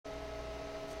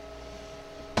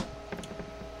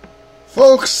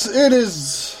Folks,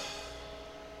 it's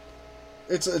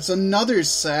another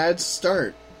sad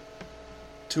start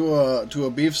to a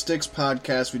Beef Sticks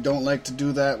podcast. We don't like to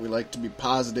do that. We like to be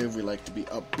positive. We like to be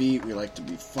upbeat. We like to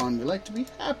be fun. We like to be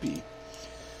happy.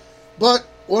 But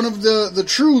one of the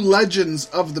true legends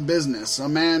of the business, a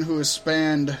man who has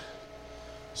spanned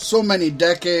so many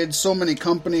decades, so many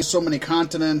companies, so many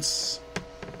continents,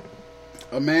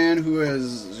 a man who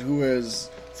has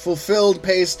fulfilled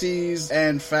Pasties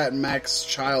and Fat Mac's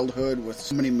childhood with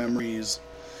so many memories.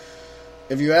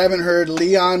 If you haven't heard,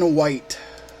 Leon White,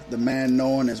 the man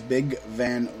known as Big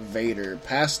Van Vader,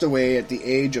 passed away at the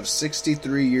age of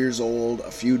 63 years old a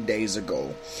few days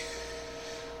ago.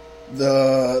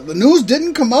 The news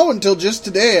didn't come out until just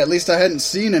today. At least I hadn't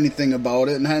seen anything about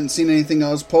it and hadn't seen anything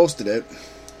else posted it.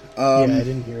 I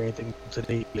didn't hear anything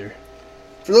today either.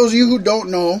 For those of you who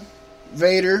don't know,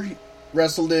 Vader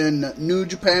wrestled in New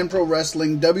Japan Pro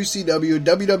Wrestling, WCW,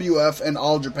 WWF, and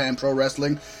All Japan Pro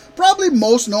Wrestling. Probably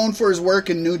most known for his work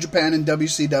in New Japan and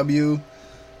WCW.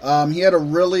 He had a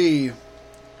really...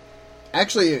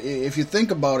 Actually, if you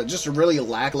think about it, just a really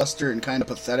lackluster and kind of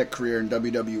pathetic career in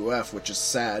WWF, which is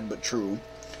sad but true.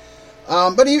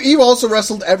 But he also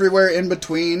wrestled everywhere in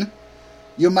between.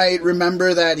 You might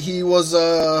remember that he was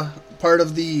part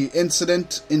of the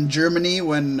incident in Germany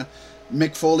when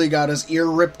Mick Foley got his ear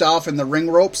ripped off in the ring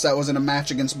ropes. That was in a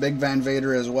match against Big Van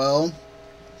Vader as well.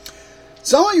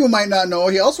 Some of you might not know,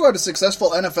 he also had a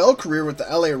successful NFL career with the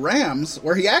LA Rams,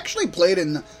 where he actually played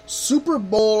in Super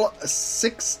Bowl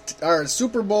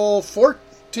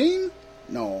 14?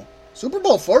 No. Super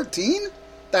Bowl 14?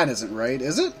 That isn't right,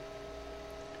 is it?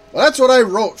 Well, that's what I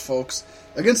wrote, folks.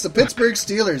 Against the Pittsburgh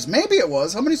Steelers. Maybe it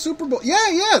was. How many Super Bowl...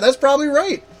 Yeah, that's probably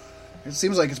right. It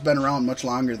seems like it's been around much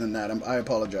longer than that. I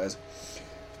apologize.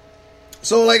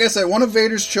 So, like I said, one of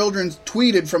Vader's children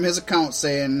tweeted from his account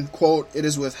saying, quote, "It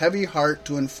is with heavy heart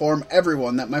to inform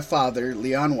everyone that my father,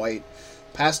 Leon White,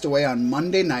 passed away on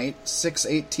Monday night,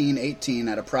 6/18/18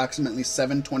 at approximately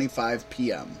 7:25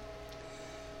 p.m.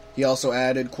 He also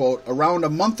added, quote, "Around a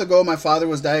month ago, my father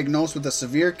was diagnosed with a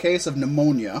severe case of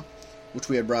pneumonia," which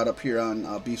we had brought up here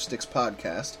on Beef Sticks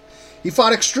podcast. "He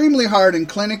fought extremely hard and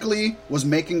clinically was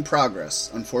making progress.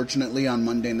 Unfortunately, on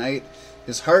Monday night,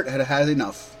 his heart had had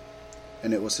enough,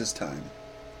 and it was his time."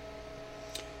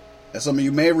 As some of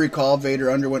you may recall, Vader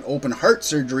underwent open heart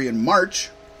surgery in March.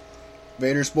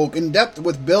 Vader spoke in depth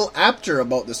with Bill Apter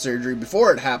about the surgery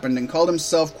before it happened and called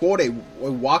himself, quote, a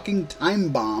walking time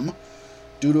bomb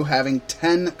due to having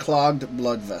 10 clogged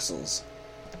blood vessels.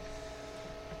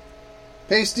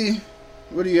 Pasty,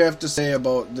 what do you have to say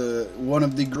about not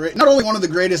only one of the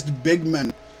greatest big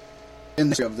men in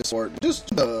the history of the sport,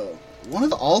 just one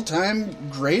of the all-time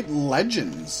great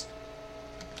legends?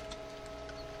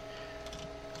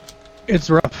 It's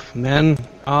rough, man.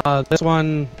 This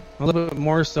one, a little bit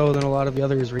more so than a lot of the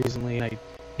others recently. I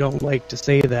don't like to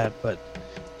say that, but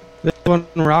this one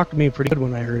rocked me pretty good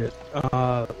when I heard it.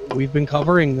 We've been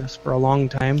covering this for a long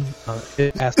time.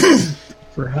 It asked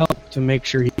for help to make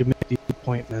sure he could make the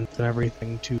appointments and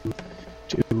everything to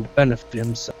benefit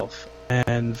himself,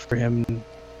 and for him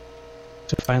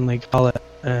to finally call it,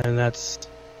 and that's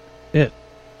it.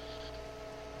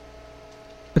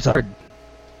 It's hard.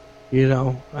 You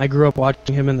know, I grew up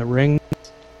watching him in the ring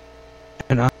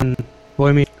and on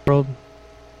Boy Meets World.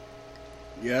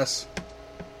 Yes.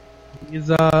 He was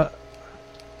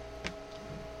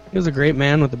a great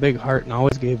man with a big heart and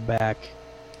always gave back.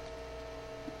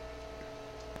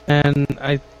 And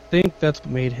I think that's what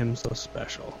made him so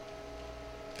special.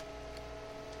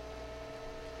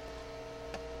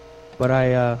 But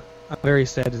I'm very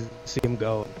sad to see him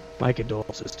go. My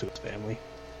condolences to his family.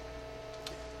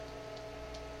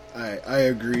 I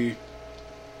agree.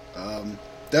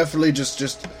 Definitely just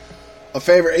a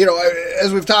favorite. You know,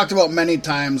 as we've talked about many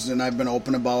times and I've been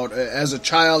open about, as a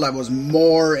child I was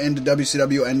more into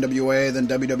WCW NWA than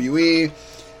WWE.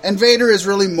 And Vader is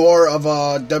really more of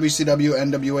a WCW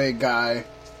NWA guy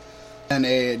than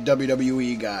a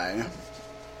WWE guy.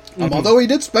 Although he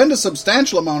did spend a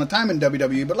substantial amount of time in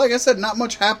WWE, but like I said, not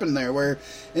much happened there. Where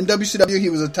in WCW he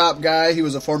was a top guy, he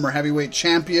was a former heavyweight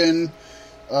champion.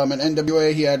 In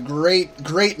NWA, he had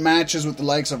great matches with the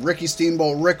likes of Ricky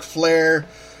Steamboat, Ric Flair,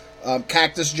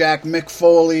 Cactus Jack, Mick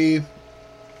Foley.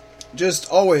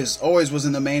 Just always was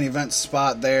in the main event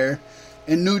spot there.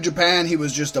 In New Japan, he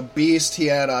was just a beast. He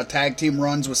had tag team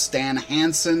runs with Stan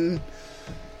Hansen,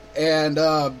 and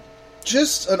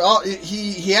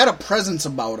he had a presence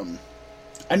about him.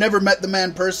 I never met the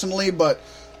man personally, but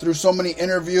through so many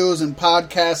interviews and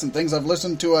podcasts and things I've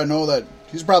listened to, I know that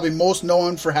he's probably most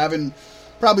known for having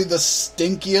probably the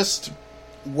stinkiest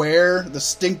wear the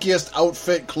stinkiest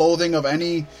outfit clothing of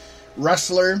any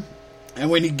wrestler, and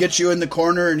when he'd get you in the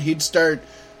corner and he'd start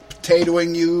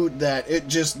potatoing you, that it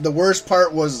just, the worst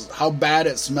part was how bad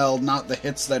it smelled, not the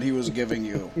hits that he was giving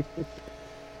you.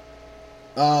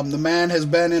 The man has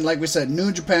been in, like we said,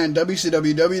 New Japan,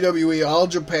 WCW, WWE, All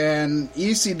Japan,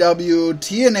 ECW,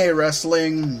 TNA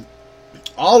Wrestling,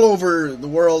 all over the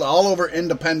world, all over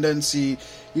independence. He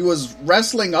was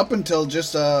wrestling up until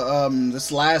just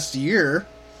this last year,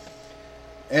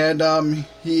 and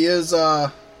he is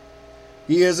in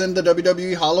the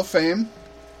WWE Hall of Fame.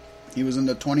 He was in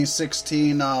the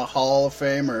 2016 Hall of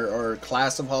Fame, or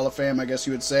class of Hall of Fame, I guess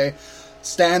you would say.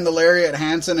 Stan the Lariat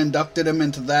Hansen inducted him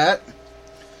into that.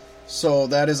 So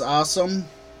that is awesome.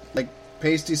 Like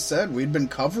Pasty said, we'd been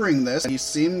covering this. He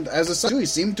seemed, as a son, he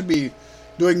seemed to be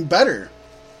doing better.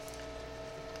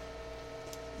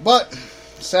 But,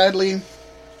 sadly,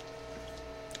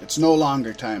 it's no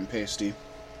longer time, Pasty.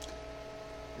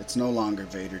 It's no longer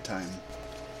Vader time.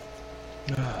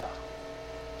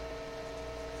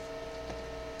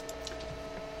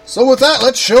 So with that,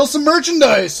 let's shill some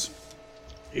merchandise.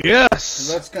 Yes! 'Cause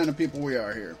that's the kind of people we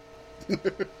are here.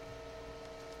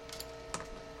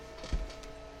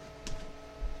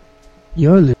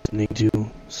 You're listening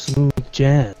to Smooth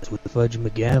Jazz with Fudge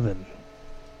McGavin.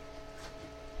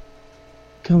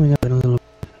 Coming up in a little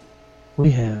bit,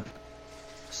 we have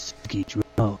Silky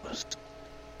Draws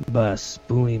by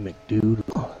Spoonie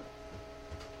McDoodle.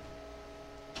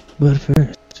 But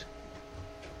first,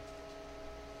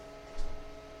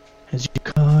 has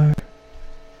your car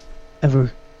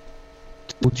ever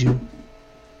told you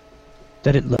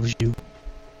that it loves you,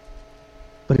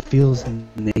 but it feels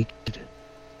naked?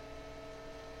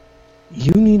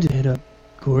 You need to hit up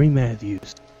Corey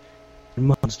Matthews and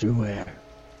Monster Wear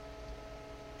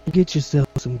and get yourself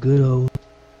some good old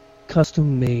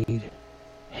custom-made,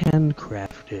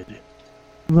 handcrafted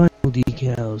vinyl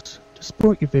decals to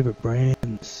support your favorite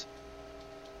brands,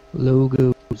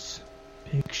 logos,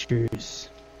 pictures,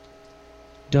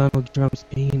 Donald Trump's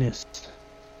penis.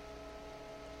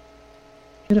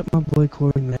 Hit up my boy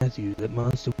Corey Matthews at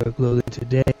Monster Wear Clothing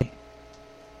today.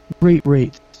 Great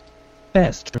rates,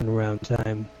 fast turnaround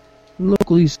time,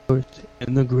 locally sourced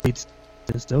in the great state of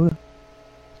Minnesota.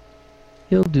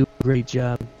 He'll do a great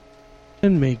job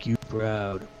and make you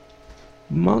proud.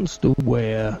 Monster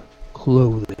Wear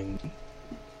Clothing.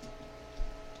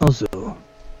 Also,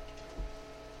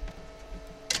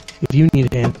 if you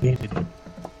need hand-painted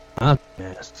hockey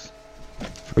masks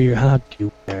for your hockey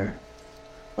wear,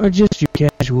 or just your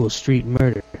casual street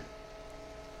murder,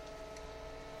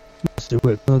 Monster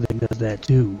Wear Clothing does that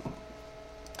too.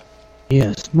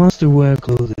 Yes, Monster Wear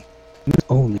Clothing, the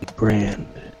only brand.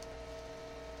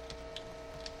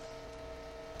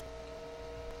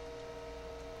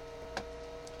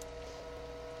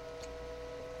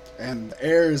 And the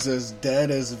air is as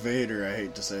dead as Vader, I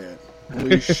hate to say it.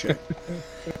 Holy shit.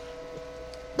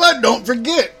 But don't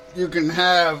forget, you can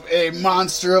have a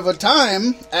monster of a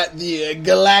time at the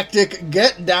Galactic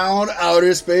Get Down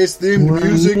Outer Space Themed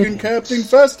Music and Captain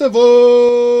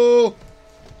Festival!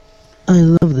 I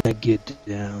love that get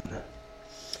down.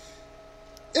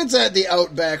 It's at the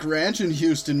Outback Ranch in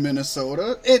Houston,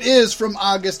 Minnesota. It is from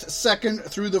August 2nd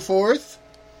through the 4th.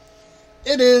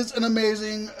 It is an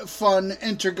amazing, fun,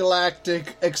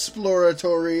 intergalactic,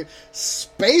 exploratory,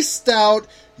 spaced out,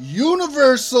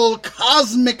 universal,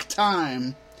 cosmic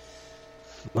time.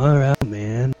 Far out,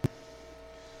 man.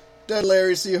 Dead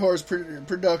Larry Seahorse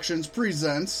Productions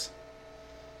presents.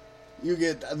 You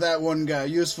get that one guy,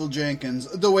 Useful Jenkins,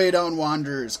 The Way Down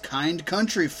Wanderers, Kind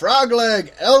Country,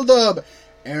 Frogleg, L-Dub,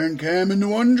 Aaron Cam and the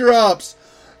One Drops,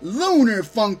 Lunar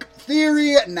Funk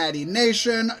Theory, Natty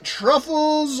Nation,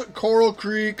 Truffles, Coral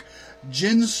Creek,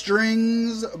 Gin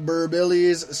Strings,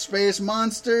 Burbillies, Space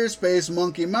Monster, Space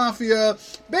Monkey Mafia,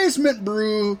 Basement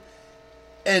Brew,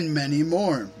 and many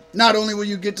more. Not only will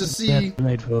you get to see... That's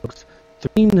right, folks.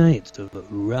 3 nights of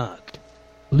rock,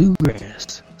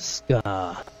 bluegrass,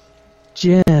 ska,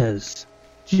 jazz,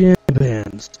 jam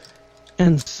bands,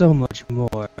 and so much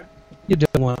more. You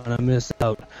don't want to miss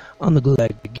out on the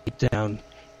Galactic Get Down.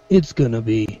 It's gonna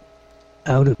be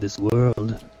out of this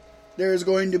world. There's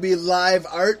going to be live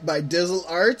art by Dizzle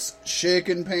Arts, Shake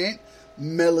and Paint,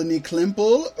 Melanie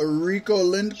Klimple, Rico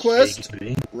Lindquist,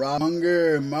 Rob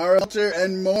Munger, Maralter,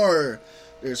 and more.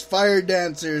 There's fire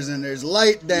dancers, and there's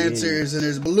light dancers, and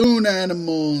there's balloon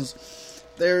animals.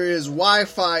 There is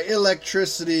Wi-Fi,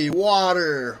 electricity,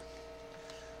 water.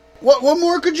 What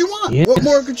more could you want? Yes. What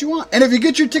more could you want? And if you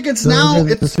get your tickets Those now, are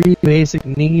the it's 3 basic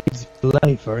needs of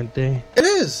life, aren't they? It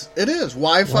is. It is.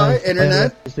 Wi-Fi,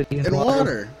 internet, electricity, and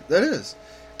water. That is.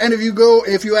 And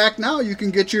if you act now, you can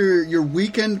get your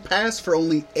weekend pass for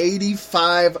only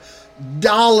 $85.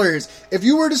 If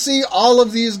you were to see all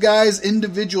of these guys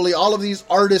individually, all of these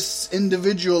artists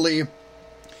individually,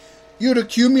 you'd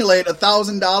accumulate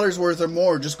 $1,000 worth or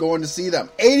more just going to see them.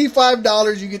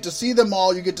 $85, you get to see them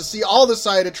all. You get to see all the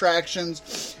side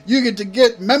attractions. You get to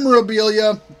get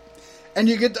memorabilia, and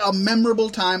you get a memorable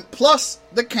time, plus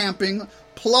the camping,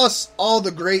 plus all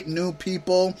the great new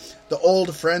people, the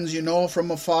old friends you know from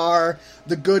afar,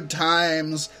 the good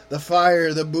times, the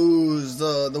fire, the booze,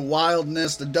 the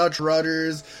wildness, the Dutch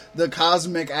rudders, the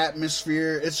cosmic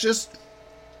atmosphere. It's just,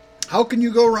 how can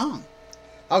you go wrong?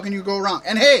 How can you go wrong?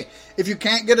 And hey, if you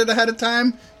can't get it ahead of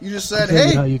time, you just said,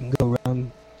 hey. How you can go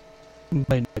wrong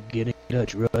by not getting a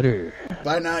Dutch rudder.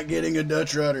 By not getting a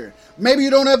Dutch rudder. Maybe you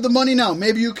don't have the money now.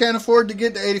 Maybe you can't afford to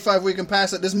get the 85 weekend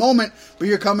pass at this moment, but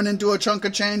you're coming into a chunk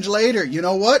of change later. You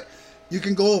know what? You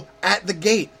can go at the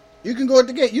gate. You can go at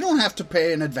the gate. You don't have to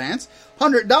pay in advance.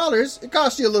 $100, it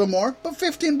costs you a little more, but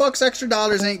 $15 extra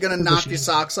dollars ain't going to knock your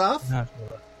socks off.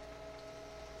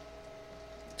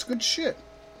 It's good shit.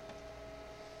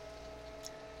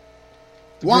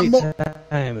 Want more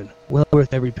time and well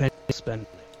worth every penny spent.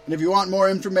 And if you want more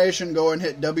information, go and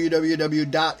hit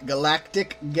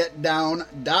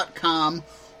www.galacticgetdown.com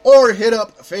or hit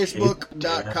up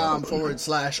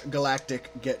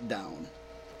facebook.com/galacticgetdown.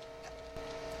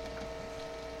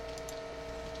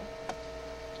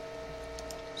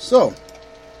 So,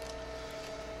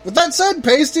 with that said,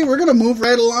 Pasty, we're going to move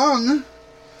right along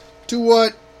to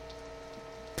what,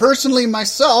 personally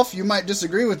myself, you might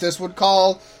disagree with this, would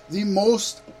call the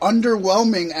most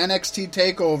underwhelming NXT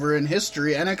takeover in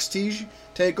history. NXT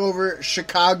TakeOver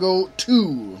Chicago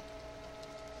 2.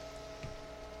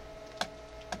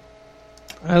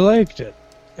 I liked it.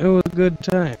 It was a good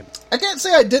time. I can't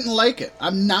say I didn't like it.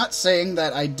 I'm not saying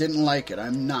that I didn't like it.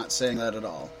 I'm not saying that at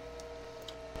all.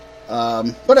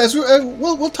 But as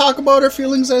we'll talk about our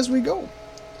feelings as we go.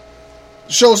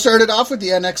 The show started off with the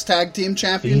NXT Tag Team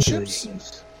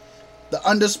Championships. The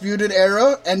Undisputed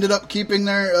Era ended up keeping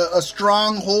a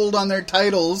strong hold on their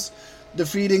titles,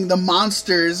 defeating the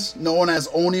monsters known as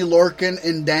Oney Lorcan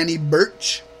and Danny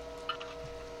Burch.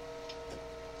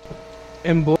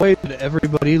 And boy, did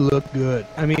everybody look good.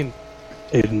 And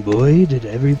boy, did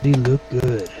everybody look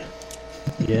good.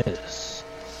 Yes.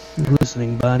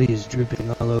 Glistening bodies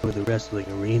dripping all over the wrestling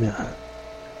arena.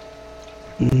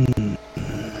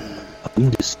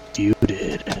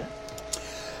 Undisputed.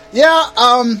 Yeah,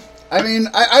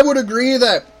 I would agree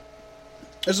that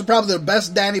this is probably the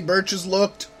best Danny Burch has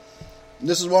looked.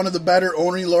 This is one of the better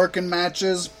Oney Lorcan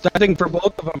matches. I think for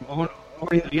both of them,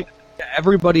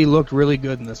 everybody looked really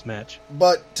good in this match.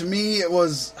 But to me, it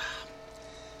was...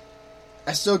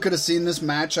 I still could have seen this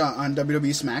match on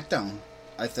WWE SmackDown,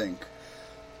 I think.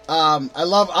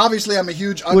 Obviously, I'm a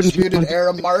huge Undisputed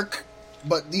Era mark,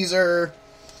 but these are...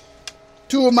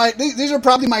 These are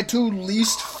probably my two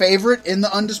least favorite in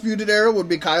the Undisputed Era, would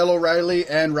be Kyle O'Reilly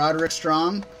and Roderick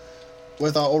Strong,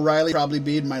 with O'Reilly probably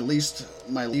being my least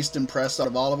impressed out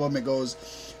of all of them. It goes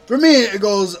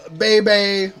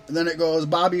Bebe, and then it goes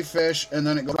Bobby Fish, and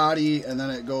then it goes Roddy, and then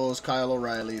it goes Kyle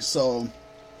O'Reilly. So,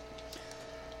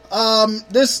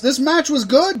 this match was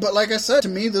good, but like I said, to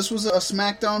me, this was a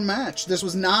SmackDown match. This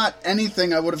was not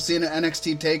anything I would have seen at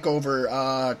NXT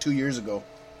TakeOver 2 years ago.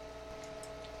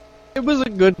 It was a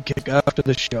good kick after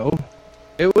the show.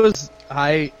 It was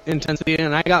high intensity,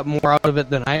 and I got more out of it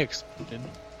than I expected.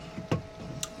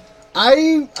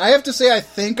 I have to say, I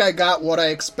think I got what I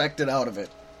expected out of it.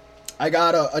 I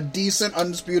got a decent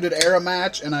Undisputed Era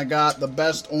match, and I got the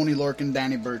best Oney Lorcan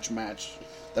Danny Burch match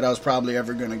that I was probably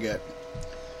ever going to get.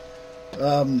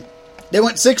 They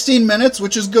went 16 minutes,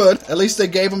 which is good. At least they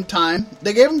gave them time.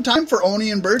 They gave them time for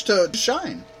Oney and Burch to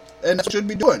shine, and that's what they should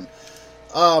be doing.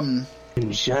 And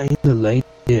shine the light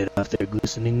off their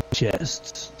glistening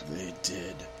chests. They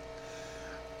did.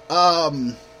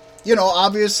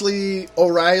 Obviously,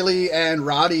 O'Reilly and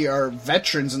Roddy are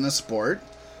veterans in the sport,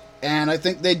 and I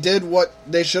think they did what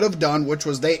they should have done, which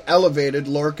was they elevated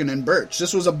Lorcan and Burch.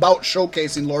 This was about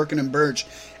showcasing Lorcan and Burch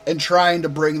and trying to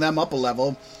bring them up a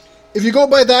level. If you go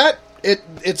by that,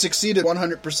 it succeeded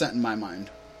 100% in my mind.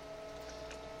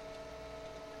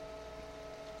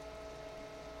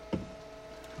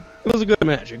 It was a good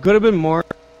match. It could have been more.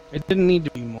 It didn't need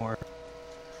to be more.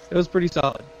 It was pretty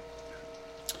solid.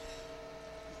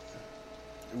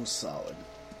 It was solid.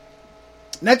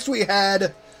 Next we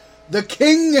had the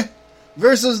King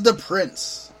versus the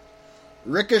Prince.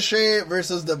 Ricochet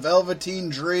versus the Velveteen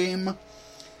Dream.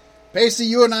 Pacey,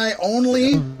 you and I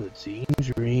only... Velveteen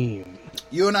Dream.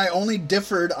 You and I only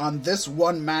differed on this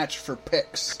one match for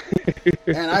picks.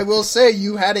 And I will say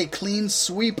you had a clean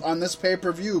sweep on this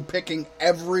pay-per-view, picking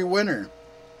every winner.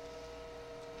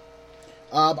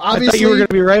 Obviously, I thought you were going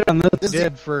to be right on this. I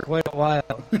did for quite a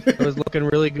while. It was looking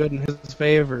really good in his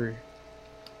favor.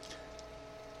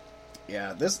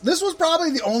 Yeah, this was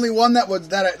probably the only one that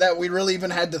we really even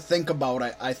had to think about.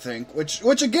 I think,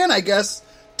 which again, I guess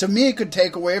to me it could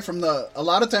take away from a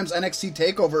lot of times NXT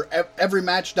Takeover. Every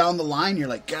match down the line, you're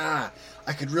like, I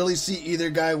could really see either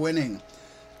guy winning.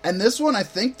 And this one, I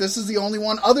think this is the only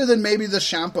one, other than maybe the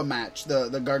Ciampa match,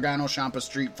 the Gargano Ciampa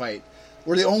street fight,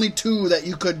 were the only two that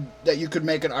you could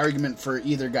make an argument for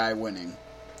either guy winning.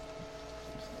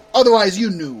 Otherwise, you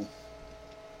knew.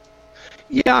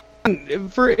 Yeah,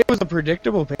 it was a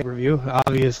predictable pay-per-view,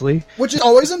 obviously. Which is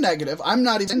always a negative. I'm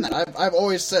not even saying that. I've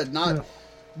always said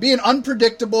being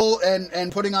unpredictable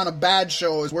and putting on a bad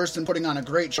show is worse than putting on a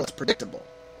great show. It's predictable.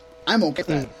 I'm okay with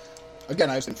that. Again,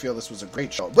 I just didn't feel this was a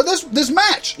great show. But this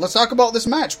match, let's talk about this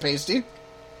match, Pasty.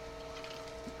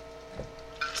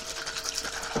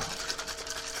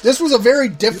 This was a very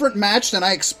different match than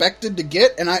I expected to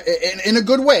get, and in a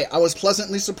good way. I was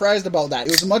pleasantly surprised about that.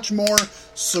 It was much more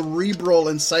cerebral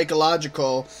and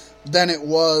psychological than it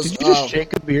was. Did you just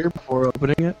shake a beer before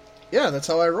opening it? Yeah, that's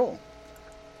how I roll.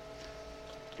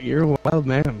 You're a wild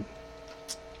man.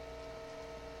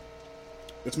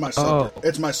 It's my supper.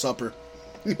 It's my supper.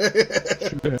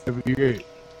 V8.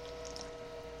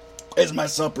 It's my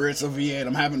supper. It's a V8.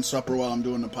 I'm having supper while I'm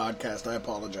doing the podcast. I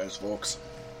apologize, folks.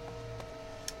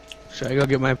 Should I go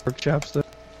get my pork chops then?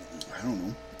 I don't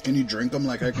know. Can you drink them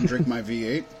like I can drink my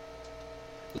V8?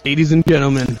 Ladies and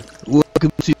gentlemen,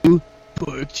 welcome to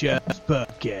Pork Chops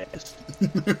Podcast.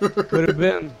 Could have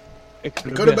been. It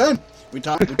could have been. We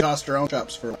tossed our own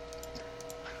chops for.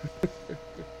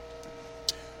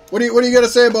 What do you got to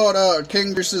say about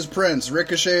King versus Prince,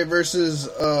 Ricochet versus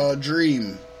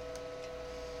Dream?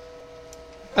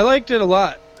 I liked it a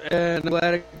lot, and I'm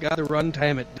glad it got the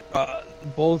runtime.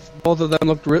 Both of them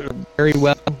looked very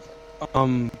well.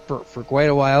 For quite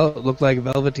a while, it looked like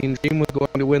Velveteen Dream was going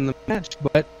to win the match,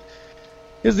 but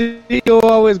his ego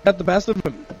always got the best of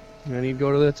him, and he'd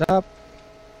go to the top,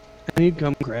 and he'd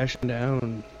come crashing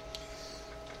down.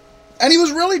 And he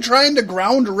was really trying to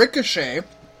ground Ricochet,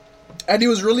 and he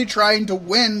was really trying to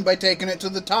win by taking it to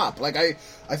the top. Like I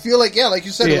feel like like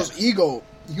you said, it was ego.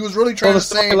 He was really trying to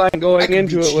say, the storyline going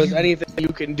into it was anything you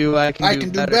can do, I can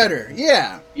do better.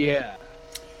 Yeah. Yeah.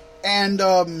 And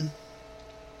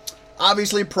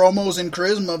obviously, promos and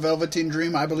charisma, Velveteen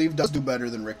Dream, I believe, does do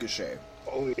better than Ricochet.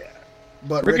 Oh yeah.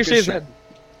 But Ricochet's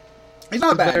he's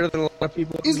not bad. Better than a lot of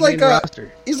people. He's like a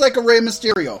Rey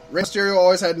Mysterio. Rey Mysterio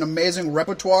always had an amazing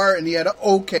repertoire, and he had an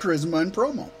okay charisma and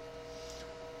promo.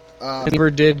 He never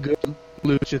did good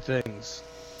lucha things.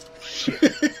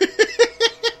 Shit.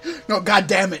 No, God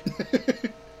damn it.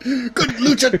 Good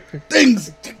lucha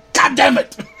things. God damn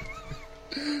it.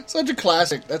 Such a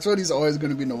classic. That's what he's always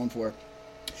going to be known for.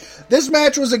 This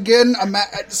match was again a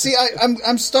match. See,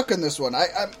 I'm stuck in this one.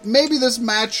 Maybe this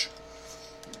match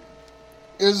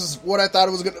is what I thought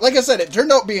it was going to. Like I said, it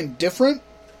turned out being different.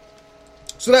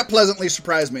 So that pleasantly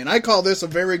surprised me. And I call this a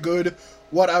very good,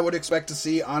 what I would expect to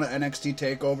see on an NXT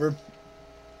TakeOver.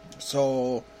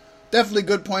 So, definitely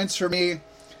good points for me.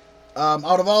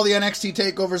 Out of all the NXT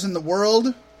TakeOvers in the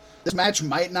world, this match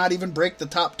might not even break the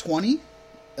top 20.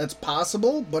 That's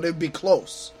possible, but it'd be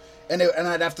close. And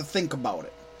I'd have to think about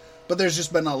it. But there's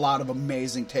just been a lot of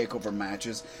amazing TakeOver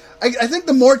matches. I think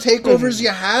the more TakeOvers you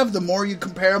have, the more you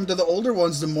compare them to the older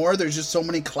ones, the more there's just so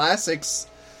many classics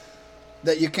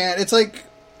that you can't. It's like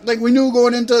we knew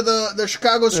going into the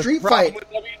Chicago street fight.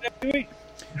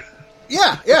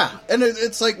 Yeah. And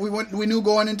it's like we knew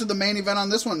going into the main event on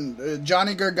this one,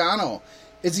 Johnny Gargano.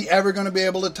 Is he ever going to be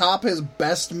able to top his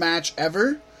best match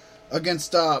ever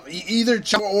against either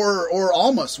Ciampa or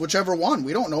Almas, whichever one?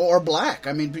 We don't know, or Black.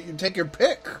 I mean, you take your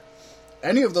pick.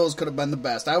 Any of those could have been the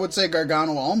best. I would say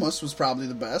Gargano Almas was probably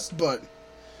the best, but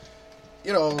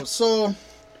so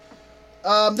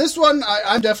this one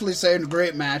I'm definitely saying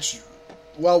great match,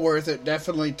 well worth it,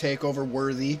 definitely TakeOver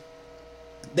worthy.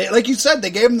 They, like you said, they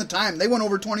gave him the time. They went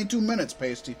over 22 minutes,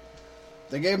 Pasty.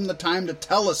 They gave him the time to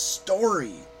tell a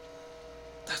story.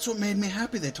 That's what made me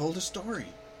happy. They told a story.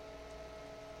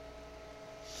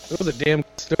 It was a damn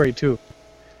story, too.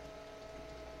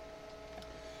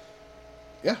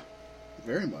 Yeah,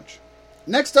 very much.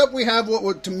 Next up, we have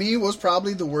what to me was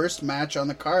probably the worst match on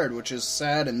the card, which is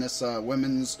sad in this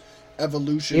women's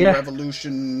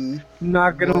revolution.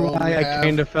 Not gonna lie, I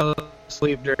kind of fell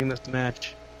asleep during this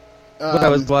match. But I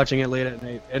was watching it late at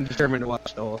night and determined to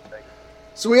watch the whole thing.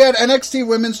 So we had NXT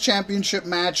Women's Championship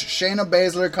match. Shayna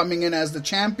Baszler coming in as the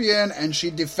champion, and she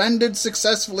defended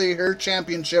successfully her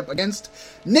championship against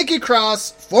Nikki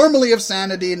Cross, formerly of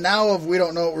Sanity, now of We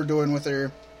Don't Know What We're Doing with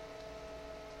her.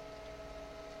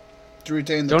 To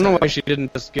retain the Don't know title. why she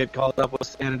didn't just get called up with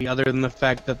Sanity, other than the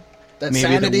fact that maybe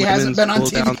Sanity the hasn't been on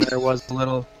women's TV. down there was a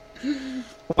little.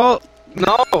 Well,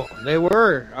 no, they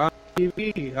were on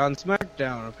TV on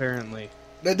SmackDown apparently.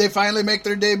 Did they finally make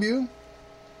their debut?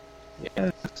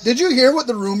 Yeah. Did you hear what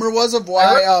the rumor was of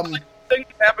why? Things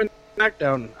happened on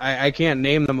SmackDown. I can't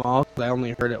name them all because I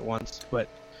only heard it once, but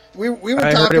we were I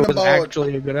heard talking it was about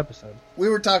actually a good episode. we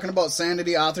were talking about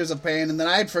Sanity, Authors of Pain, and then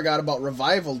I had forgot about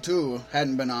Revival too.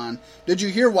 Hadn't been on. Did you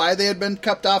hear why they had been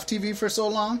kept off TV for so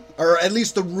long, or at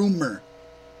least the rumor?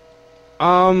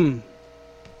 No,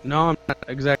 I'm not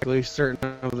exactly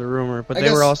certain of the rumor, but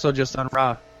they were also just on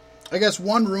Raw. I guess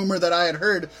one rumor that I had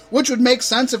heard, which would make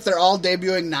sense if they're all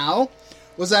debuting now,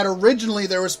 was that originally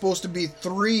there were supposed to be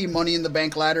 3 Money in the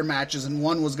Bank ladder matches, and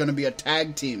one was going to be a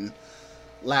tag team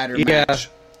ladder match.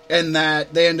 And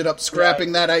that they ended up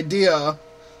scrapping that idea,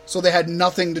 so they had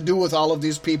nothing to do with all of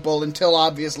these people until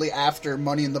obviously after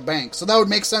Money in the Bank. So that would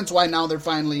make sense why now they're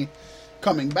finally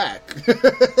coming back.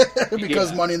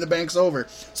 Because Money in the Bank's over.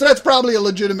 So that's probably a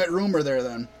legitimate rumor there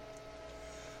then.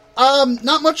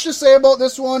 Not much to say about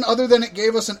this one, other than it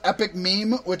gave us an epic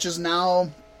meme, which is now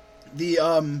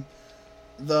the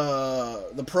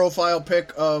profile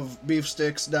pic of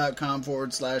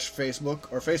beefsticks.com/Facebook,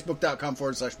 or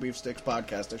facebook.com/beefsticks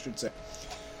podcast, I should say.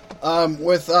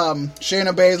 With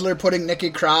Shayna Baszler putting Nikki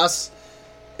Cross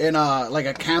in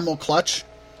a camel clutch,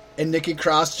 and Nikki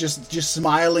Cross just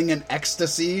smiling in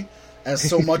ecstasy as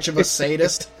so much of a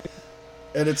sadist.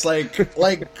 And it's like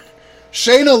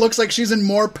Shayna looks like she's in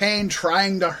more pain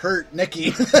trying to hurt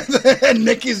Nikki, and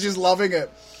Nikki's just loving it.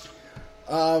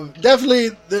 Definitely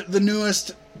the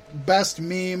newest, best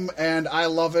meme, and I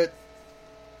love it.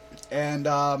 And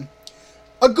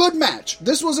a good match.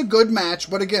 This was a good match,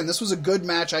 but again, this was a good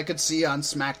match I could see on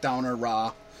SmackDown or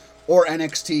Raw or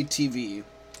NXT TV.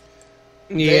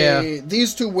 Yeah.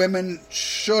 These two women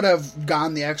should have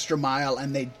gone the extra mile,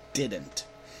 and they didn't.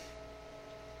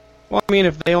 Well, I mean,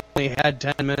 if they only had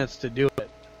 10 minutes to do it,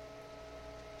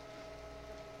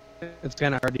 it's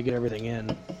kind of hard to get everything in.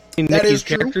 I mean, Nikki's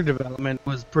character development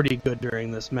was pretty good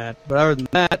during this match, but other than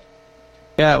that,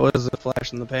 yeah, it was a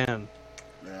flash in the pan.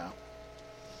 Yeah.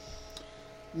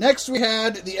 Next, we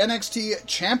had the NXT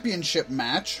Championship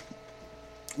match,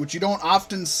 which you don't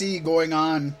often see going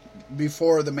on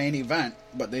before the main event,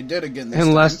 but they did again this time.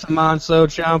 Unless Tommaso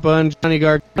Ciampa and Johnny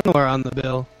Gargano are on the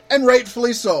bill. And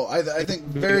rightfully so. I think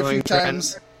very few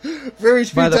times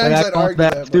I'd argue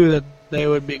that. Too, that they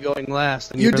would be going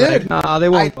last. And you did. Like, nah, they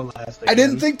won't go last again. I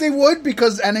didn't think they would,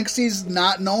 because NXT's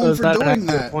not known for doing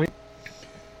that. Point?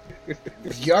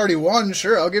 You already won,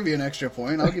 sure, I'll give you an extra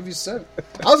point. I'll give you 7.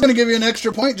 I was going to give you an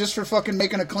extra point just for fucking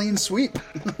making a clean sweep.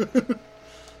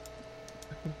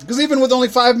 Because even with only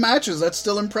 5 matches, that's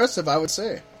still impressive, I would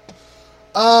say.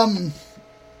 Aleister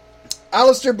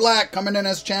Black coming in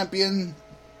as champion,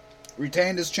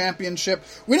 retained his championship.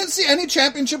 We didn't see any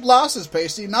championship losses,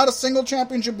 Pacey. Not a single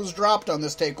championship was dropped on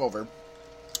this takeover.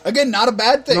 Again, not a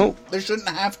bad thing. Nope. There shouldn't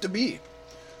have to be.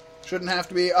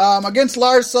 Against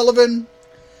Lars Sullivan.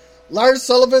 Lars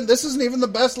Sullivan, this isn't even the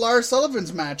best Lars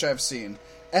Sullivan's match I've seen.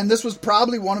 And this was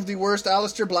probably one of the worst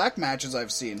Aleister Black matches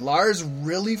I've seen. Lars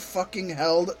really fucking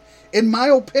held, in my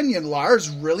opinion,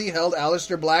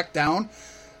 Aleister Black down.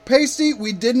 Pasty,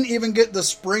 we didn't even get the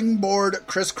springboard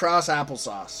crisscross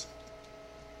applesauce.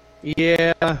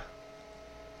 Yeah.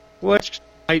 Which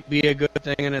might be a good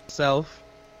thing in itself.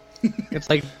 It's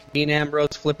like Dean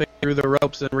Ambrose flipping through the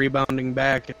ropes and rebounding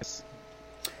back. If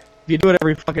you do it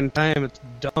every fucking time, it's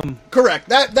dumb. Correct.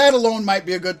 That alone might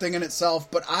be a good thing in itself,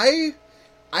 but I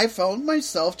found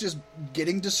myself just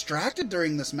getting distracted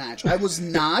during this match. I was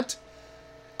not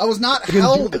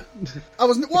held.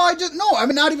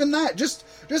 Not even that. Just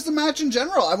the match in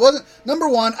general. I wasn't. Number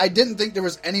one, I didn't think there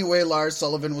was any way Lars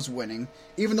Sullivan was winning,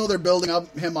 even though they're building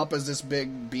him up as this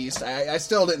big beast. I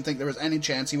still didn't think there was any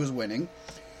chance he was winning,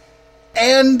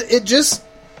 and it just.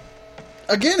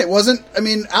 Again, it wasn't. I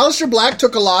mean, Aleister Black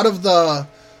took a lot of the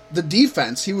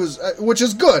defense. He was, which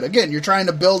is good. Again, you're trying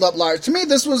to build up Lars. To me,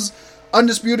 this was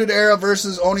Undisputed Era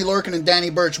versus Oney Lorcan and Danny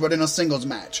Burch, but in a singles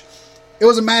match. It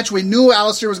was a match we knew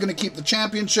Aleister was going to keep the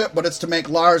championship, but it's to make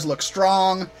Lars look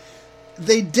strong.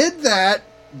 They did that,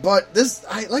 but this,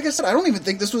 like I said, I don't even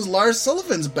think this was Lars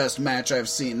Sullivan's best match I've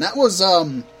seen. That was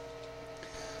a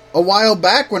while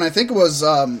back when I think it was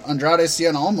Andrade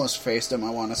Cien almost faced him, I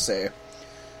want to say.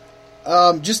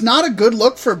 Just not a good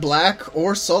look for Black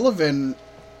or Sullivan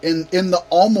in the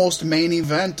almost main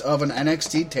event of an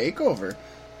NXT takeover.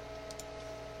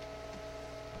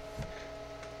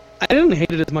 I didn't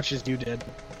hate it as much as you did,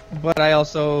 but I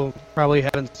also probably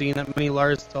haven't seen that many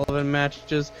Lars Sullivan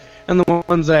matches, and the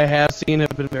ones I have seen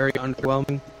have been very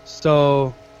underwhelming.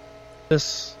 So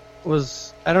this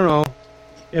was, I don't know,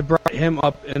 it brought him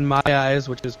up in my eyes,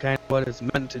 which is kind of what it's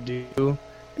meant to do.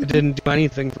 It didn't do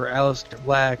anything for Aleister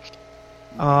Black.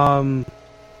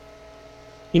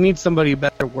 He needs somebody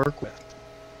better to work with.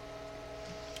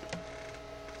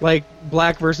 Like,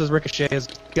 Black versus Ricochet has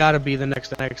got to be the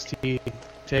next NXT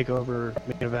takeover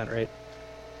main event, right?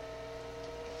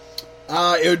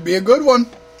 It would be a good one.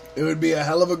 It would be a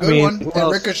hell of a good one.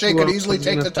 And Ricochet could easily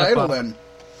take the title then.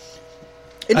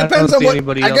 It depends on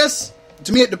what... I guess,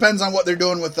 to me, it depends on what they're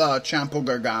doing with Ciampa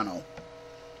Gargano.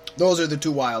 Those are the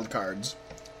two wild cards.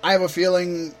 I have a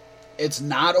feeling it's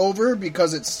not over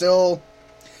because it's still...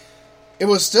 It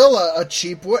was still a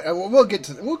cheap... We'll get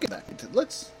that.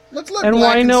 Let's let and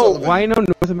Black why no Sullivan. Why no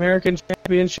North American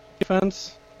Championship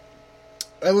defense?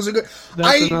 That was a good...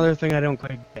 That's another thing I don't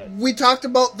quite get. We talked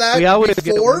about that we always get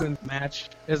a before. women's match.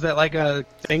 Is that like a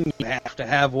thing you have to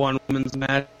have one women's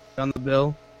match on the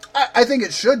bill? I think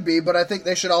it should be, but I think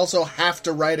they should also have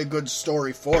to write a good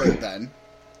story for it then.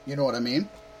 You know what I mean?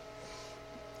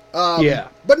 Yeah.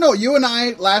 But no, you and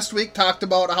I last week talked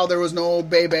about how there was no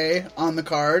Bebe on the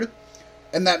card,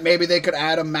 and that maybe they could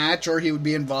add a match or he would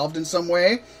be involved in some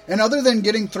way. And other than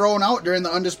getting thrown out during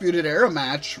the Undisputed Era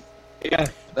match, yeah,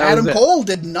 Adam Cole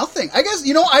did nothing. I guess,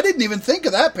 I didn't even think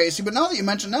of that, Pacey, but now that you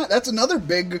mention that, that's another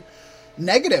big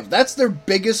negative. That's their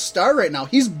biggest star right now.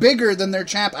 He's bigger than their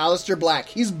champ, Aleister Black.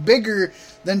 He's bigger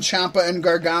than Ciampa and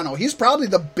Gargano. He's probably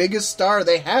the biggest star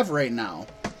they have right now.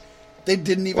 They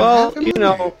didn't even have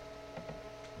him.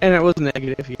 And it was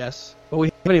negative, yes. But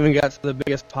we haven't even got to the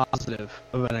biggest positive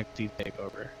of NXT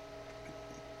TakeOver.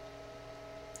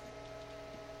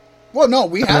 Well, no,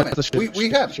 we haven't. We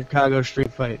haven't. Chicago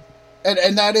Street Fight.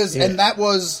 And that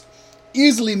was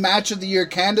easily match of the year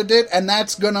candidate, and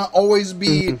that's gonna always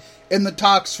be in the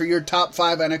talks for your top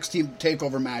 5 NXT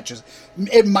takeover matches.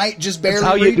 It might just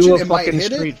barely reach it. It might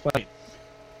hit it. Fight.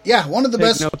 Yeah, one of the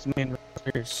best notes,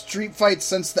 street fights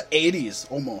since the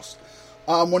 80s, almost.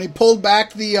 When he pulled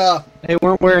back the... They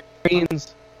weren't wearing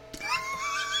jeans.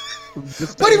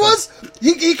 But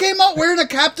he came out wearing a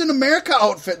Captain America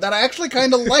outfit that I actually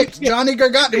kind of liked. Johnny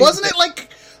Gargano. Wasn't it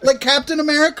like Captain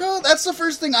America? That's the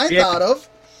first thing I thought of.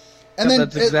 And then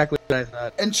that's exactly what I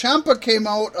thought. And Ciampa came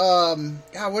out,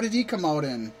 what did he come out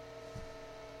in?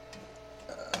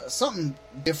 Something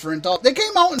different. They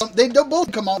came out, they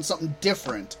both come out in something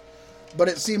different, but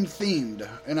it seemed themed,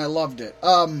 and I loved it.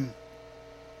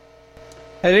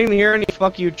 I didn't hear any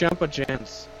 "fuck you, Ciampa"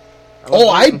 chants.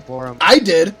 I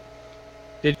did.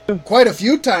 Did you? Quite a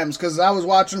few times, because I was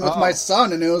watching with my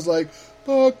son, and it was like,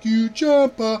 "Fuck you,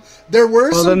 Ciampa." There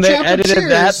were some then they Ciampa edited cheers.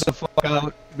 that the fuck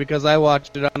out because I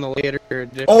watched it on the later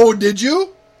edition. Oh, did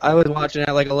you? I was watching it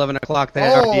at like 11 o'clock. They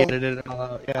already edited it all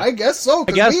out. Yeah. I guess so,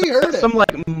 because we heard it. Some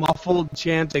like muffled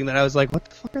chanting that I was like, what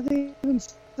the fuck are they even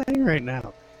saying right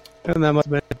now? And that must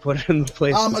have been put in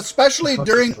place. Especially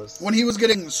during when he was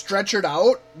getting stretchered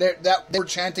out, they were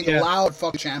chanting loud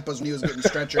 "fuck Ciampas" when he was getting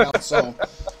stretchered out. So,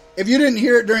 if you didn't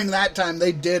hear it during that time,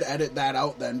 they did edit that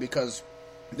out then because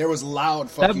there was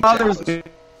loud "fuck you, Ciampas." That bothers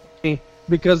me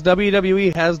because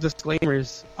WWE has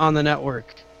disclaimers on the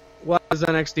network. Why does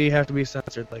NXT have to be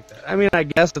censored like that? I mean, I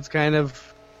guess it's kind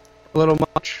of a little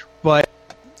much, but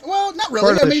well, not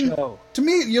really. I mean, to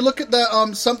me, you look at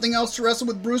the Something Else to Wrestle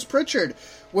with Bruce Pritchard,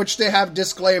 which they have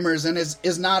disclaimers and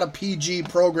is not a PG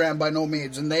program by no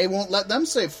means, and they won't let them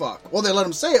say fuck. Well, they let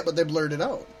them say it, but they blurred it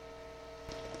out.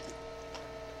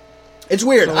 It's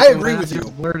weird. So I agree with you.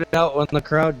 Blurt it out when the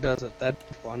crowd does it. That'd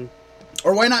be fun.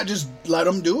 Or why not just let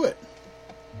them do it?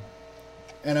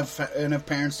 And if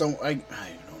parents don't, I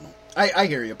don't know. I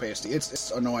hear you, Pasty.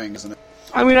 It's annoying, isn't it?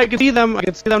 I mean, I could see them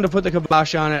to put the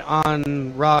kibosh on it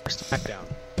on Raw or SmackDown.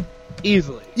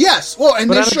 Easily. Yes, well, and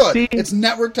but they NXT, should. It's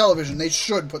network television. They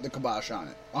should put the kibosh on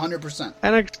it. 100%.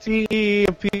 NXT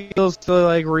appeals to,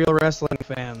 like, real wrestling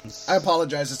fans. I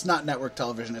apologize. It's not network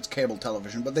television. It's cable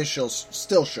television. But they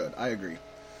still should. I agree.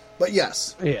 But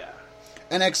yes. Yeah.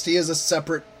 NXT is a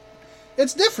separate...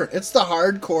 It's different. It's the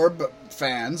hardcore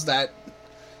fans that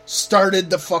started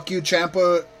the "fuck you,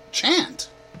 Ciampa" chant.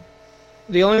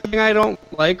 The only thing I don't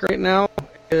like right now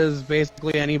is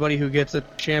basically anybody who gets a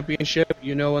championship,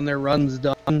 when their run's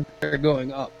done, they're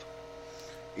going up.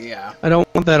 Yeah. I don't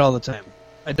want that all the time.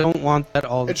 I don't want that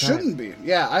all the time. It shouldn't be.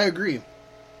 Yeah, I agree.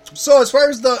 So as far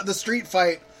as the street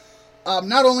fight,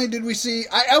 not only did we see...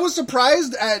 I was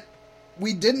surprised at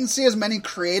we didn't see as many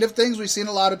creative things. We've seen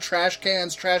a lot of trash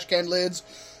cans, trash can lids,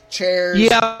 chairs.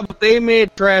 Yeah, but they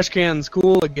made trash cans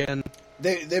cool again.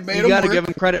 They made you them gotta work. give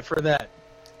them credit for that.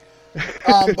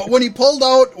 But when he pulled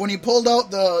out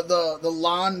the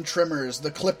lawn trimmers,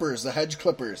 the clippers, the hedge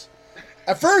clippers,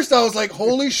 at first I was like,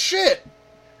 holy shit.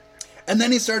 And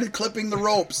then he started clipping the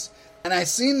ropes. And I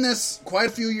seen this quite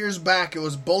a few years back. It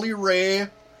was Bully Ray. I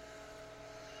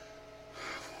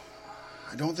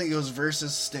don't think it was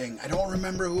versus Sting. I don't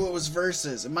remember who it was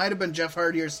versus. It might have been Jeff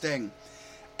Hardy or Sting.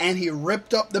 And he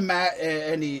ripped up the mat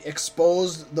and he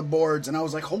exposed the boards. And I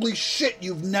was like, holy shit,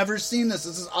 you've never seen this.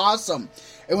 This is awesome.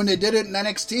 And when they did it in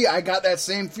NXT, I got that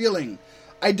same feeling.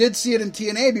 I did see it in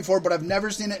TNA before, but I've never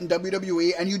seen it in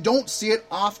WWE. And you don't see it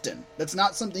often. That's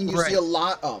not something you see a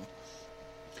lot of.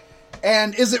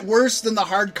 And is it worse than the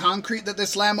hard concrete that they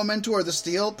slam them into or the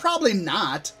steel? Probably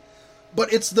not.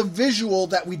 But it's the visual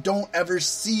that we don't ever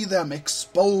see them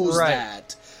expose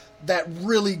that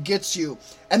really gets you.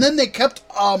 And then they kept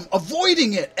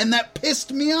avoiding it, and that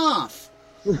pissed me off.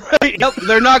 Right, yep,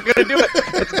 they're not going to do it.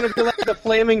 It's going to be like the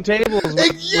flaming tables.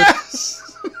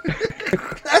 Yes!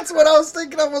 That's what I was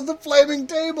thinking of, was the flaming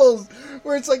tables,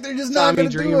 where it's like they're just not going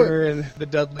to do it. Tommy Dreamer and the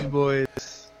Dudley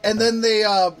Boys. And then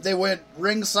they went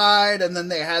ringside, and then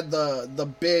they had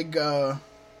the big... oh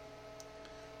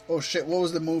shit, what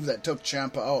was the move that took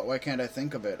Ciampa out? Why can't I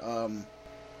think of it?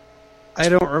 I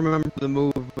don't remember the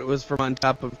move, but it was from on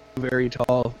top of two very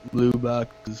tall blue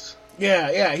boxes.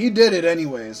 Yeah, he did it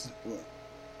anyways.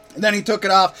 And then he took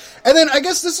it off. And then I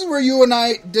guess this is where you and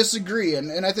I disagree,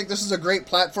 and I think this is a great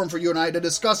platform for you and I to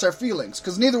discuss our feelings,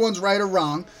 because neither one's right or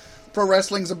wrong. Pro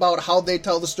wrestling's about how they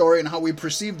tell the story and how we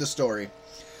perceive the story.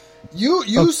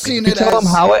 You've seen it as... Tell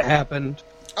them how it happened.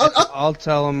 I'll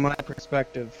tell them my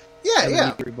perspective.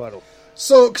 Yeah. Rebuttal.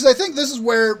 So, because I think this is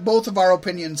where both of our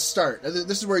opinions start.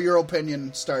 This is where your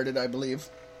opinion started, I believe.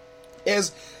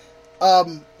 Is,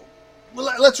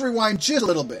 let's rewind just a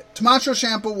little bit. Tommaso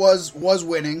Ciampa was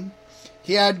winning.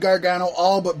 He had Gargano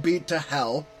all but beat to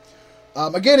hell.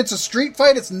 Again, it's a street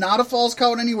fight. It's not a Falls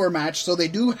Count Anywhere match, so they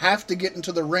do have to get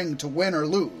into the ring to win or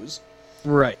lose.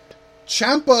 Right.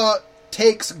 Ciampa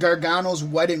takes Gargano's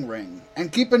wedding ring.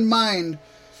 And keep in mind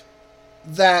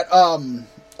that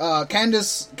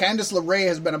Candice LeRae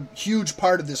has been a huge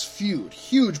part of this feud.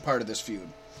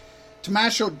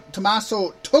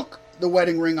 Tommaso took the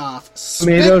wedding ring off,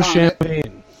 spit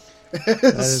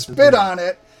on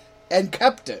it, and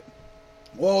kept it.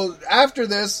 Well, after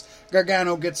this,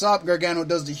 Gargano gets up. Gargano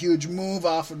does the huge move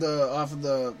off of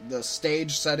the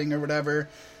stage setting or whatever.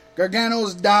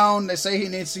 Gargano's down. They say he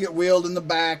needs to get wheeled in the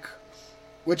back,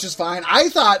 which is fine. I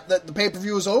thought that the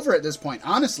pay-per-view was over at this point,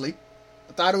 honestly.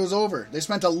 I thought it was over. They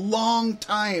spent a long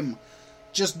time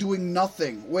just doing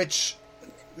nothing, which,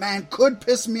 man, could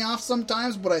piss me off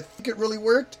sometimes, but I think it really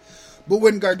worked. But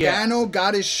when Gargano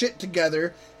got his shit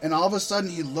together, and all of a sudden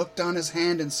he looked on his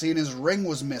hand and seen his ring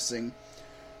was missing,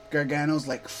 Gargano's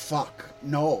like, fuck,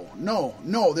 no,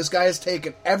 this guy has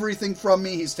taken everything from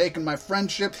me. He's taken my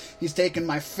friendship, he's taken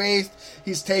my faith,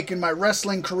 he's taken my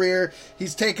wrestling career,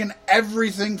 he's taken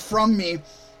everything from me.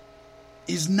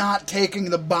 He's not taking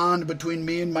the bond between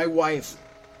me and my wife.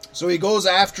 So he goes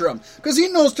after him. Because he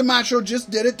knows Tommaso just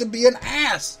did it to be an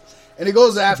ass. And he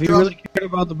goes after him. If he really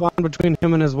cared about the bond between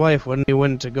him and his wife, wouldn't he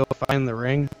went to go find the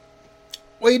ring?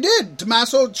 Well, he did.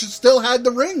 Tommaso still had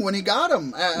the ring when he got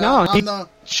him. He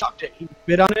chucked it. He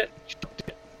bit on it, chucked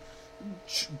it.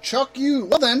 Chuck you.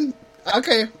 Well then,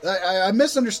 okay. I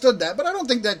misunderstood that, but I don't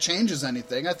think that changes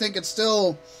anything. I think it's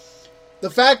still...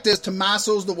 The fact is,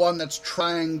 Tommaso's the one that's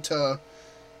trying to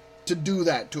do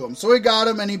that to him. So he got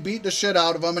him and he beat the shit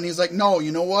out of him, and he's like, no,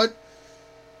 you know what?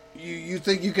 You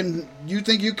think you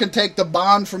can take the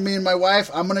bond from me and my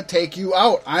wife? I'm going to take you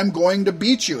out. I'm going to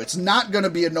beat you. It's not going to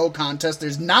be a no contest.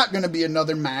 There's not going to be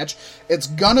another match. It's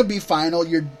going to be final.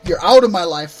 You're out of my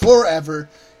life forever.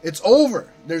 It's over.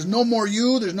 There's no more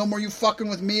you. There's no more you fucking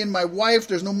with me and my wife.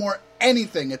 There's no more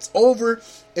anything. It's over.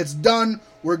 It's done.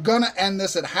 We're going to end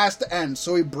this. It has to end.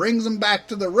 So he brings him back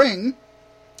to the ring.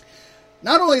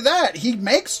 Not only that, he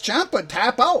makes Ciampa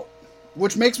tap out,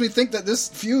 which makes me think that this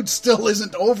feud still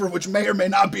isn't over, which may or may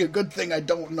not be a good thing. I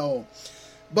don't know.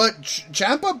 But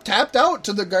Ciampa tapped out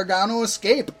to the Gargano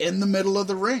escape in the middle of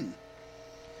the ring.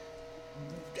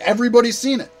 Everybody's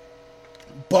seen it,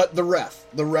 but the ref.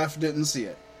 The ref didn't see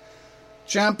it.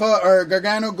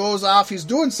 Gargano goes off. He's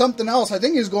doing something else. I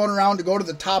think he's going around to go to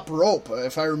the top rope,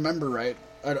 if I remember right.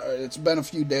 It's been a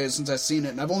few days since I've seen it,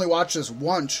 and I've only watched this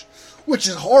once, which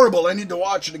is horrible. I need to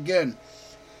watch it again.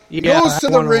 He goes to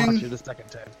the ring,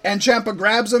 and Ciampa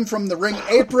grabs him from the ring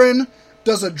apron,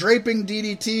 does a draping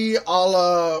DDT a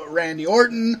la Randy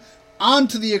Orton,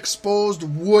 onto the exposed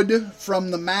wood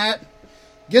from the mat,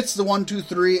 gets the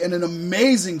 1-2-3, and an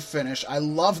amazing finish. I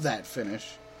love that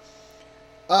finish.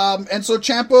 And so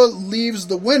Ciampa leaves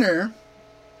the winner.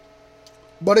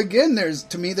 But again,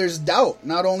 there's doubt.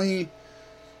 Not only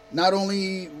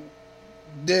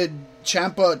did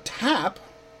Ciampa tap,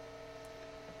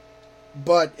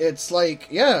 but it's like,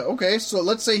 yeah, okay, so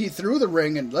let's say he threw the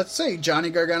ring, and let's say Johnny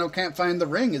Gargano can't find the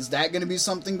ring. Is that going to be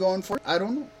something going for it? I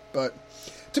don't know. But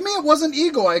to me, it wasn't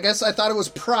ego. I guess I thought it was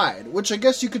pride, which I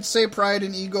guess you could say pride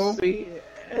and ego. See,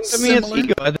 and to me, it's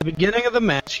ego. At the beginning of the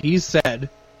match, he said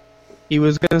he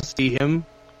was going to see him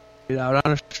get out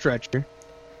on a stretcher,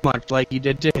 much like he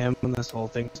did to him when this whole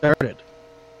thing started.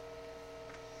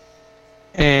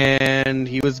 And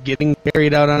he was getting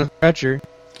carried out on a stretcher.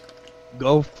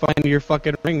 Go find your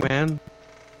fucking ring, man.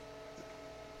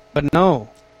 But no.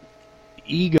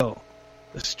 Ego.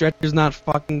 The stretcher's not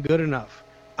fucking good enough.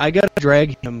 I gotta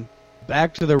drag him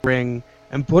back to the ring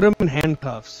and put him in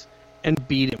handcuffs and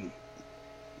beat him.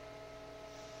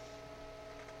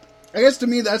 I guess to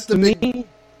me, that's the big...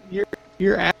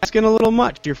 You're asking a little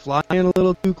much. You're flying a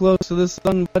little too close to the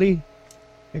sun, buddy.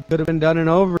 It could have been done and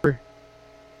over.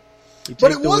 You but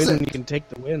take it the wasn't. Win and you can take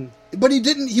the win. But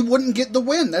he wouldn't get the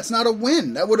win. That's not a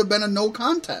win. That would have been a no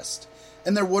contest.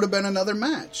 And there would have been another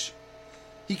match.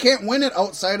 He can't win it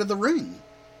outside of the ring.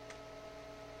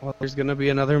 Well, there's going to be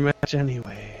another match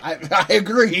anyway. I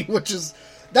agree,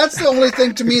 that's the only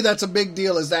thing to me that's a big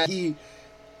deal, is that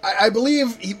I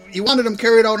believe he wanted him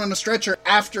carried out on a stretcher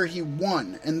after he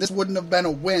won. And this wouldn't have been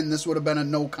a win. This would have been a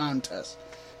no contest.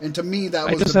 And to me, that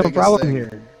was the biggest thing. I just have a problem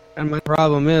here. And my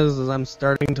problem is I'm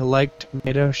starting to like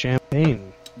tomato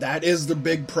champagne. That is the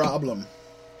big problem.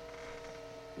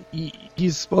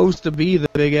 He's supposed to be the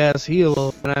big-ass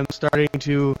heel, and I'm starting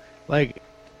to,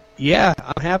 yeah,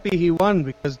 I'm happy he won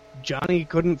because Johnny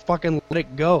couldn't fucking let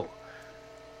it go.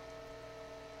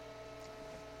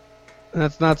 And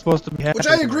that's not supposed to be happening. Which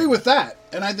I agree with that,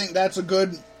 and I think that's a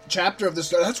good chapter of the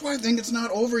story. That's why I think it's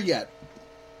not over yet.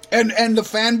 And the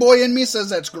fanboy in me says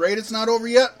that's great, it's not over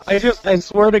yet. I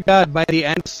swear to God, by the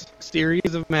end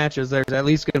series of matches, there's at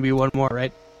least going to be one more,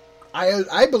 right?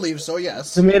 I believe so,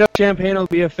 yes. Tomato Champagne will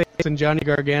be a face and Johnny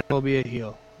Gargano will be a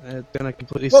heel. It's going to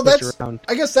completely switch around.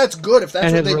 I guess that's good if that's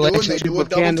and what they do and they do a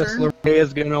double Candice turn. LeRae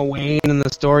is going to wane in the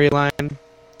storyline.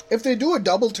 If they do a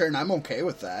double turn, I'm okay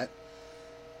with that.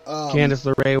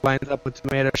 Candice LeRae winds up with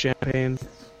Tomato Champagne.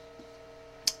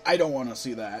 I don't want to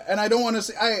see that. And I don't want to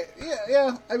see...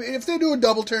 Yeah. I mean, if they do a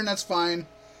double turn, that's fine.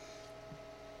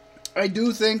 I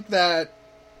do think that...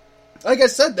 Like I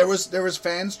said, there was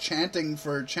fans chanting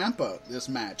for Ciampa this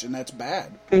match, and that's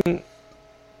bad.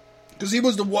 Because he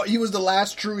was the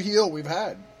last true heel we've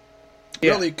had.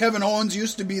 Yeah. Really, Kevin Owens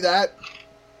used to be that.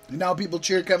 Now people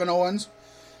cheer Kevin Owens.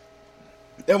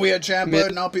 Then we had Ciampa,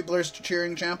 and now people are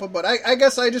cheering Ciampa. But I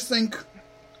guess I just think...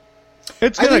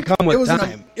 It's going to come with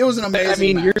time. It was an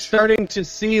amazing match. You're starting to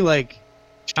see,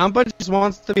 Ciampa just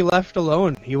wants to be left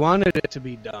alone. He wanted it to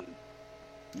be done.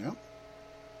 Yeah.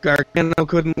 Gargano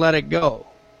couldn't let it go.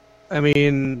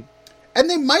 And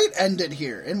they might end it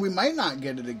here, and we might not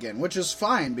get it again, which is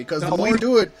fine, because the more you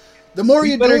do it, the more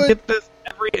you do it... better get this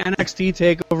every NXT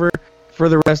takeover for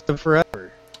the rest of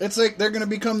forever. It's like they're going to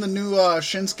become the new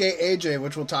Shinsuke AJ,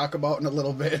 which we'll talk about in a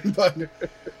little bit, but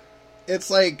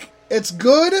it's it's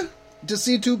good to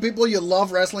see two people you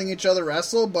love wrestling each other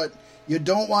wrestle, but you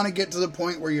don't want to get to the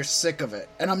point where you're sick of it.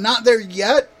 And I'm not there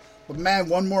yet, but man,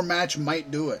 one more match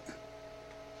might do it.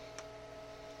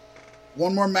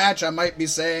 One more match, I might be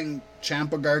saying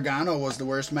Ciampa Gargano was the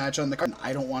worst match on the card.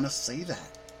 I don't want to say that.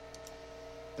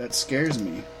 That scares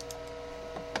me.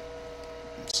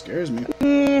 It scares me.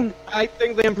 I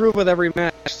think they improve with every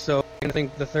match, so I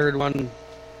think the third one...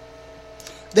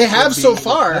 They have so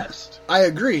far. I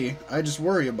agree. I just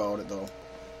worry about it, though.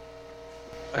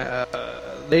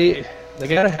 They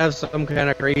gotta have some kind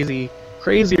of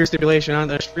crazier stipulation on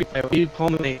the street fight. What do you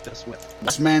culminate this with?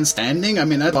 Last man standing? I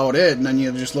mean, that's about it. And then you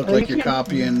just look like you're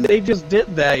copying... They just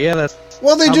did that, yeah. They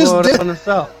just did. Hell in a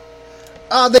Cell.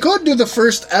 They could do the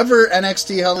first ever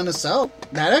NXT Hell in a Cell.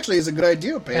 That actually is a good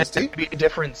idea, Pasty. That'd be a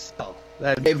different cell.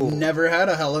 They've never had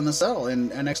a Hell in a Cell in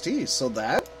NXT, so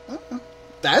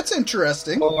that's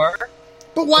interesting.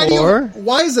 But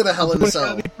why is it a Hell in a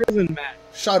Cell? Prison match.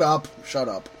 Shut up.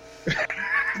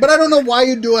 But I don't know why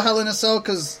you do a Hell in a Cell,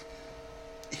 because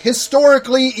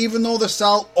historically, even though the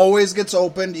cell always gets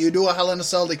opened, you do a Hell in a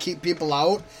Cell to keep people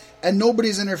out, and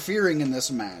nobody's interfering in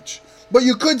this match. But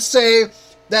you could say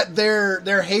that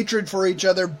their hatred for each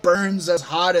other burns as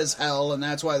hot as hell, and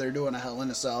that's why they're doing a Hell in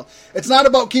a Cell. It's not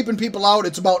about keeping people out,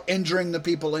 it's about injuring the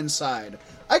people inside.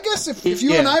 I guess if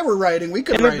you and I were writing, we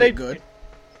could write it good.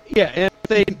 Yeah, and if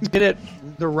they did it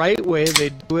the right way,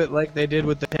 they'd do it like they did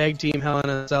with the tag team Hell in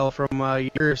a Cell from a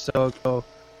year or so ago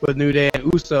with New Day and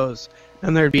Usos,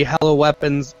 and there'd be hella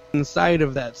weapons inside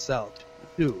of that cell,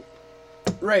 too.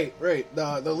 Right.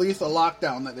 The lethal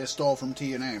lockdown that they stole from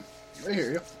TNA. I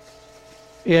hear you.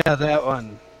 Yeah, that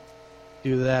one.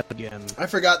 Do that again. I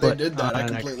forgot they did that. I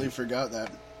completely forgot that.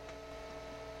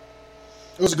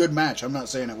 It was a good match. I'm not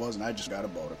saying it wasn't. I just forgot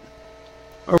about it.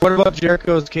 Or what about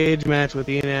Jericho's cage match with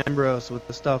Dean Ambrose with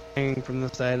the stuff hanging from the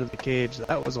side of the cage?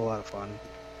 That was a lot of fun.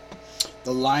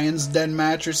 The Lion's Den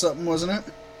match or something, wasn't it?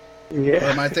 Yeah.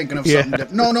 Or am I thinking of something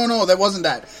different? No, that wasn't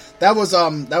that. That was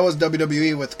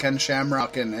WWE with Ken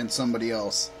Shamrock and somebody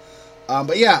else.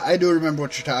 But yeah, I do remember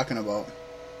what you're talking about.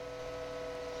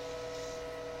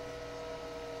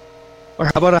 Or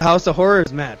how about a House of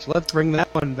Horrors match? Let's bring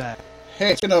that one back.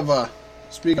 Hey,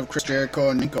 speaking of Chris Jericho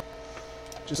and Nico,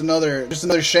 just another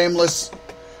shameless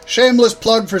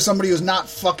plug for somebody who's not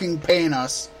fucking paying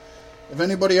us. If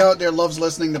anybody out there loves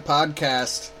listening to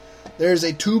podcasts, there's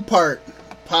a 2-part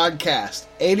podcast,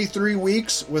 83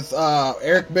 Weeks with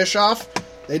Eric Bischoff.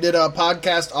 They did a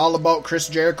podcast all about Chris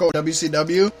Jericho,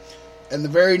 WCW. And the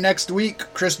very next week,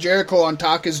 Chris Jericho on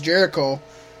Talk is Jericho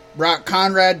brought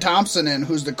Conrad Thompson in,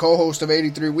 who's the co-host of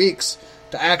 83 Weeks,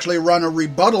 to actually run a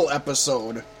rebuttal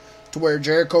episode to where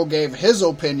Jericho gave his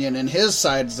opinion and his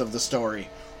sides of the story.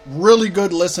 Really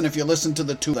good listen if you listen to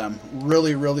the two of them.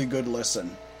 Really, really good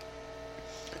listen.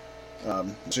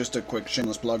 Just a quick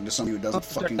shameless plug to somebody who doesn't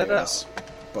fucking get us.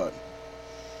 But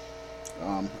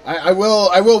I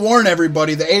will warn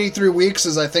everybody, the 83 Weeks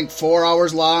is I think 4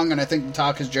 hours long, and I think the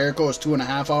Talk is Jericho is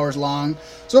 2.5 hours long.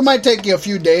 So it might take you a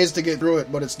few days to get through it,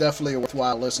 but it's definitely a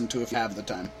worthwhile listen to if you have the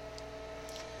time.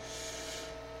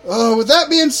 With that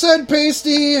being said,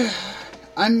 Pasty,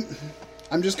 I'm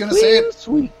just gonna say it.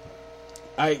 Sweet.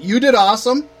 You did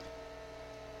awesome.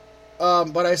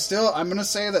 But I'm gonna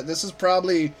say that this is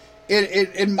probably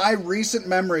in my recent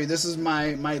memory, this is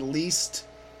my least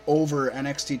over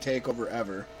NXT takeover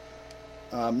ever.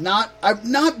 Not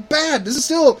bad. This is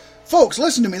still, folks,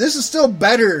 listen to me. This is still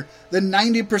better than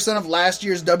 90% of last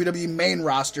year's WWE main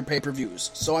roster pay-per-views.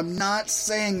 So I'm not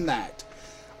saying that.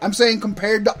 I'm saying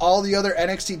compared to all the other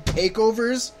NXT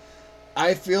takeovers,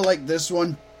 I feel like this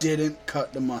one didn't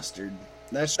cut the mustard.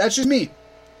 That's just me.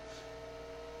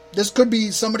 This could be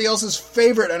somebody else's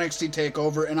favorite NXT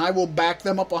takeover, and I will back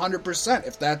them up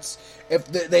 100% if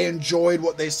they enjoyed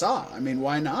what they saw. I mean,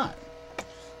 why not?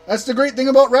 That's the great thing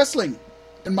about wrestling.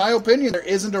 In my opinion, there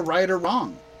isn't a right or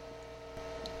wrong.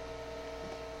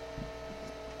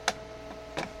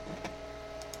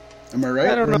 Am I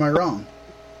right or am I wrong?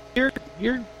 You're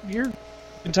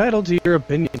entitled to your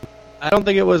opinion. I don't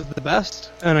think it was the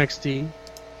best NXT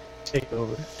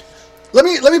takeover. Let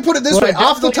me put it this way.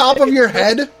 Off the top of your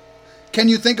head, can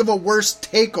you think of a worse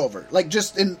takeover?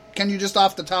 Can you just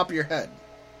off the top of your head?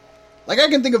 Like, I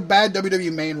can think of bad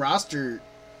WWE main roster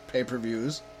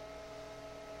pay-per-views.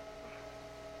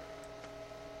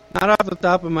 Not off the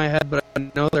top of my head, but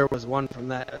I know there was one from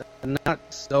that not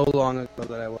so long ago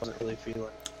that I wasn't really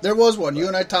feeling. There was one. You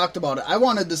and I talked about it. I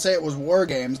wanted to say it was War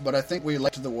Games, but I think we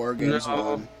liked the War Games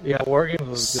one. Yeah, War Games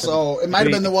was good. So it might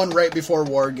have been the one right before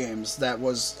War Games that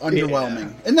was underwhelming.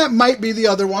 Yeah. And that might be the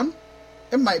other one.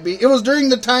 It might be. It was during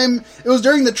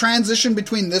the transition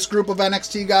between this group of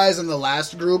NXT guys and the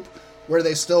last group where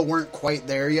they still weren't quite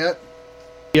there yet.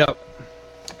 Yep.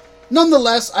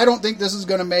 Nonetheless, I don't think this is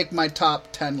going to make my top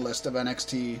 10 list of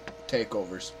NXT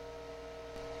takeovers.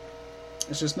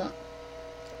 It's just not.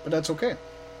 But that's okay.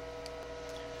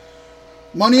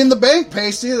 Money in the Bank,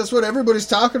 Pasty. That's what everybody's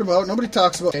talking about. Nobody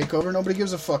talks about takeover. Nobody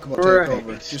gives a fuck about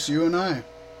takeover. Just you and I.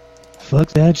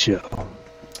 Fuck that show.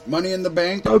 Money in the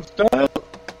Bank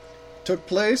took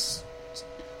place.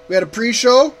 We had a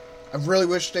pre-show. I really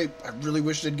wish they'd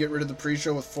get rid of the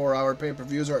pre-show with 4-hour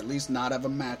pay-per-views, or at least not have a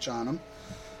match on them.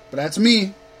 But that's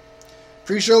me.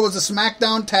 Pre-show was the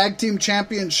SmackDown Tag Team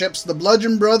Championships. The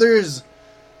Bludgeon Brothers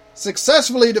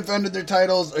successfully defended their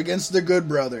titles against the Good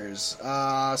Brothers.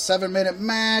 7-minute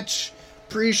match.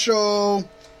 Pre-show.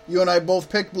 You and I both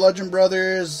picked Bludgeon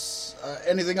Brothers.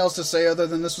 Anything else to say other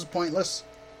than this was pointless?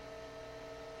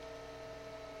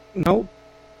 Nope.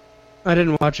 I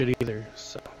didn't watch it either,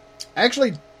 so. I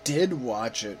actually did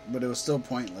watch it, but it was still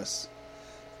pointless.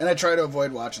 And I try to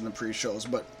avoid watching the pre-shows,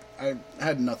 but I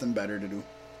had nothing better to do.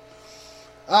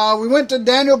 We went to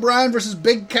Daniel Bryan versus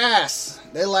Big Cass.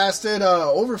 They lasted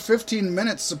over 15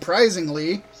 minutes,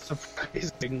 surprisingly.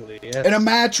 Surprisingly, yeah. In a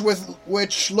match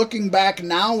which, looking back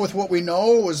now with what we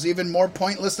know, was even more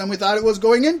pointless than we thought it was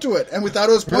going into it. And we thought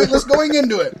it was pointless going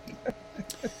into it.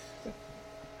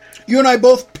 You and I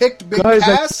both picked Big Guys,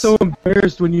 I'm Cass. so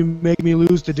embarrassed when you make me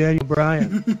lose to Daniel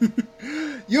Bryan.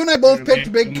 You and I both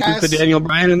picked Big Cass. To Daniel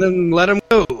Bryan and then let him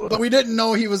go. But we didn't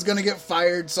know he was going to get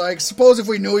fired, so I suppose if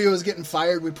we knew he was getting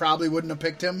fired, we probably wouldn't have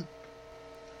picked him.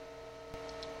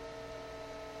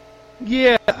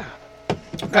 Yeah.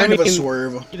 Kind of a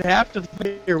swerve. You'd have to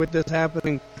figure with this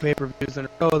happening pay-per-views in a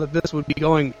row that this would be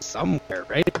going somewhere,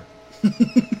 right?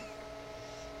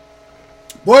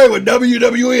 Boy, would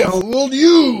WWE have fooled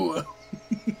you!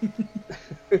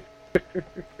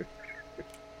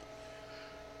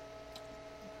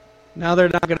 Now they're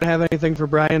not going to have anything for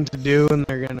Bryan to do, and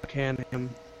they're going to can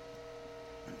him.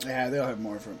 Yeah, they'll have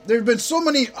more for him. There have been so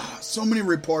many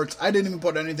reports. I didn't even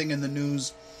put anything in the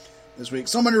news this week.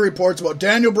 So many reports about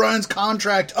Daniel Bryan's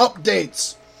contract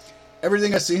updates.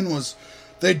 Everything I've seen was,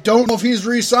 they don't know if he's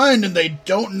re-signed, and they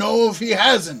don't know if he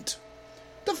hasn't.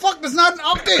 The fuck? That's not an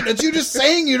update. That's you just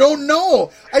saying you don't know.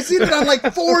 I seen it on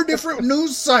like 4 different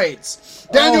news sites.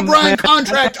 Daniel Bryan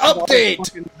contract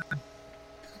update.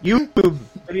 YouTube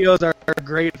videos are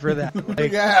great for that.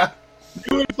 Like, Yeah.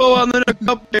 new info on the next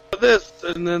update of this,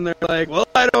 and then they're like, "Well,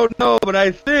 I don't know, but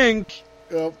I think."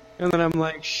 Yep. And then I'm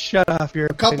like, "Shut off your."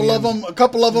 A couple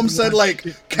of them said like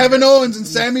Kevin Owens and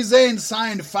Sami Zayn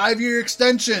signed 5-year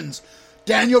extensions.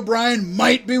 Daniel Bryan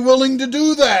might be willing to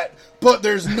do that, but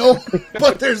there's no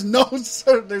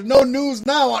news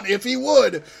now on if he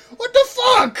would. What the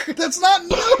fuck? That's not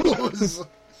news.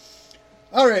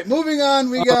 All right, moving on.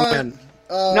 We got.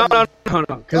 No.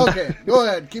 Okay, go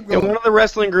ahead. Keep going. In one of the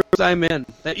wrestling groups I'm in,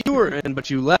 that you were in, but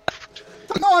you left.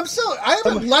 No, I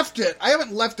haven't left it.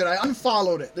 I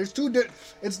unfollowed it. There's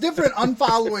it's different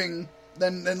unfollowing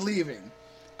than leaving.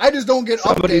 I just don't get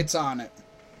updates on it.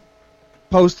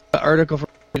 Post the article from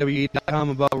WWE.com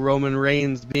about Roman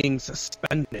Reigns being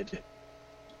suspended.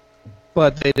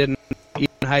 But they didn't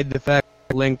even hide the fact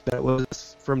link that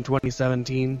was from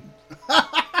 2017. I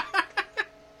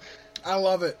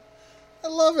love it. I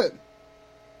love it.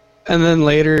 And then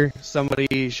later,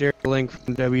 somebody shared a link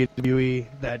from WWE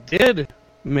that did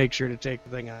make sure to take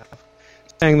the thing off,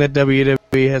 saying that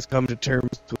WWE has come to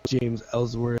terms with James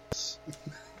Ellsworth's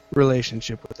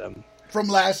relationship with them. From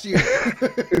last year.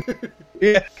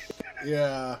 Yeah.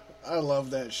 Yeah, I love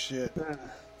that shit.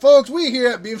 Folks, we here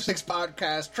at Beef Six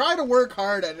Podcast try to work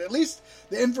hard at least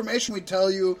the information we tell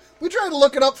you. We try to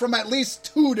look it up from at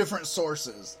least 2 different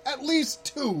sources. At least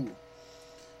 2.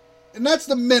 And that's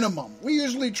the minimum. We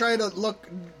usually try to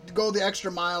go the extra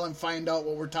mile and find out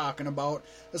what we're talking about,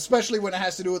 especially when it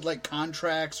has to do with like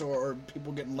contracts or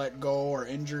people getting let go or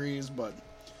injuries, but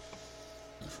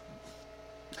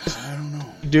I don't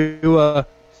know. Do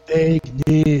fake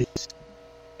news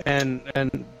and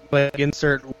like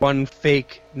insert one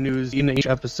fake news in each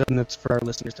episode, and that's for our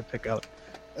listeners to pick out.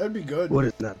 That'd be good. What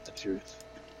is not the truth?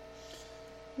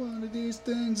 One of these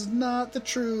things is not the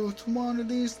truth. One of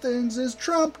these things is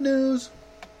Trump news.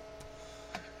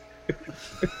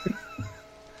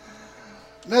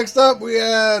 Next up, we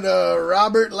had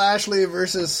Robert Lashley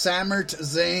versus Sami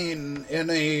Zayn in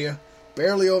a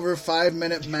barely over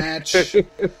 5-minute match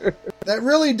that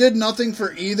really did nothing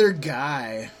for either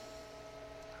guy.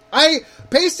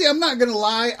 Pasty, I'm not going to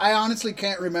lie, I honestly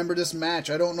can't remember this match.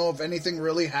 I don't know if anything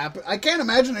really happened. I can't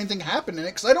imagine anything happened in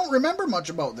it because I don't remember much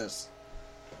about this.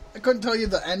 I couldn't tell you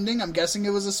the ending. I'm guessing it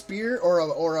was a spear or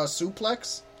a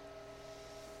suplex.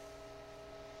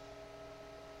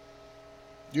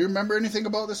 Do you remember anything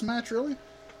about this match, really?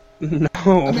 No.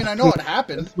 I mean, I know it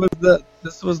happened.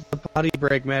 This was the potty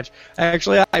break match.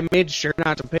 Actually, I made sure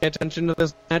not to pay attention to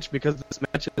this match because this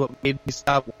match is what made me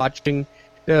stop watching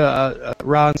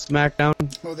Raw and SmackDown.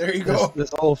 Oh, there you go.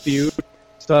 This whole feud.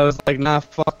 So I was like, nah,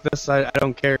 fuck this. I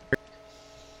don't care.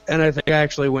 And I think I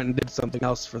actually went and did something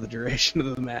else for the duration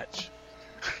of the match.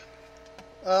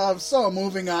 So,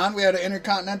 moving on, we had an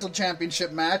Intercontinental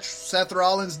Championship match. Seth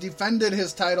Rollins defended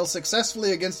his title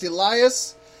successfully against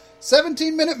Elias.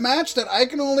 17-minute match that I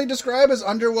can only describe as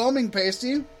underwhelming,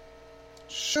 Pasty.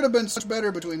 Should have been much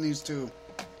better between these two.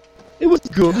 It was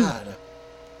good. God.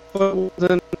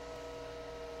 But it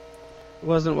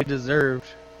wasn't what we deserved.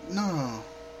 No.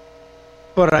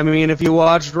 But, I mean, if you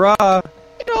watched Raw,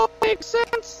 it all makes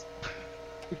sense.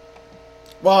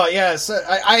 Well, yeah,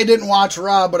 I didn't watch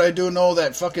Raw, but I do know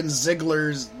that fucking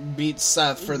Ziggler beat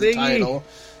Seth for the title.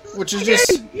 Which is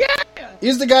just... Yeah!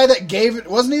 He's the guy that gave it...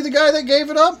 Wasn't he the guy that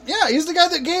gave it up? Yeah, he's the guy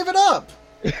that gave it up.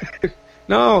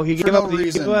 No, he gave no up the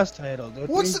reason. US title, didn't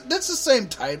he? That's the same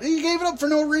title. He gave it up for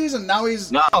no reason. Now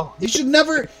he's... No! He should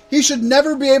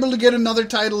never be able to get another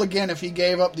title again if he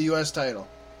gave up the US title.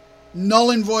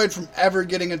 Null and void from ever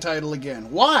getting a title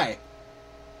again. Why?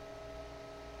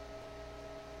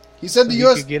 He said so the he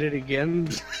US could get it again.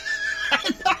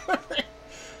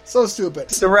 So stupid.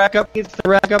 Needs to rack up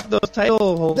those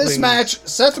title holdings. This match,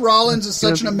 Seth Rollins is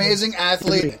such an amazing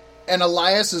athlete, and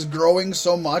Elias is growing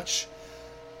so much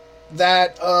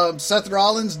that Seth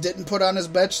Rollins didn't put on his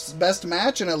best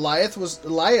match, and Elias was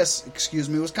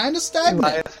kind of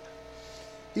stagnant.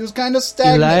 He was kind of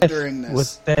stagnant during this. Was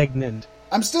stagnant.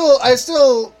 I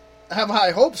still have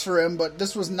high hopes for him, but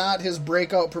this was not his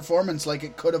breakout performance like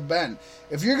it could have been.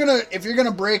 If you're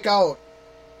gonna break out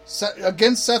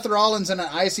against Seth Rollins in an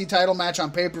IC title match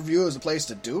on pay-per-view, is a place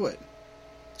to do it.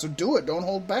 So do it. Don't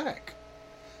hold back.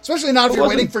 Especially not if you're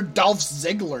waiting for Dolph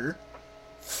Ziggler.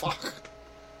 Fuck.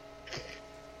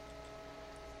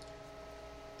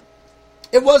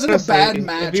 It wasn't a bad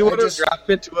match. If you would have dropped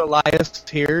it to Elias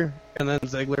here, and then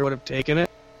Ziggler would have taken it,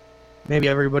 maybe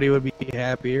everybody would be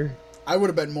happier. I would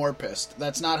have been more pissed.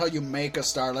 That's not how you make a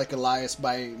star like Elias,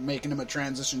 by making him a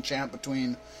transition champ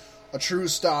between a true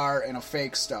star and a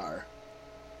fake star.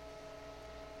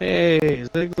 Hey,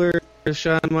 Ziggler is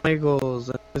Shawn Michaels,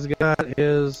 and he's got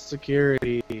his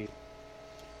security.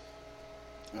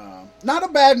 Not a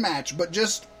bad match, but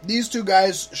just these two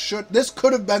guys this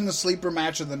could have been the sleeper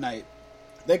match of the night.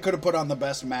 They could have put on the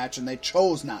best match, and they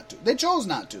chose not to.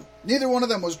 Neither one of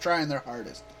them was trying their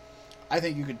hardest. I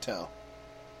think you could tell.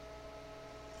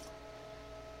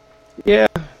 Yeah.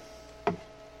 I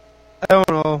don't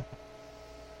know.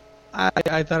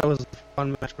 I thought it was a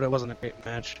fun match, but it wasn't a great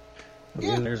match. I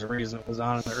mean, there's a reason it was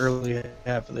on in the early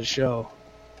half of the show.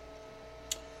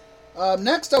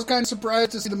 Next, I was kind of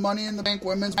surprised to see the Money in the Bank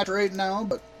women's match right now,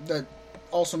 but that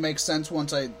also makes sense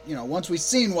once we've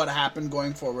seen what happened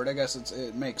going forward. I guess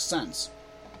it makes sense.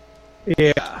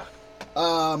 Yeah.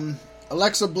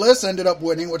 Alexa Bliss ended up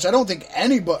winning, which I don't think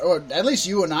anybody, or at least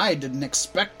you and I, didn't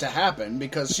expect to happen,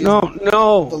 because she's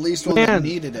the least one that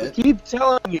needed it. I keep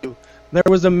telling you, there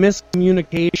was a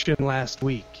miscommunication last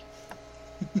week.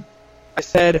 I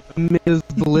said Ms.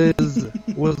 Bliss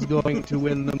was going to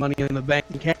win the Money in the Bank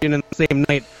and cash in the same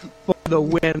night for the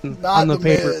win on the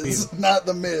pay-per-view. Not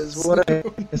the Miz. What I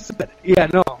said. Yeah,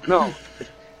 no. I don't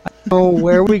know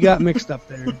where we got mixed up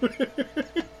there.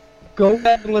 Go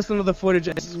back and listen to the footage.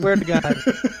 I swear to God.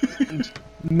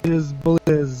 Ms.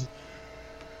 Bliss.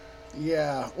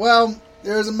 Yeah, well,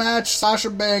 there's a match. Sasha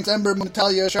Banks, Ember Moon,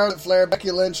 Natalya, Charlotte Flair,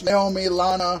 Becky Lynch, Naomi,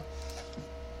 Lana.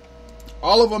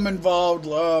 All of them involved.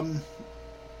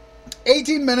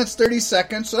 18 minutes, 30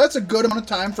 seconds, so that's a good amount of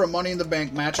time for a Money in the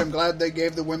Bank match. I'm glad they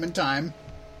gave the women time.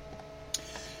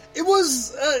 It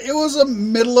was a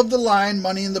middle-of-the-line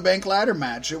Money in the Bank ladder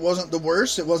match. It wasn't the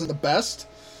worst. It wasn't the best.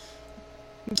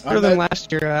 Better than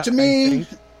last year, to me,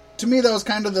 that was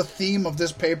kind of the theme of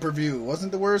this pay-per-view.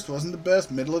 Wasn't the worst, wasn't the best,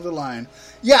 middle of the line.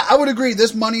 Yeah, I would agree.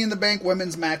 This Money in the Bank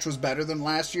women's match was better than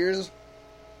last year's.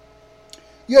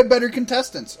 You had better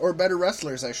contestants, or better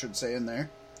wrestlers, I should say, in there.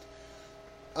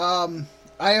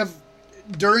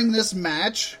 During this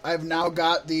match, I've now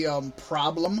got the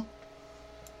problem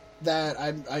that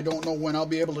I don't know when I'll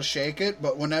be able to shake it,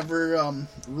 but whenever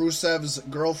Rusev's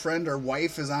girlfriend or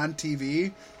wife is on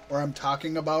TV, or I'm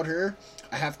talking about her,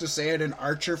 I have to say it in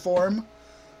Archer form.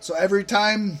 So every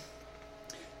time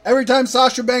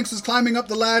Sasha Banks is climbing up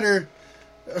the ladder,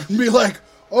 be like,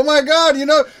 oh my God,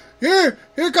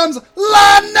 here comes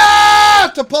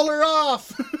Lana to pull her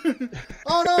off.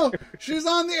 Oh no, she's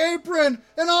on the apron,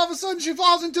 and all of a sudden she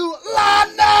falls into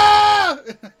Lana.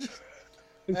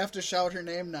 I have to shout her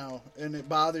name now, and it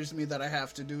bothers me that I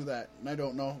have to do that. And I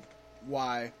don't know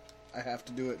why I have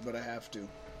to do it, but I have to.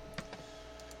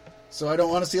 So I don't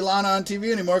want to see Lana on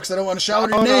TV anymore because I don't want to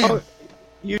shout her name. No.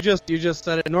 You just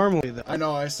said it normally, though. I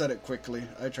know, I said it quickly.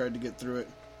 I tried to get through it.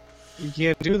 You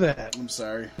can't do that. I'm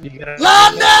sorry. You gotta...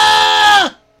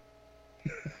 Lana!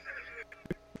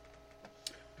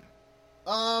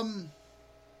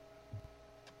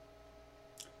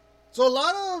 So a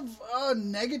lot of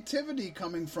negativity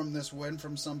coming from this win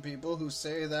from some people who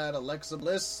say that Alexa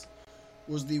Bliss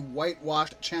was the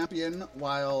whitewashed champion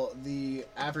while the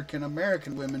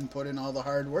African-American women put in all the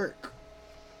hard work.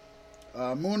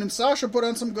 Moon and Sasha put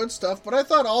on some good stuff, but I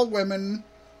thought all women,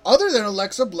 other than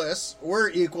Alexa Bliss, were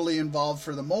equally involved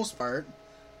for the most part.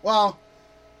 Well,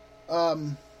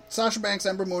 Sasha Banks,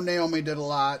 Ember Moon, Naomi did a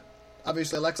lot.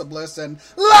 Obviously, Alexa Bliss and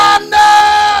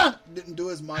Lana didn't do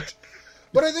as much.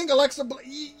 But I think Alexa Bliss,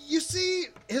 you see,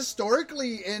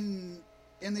 historically in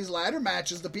these ladder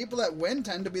matches, the people that win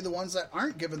tend to be the ones that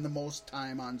aren't given the most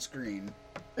time on screen.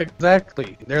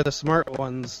 Exactly. They're the smart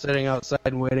ones sitting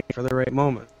outside waiting for the right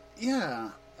moment. Yeah.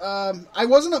 I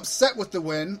wasn't upset with the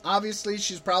win. Obviously,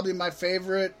 she's probably my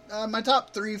favorite, my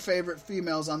top 3 favorite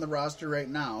females on the roster right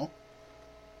now.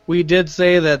 We did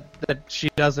say that she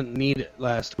doesn't need it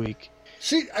last week.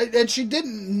 She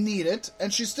didn't need it,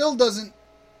 and she still doesn't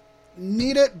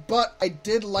need it, but I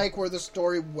did like where the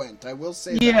story went. I will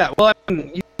say that. Yeah, well, I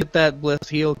mean, you get that Bliss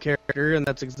heel character, and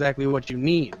that's exactly what you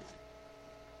need.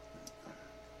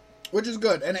 Which is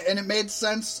good, and it made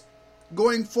sense.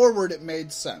 Going forward, it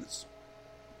made sense.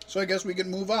 So I guess we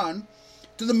can move on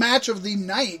to the match of the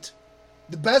night,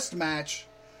 the best match.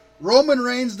 Roman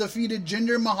Reigns defeated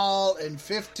Jinder Mahal in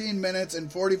 15 minutes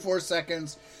and 44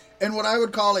 seconds in what I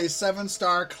would call a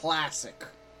 7-star classic.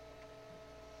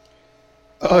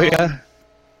 Oh, yeah?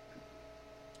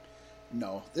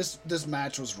 No, this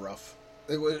match was rough.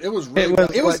 It was really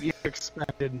rough. It was what you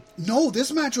expected. No,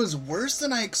 this match was worse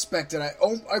than I expected. I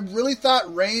really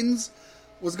thought Reigns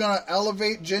was going to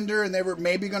elevate Jinder, and they were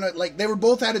maybe going to, like, they were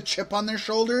both had a chip on their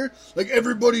shoulder. Like,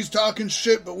 everybody's talking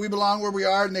shit, but we belong where we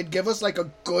are, and they'd give us, like,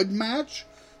 a good match.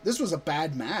 This was a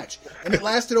bad match, and it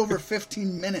lasted over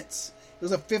 15 minutes. It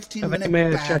was a 15-minute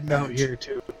bad match. Out here,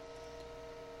 too.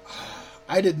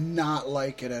 I did not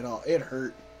like it at all. It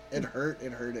hurt. It hurt.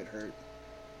 It hurt. It hurt.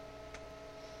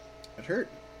 It hurt.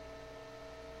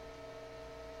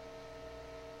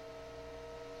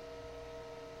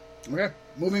 Okay,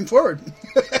 moving forward.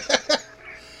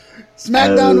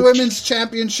 SmackDown Women's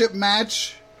Championship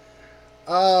match.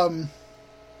 Carmella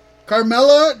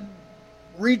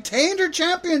retained her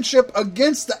championship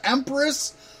against the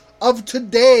Empress of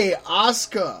Today,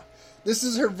 Asuka. This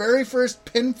is her very first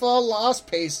pinfall loss,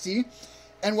 Pasty.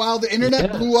 And while the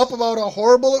internet blew up about how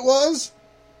horrible it was,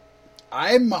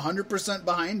 I'm 100%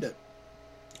 behind it.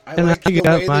 I like the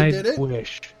way they did it.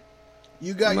 Wish.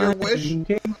 You got your wish?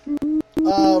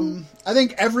 I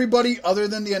think everybody other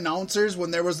than the announcers,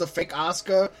 when there was the fake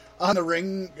Asuka on the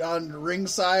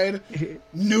ringside,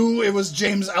 knew it was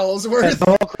James Ellsworth. And the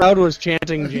whole crowd was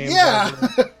chanting James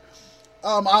Ellsworth.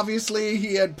 Obviously,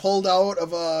 he had pulled out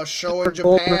of a show in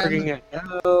Japan.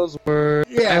 Ellsworth.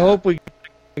 Yeah. I hope we go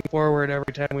forward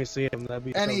every time we see him. That'd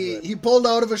be and so good. He pulled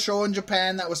out of a show in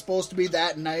Japan that was supposed to be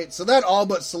that night, so that all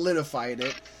but solidified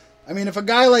it. I mean, if a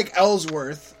guy like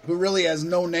Ellsworth, who really has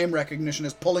no name recognition,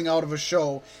 is pulling out of a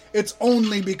show, it's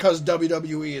only because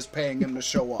WWE is paying him to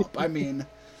show up. I mean,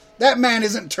 that man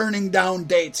isn't turning down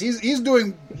dates. He's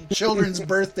doing children's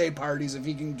birthday parties if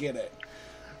he can get it.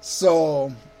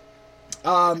 So,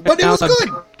 but it was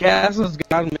good. Gas is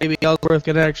gone. Maybe Ellsworth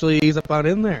can actually ease up on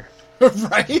in there.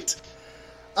 Right?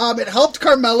 It helped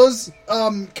Carmella's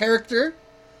character.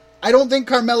 I don't think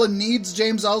Carmella needs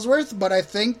James Ellsworth, but I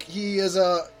think he is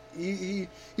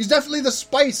he's definitely the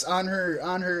spice on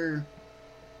her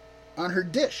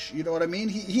dish. You know what I mean?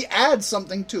 He adds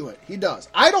something to it. He does.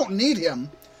 I don't need him,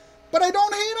 but I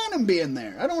don't hate on him being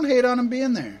there. I don't hate on him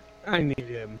being there. I need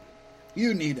him.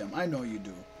 You need him. I know you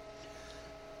do.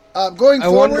 Going forward, I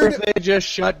wonder if they just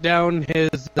shut down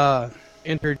his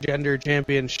intergender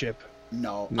championship.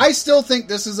 No. I still think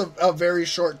this is a very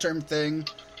short-term thing.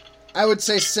 I would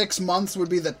say 6 months would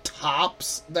be the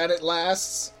tops that it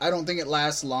lasts. I don't think it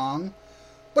lasts long.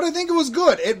 But I think it was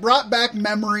good. It brought back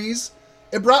memories.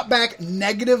 It brought back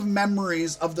negative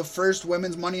memories of the first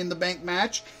Women's Money in the Bank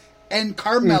match. And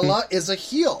Carmella is a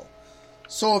heel.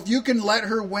 So if you can let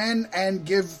her win and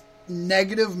give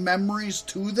negative memories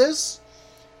to this,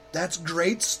 that's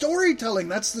great storytelling.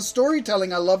 That's the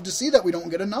storytelling I love to see that we don't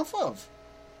get enough of.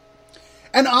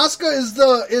 And Asuka is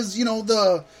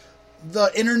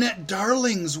the internet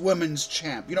darlings women's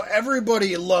champ. You know,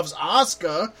 everybody loves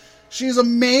Asuka. She's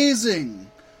amazing.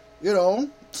 You know,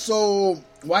 so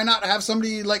why not have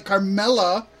somebody like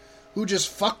Carmella, who just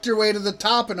fucked her way to the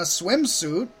top in a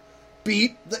swimsuit,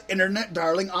 beat the internet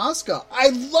darling Asuka? I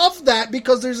love that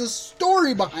because there's a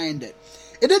story behind it.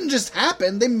 It didn't just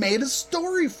happen. They made a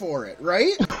story for it,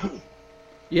 right?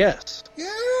 Yes.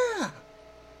 Yeah.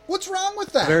 What's wrong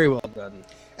with that? Very well done.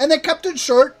 And they kept it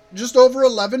short, just over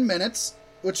 11 minutes,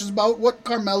 which is about what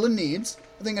Carmella needs.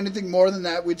 I think anything more than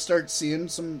that, we'd start seeing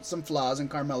some flaws in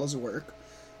Carmella's work,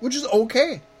 which is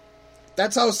okay.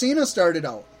 That's how Cena started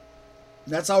out.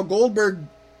 That's how Goldberg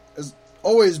has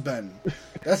always been.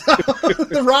 That's how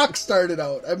The Rock started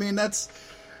out. I mean, that's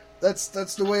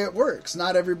the way it works.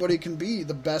 Not everybody can be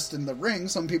the best in the ring.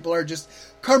 Some people are just...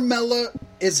 Carmella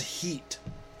is heat.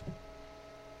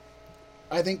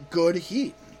 I think good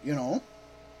heat, you know?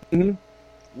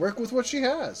 Mm-hmm. Work with what she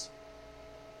has.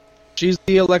 She's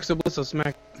the Alexa Bliss of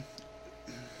Smack.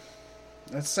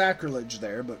 That's sacrilege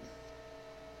there, but...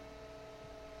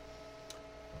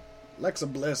 Alexa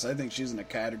Bliss, I think she's in a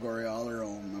category all her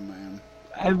own, my man.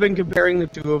 I've been comparing the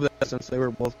two of them since they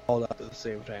were both called out at the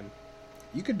same time.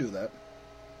 You can do that.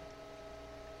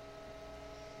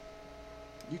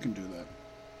 You can do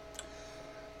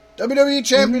WWE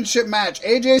Championship match.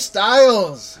 AJ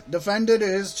Styles defended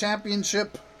his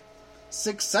championship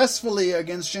successfully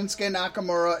against Shinsuke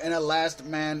Nakamura in a last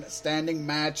man standing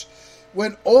match.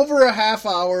 Went over a half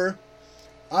hour.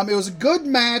 It was a good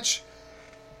match.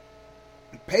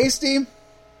 Pasty,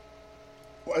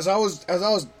 as I was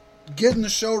getting the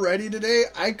show ready today,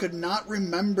 I could not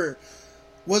remember.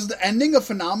 Was the ending a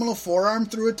phenomenal forearm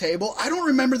through a table? I don't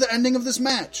remember the ending of this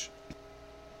match.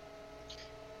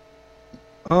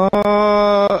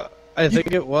 I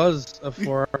think it was a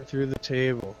forearm through the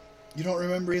table. You don't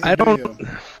remember either, I don't. do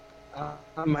you?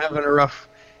 I'm having a rough...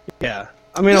 Yeah.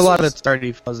 I mean, a lot of it's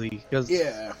already fuzzy.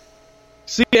 Yeah.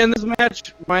 See, in this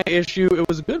match, my issue, it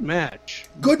was a good match.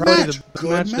 Good Probably match. the best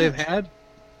Good match match they've had.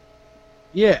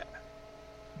 Yeah.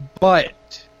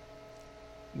 But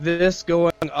this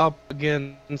going up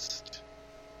against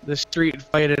the street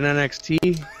fight in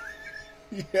NXT,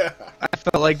 Yeah. I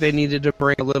felt like they needed to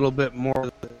bring a little bit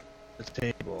more to the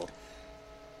table.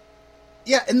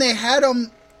 Yeah, and they had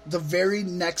them the very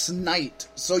next night,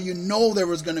 so you know there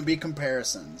was going to be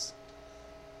comparisons.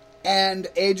 And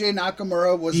AJ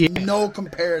Nakamura was no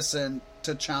comparison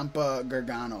to Ciampa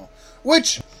Gargano.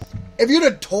 Which, if you'd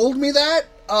have told me that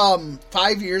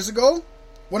 5 years ago,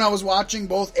 when I was watching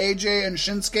both AJ and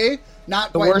Shinsuke,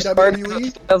 not quite worst part is WWE.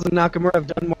 Styles and Nakamura have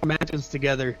done more matches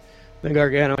together than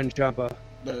Gargano and Ciampa.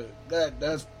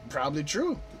 That's probably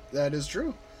true. That is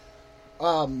true.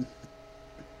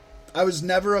 I was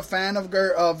never a fan of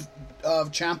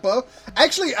Ciampa.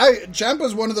 Actually, Ciampa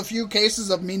is one of the few cases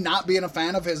of me not being a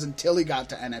fan of his until he got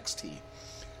to NXT.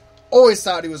 Always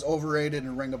thought he was overrated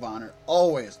in Ring of Honor.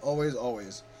 Always, always,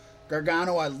 always.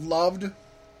 Gargano, I loved.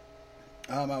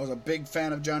 I was a big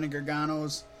fan of Johnny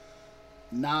Gargano's,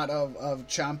 not of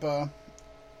Ciampa.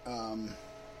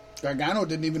 Gargano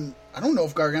didn't even... I don't know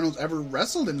if Gargano's ever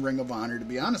wrestled in Ring of Honor, to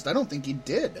be honest. I don't think he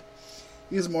did.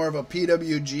 He's more of a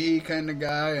PWG kind of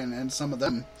guy, and some of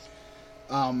them.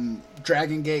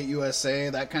 Dragon Gate USA,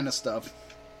 that kind of stuff.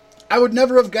 I would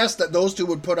never have guessed that those two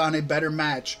would put on a better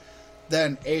match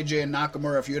than AJ and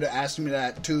Nakamura if you would have asked me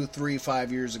that 2, 3,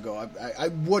 5 years ago. I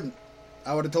wouldn't.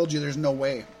 I would have told you there's no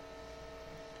way.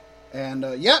 And,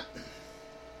 yep.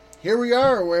 Here we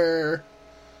are where...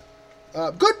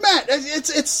 good match.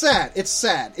 It's sad. It's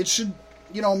sad. It should...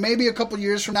 maybe a couple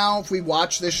years from now, if we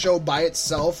watch this show by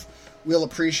itself, we'll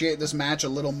appreciate this match a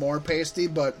little more, Pasty,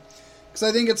 but... Because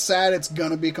I think it's sad it's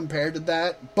going to be compared to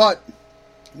that. But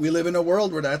we live in a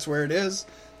world where that's where it is.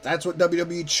 That's what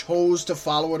WWE chose to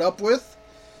follow it up with.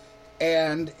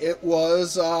 And it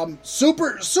was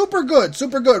super, super good.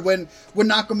 Super good. When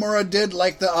Nakamura did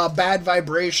like the bad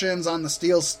vibrations on the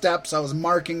steel steps, I was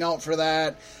marking out for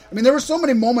that. I mean, there were so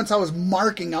many moments I was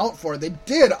marking out for. They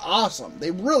did awesome.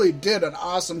 They really did an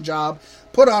awesome job.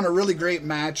 Put on a really great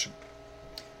match.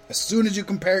 As soon as you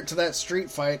compare it to that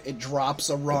street fight, it drops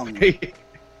a rung.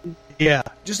 Yeah.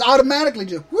 Just automatically,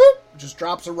 just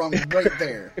drops a rung right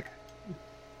there.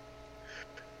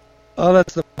 Oh,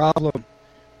 that's the problem.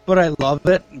 But I love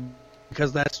it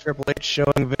because that's Triple H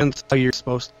showing Vince how you're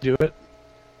supposed to do it.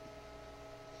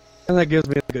 And that gives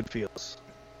me the good feels.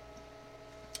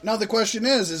 Now the question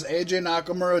is AJ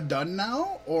Nakamura done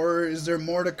now, or is there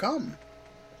more to come?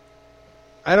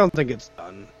 I don't think it's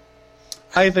done.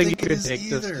 I think you it could is take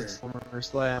either. this to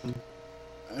SummerSlam.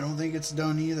 I don't think it's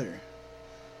done either.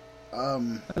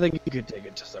 I think you could take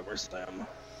it to SummerSlam.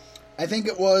 I think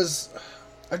it was...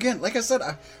 Again, like I said,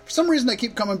 for some reason I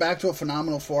keep coming back to a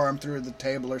phenomenal forearm through the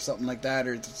table or something like that,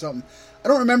 or something. I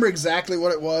don't remember exactly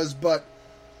what it was, but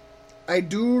I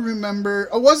do remember...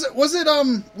 Oh, was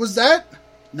that...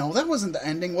 No, that wasn't the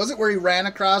ending. Was it where he ran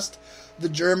across the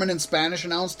German and Spanish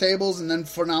announce tables and then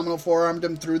phenomenal forearmed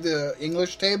him through the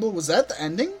English table? Was that the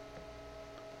ending?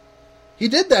 He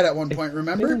did that at one point,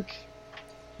 remember?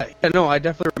 No, I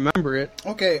definitely remember it.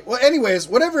 Okay, well, anyways,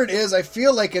 whatever it is, I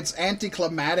feel like it's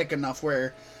anticlimactic enough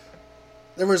where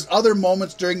there was other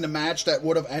moments during the match that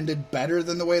would have ended better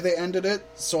than the way they ended it,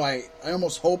 so I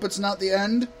almost hope it's not the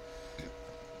end.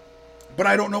 But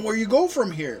I don't know where you go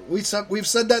from here. We've said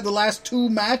that the last 2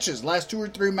 or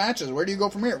 3 matches. Where do you go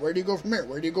from here? Where do you go from here?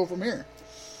 Where do you go from here?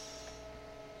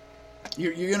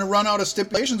 You're going to run out of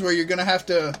stipulations where you're going to have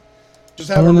to just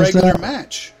have a regular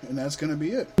match, and that's going to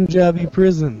be it. Punjabi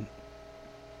prison.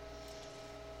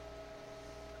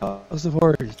 House of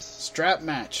Horrors. Strap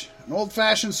match. An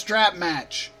old-fashioned strap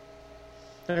match.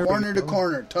 Corner to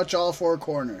corner. Touch all 4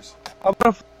 corners. How about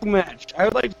a flag match? I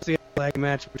would like to see a flag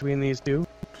match between these two.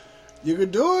 You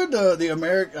could do it, the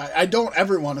American... I don't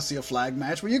ever want to see a flag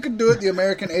match, but you could do it, the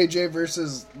American AJ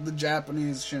versus the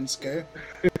Japanese Shinsuke.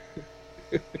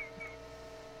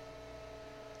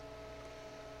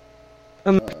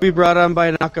 Be brought on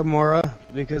by Nakamura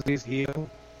because he's heel.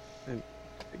 And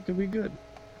it could be good.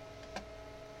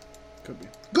 Could be.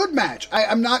 Good match.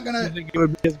 I'm not going You to... think it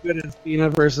would be as good as Cena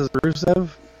versus Rusev?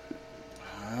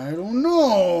 I don't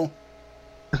know.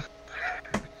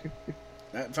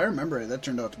 If I remember it, that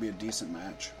turned out to be a decent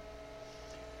match.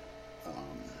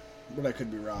 But I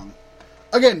could be wrong.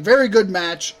 Again, very good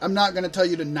match. I'm not going to tell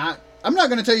you to not... I'm not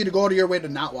going to tell you to go out of your way to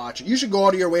not watch it. You should go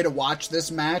out of your way to watch this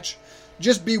match.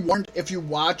 Just be warned, if you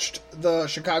watched the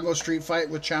Chicago Street Fight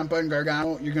with Ciampa and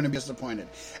Gargano, you're going to be disappointed.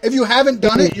 If you haven't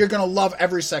done it, you're going to love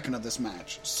every second of this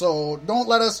match. So don't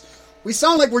let us... We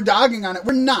sound like we're dogging on it.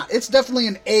 We're not. It's definitely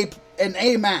an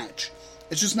A match.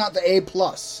 It's just not the A+.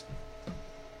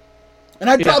 And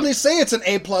I'd probably say it's an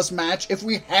A+ match if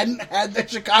we hadn't had the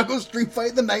Chicago Street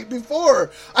Fight the night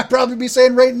before. I'd probably be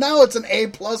saying right now it's an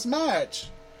A+ match.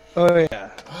 Oh,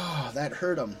 yeah. Oh, that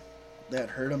hurt him. That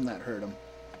hurt him.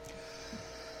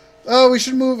 Oh, we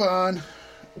should move on.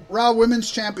 Raw Women's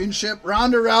Championship.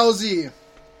 Ronda Rousey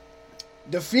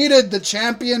defeated the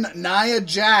champion Nia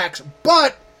Jax,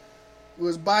 but it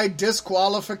was by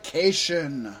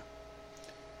disqualification.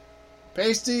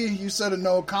 Pasty, you said a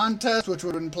no contest, which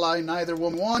would imply neither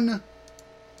woman won.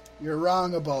 You're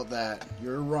wrong about that.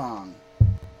 You're wrong.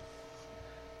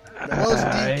 It was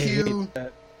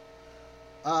DQ.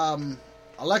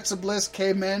 Alexa Bliss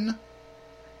came in.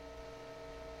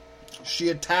 She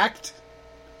attacked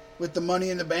with the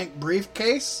Money in the Bank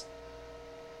briefcase,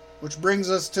 which brings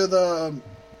us to the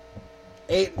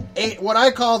what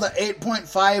I call the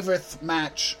 8.5th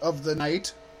match of the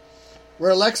night,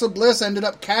 where Alexa Bliss ended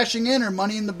up cashing in her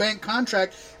Money in the Bank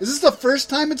contract. Is this the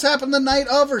first time it's happened the night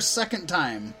of, or second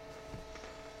time?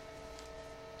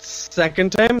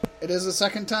 Second time? It is the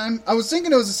second time? I was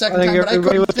thinking it was the second time, but I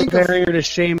everybody couldn't was think of... comparing her to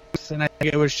Sheamus, and I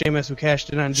think it was Sheamus who cashed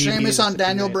in on DB. Sheamus on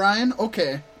Daniel Bryan?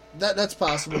 Okay. That's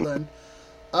possible then.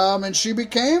 And she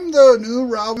became the new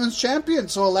Raw Women's Champion.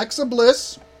 So Alexa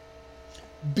Bliss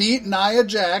beat Nia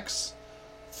Jax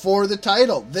for the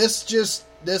title. This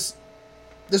works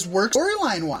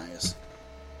storyline wise.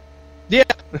 Yeah,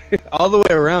 all the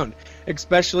way around.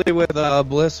 Especially with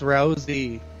Bliss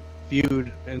Rousey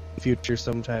feud in the future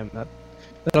sometime.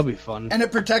 That'll be fun. And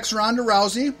it protects Ronda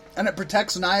Rousey, and it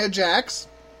protects Nia Jax,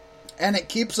 and it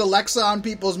keeps Alexa on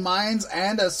people's minds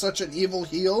and as such an evil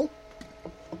heel.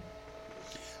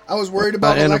 I was worried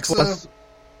about Alexa.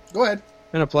 Go ahead.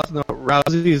 And a plus note,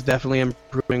 Rousey is definitely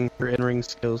improving her in-ring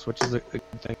skills, which is a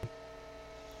good thing.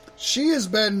 She has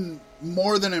been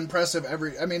more than impressive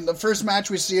the first match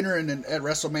we seen her in at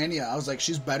WrestleMania, I was like,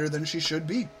 she's better than she should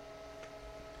be.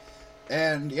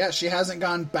 And yeah, she hasn't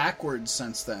gone backwards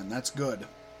since then. That's good.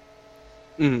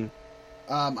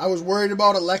 I was worried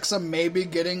about Alexa maybe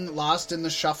getting lost in the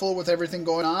shuffle with everything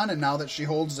going on, and now that she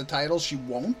holds the title, she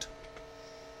won't.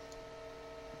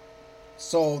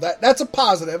 So that's a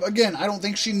positive. Again, I don't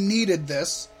think she needed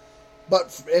this,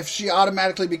 but if she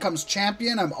automatically becomes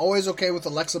champion, I'm always okay with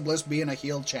Alexa Bliss being a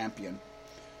heel champion.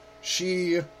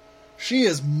 She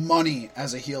is money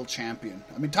as a heel champion.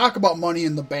 I mean, talk about Money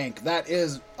in the Bank. That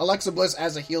is, Alexa Bliss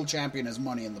as a heel champion is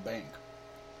Money in the Bank.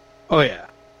 Oh, yeah.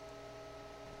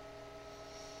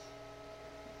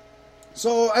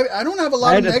 So, I don't have a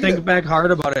lot of negative... I had to think back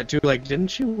hard about it, too. Like, didn't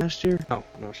she last year?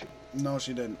 No,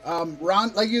 she didn't.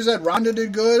 Like you said, Ronda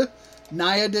did good.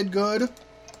 Nia did good.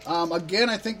 Again,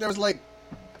 I think there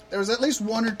was at least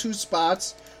one or two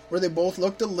spots where they both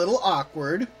looked a little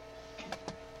awkward.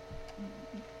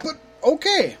 But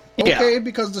okay. Okay, yeah.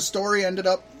 Because the story ended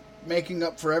up making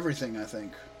up for everything, I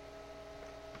think.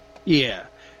 Yeah.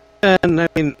 And, I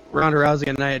mean, Ronda Rousey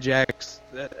and Nia Jax,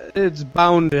 it's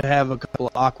bound to have a couple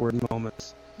of awkward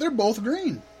moments. They're both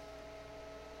green.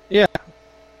 Yeah.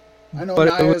 I know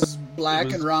Nia's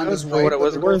black and Ronda's white,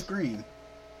 but they're both green.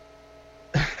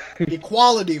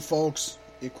 Equality, folks.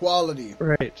 Equality.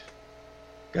 Right.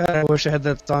 God, I wish I had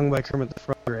that song by Kermit the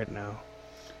Frog right now.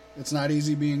 It's not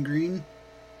easy being green?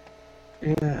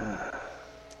 Yeah.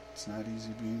 It's not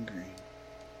easy being green.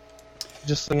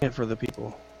 Just sing it for the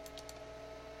people.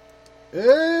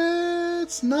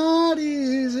 It's not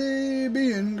easy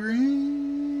being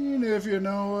green, if you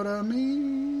know what I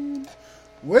mean.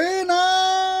 When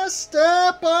I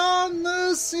step on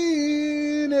the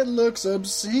scene, it looks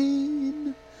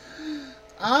obscene.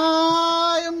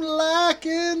 I am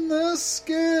lacking the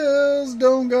skills,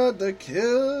 don't got the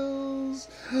kills,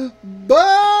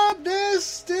 but they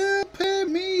still pay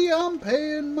me, I'm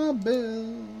paying my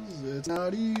bills. It's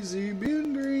not easy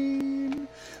being green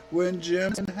when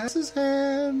Jim has his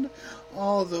hand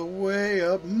all the way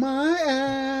up my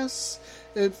ass,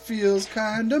 It feels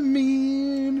kinda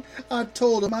mean. I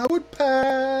told him I would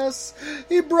pass.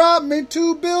 He brought me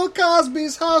to Bill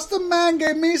Cosby's house. The man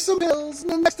gave me some pills.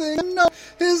 The next thing I know,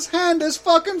 his hand is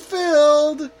fucking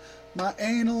filled. My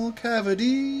anal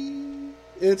cavity.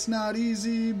 It's not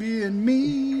easy being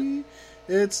me.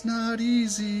 It's not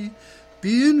easy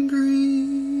being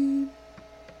green.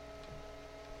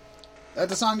 That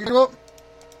the song you're about?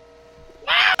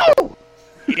 Wow!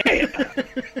 Yeah.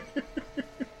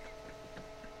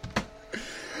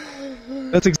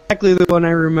 That's exactly the one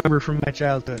I remember from my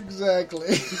childhood.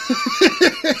 Exactly.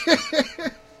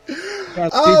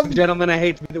 Gentlemen, I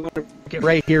hate to be the one to get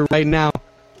right here, right now.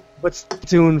 What's the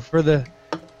tune for the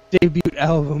debut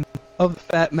album of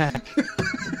Fat Mac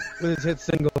with his hit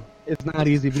single, It's Not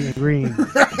Easy Being Green?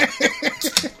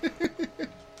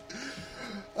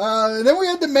 Then we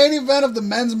had the main event of the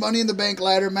men's Money in the Bank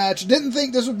ladder match. Didn't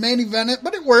think this would main event it,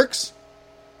 but it works.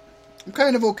 I'm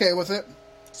kind of okay with it,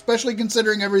 especially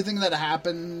considering everything that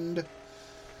happened.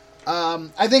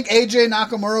 I think AJ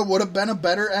Nakamura would have been a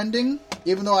better ending,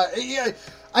 even though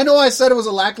I know I said it was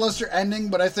a lackluster ending,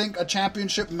 but I think a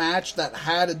championship match that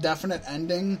had a definite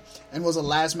ending and was a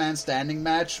last man standing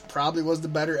match probably was the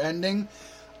better ending.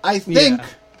 I think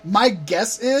my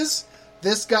guess is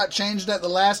this got changed at the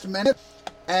last minute,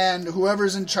 and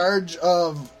whoever's in charge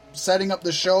of setting up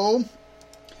the show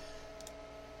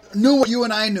knew what you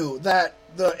and I knew, that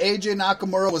the AJ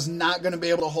Nakamura was not going to be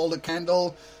able to hold a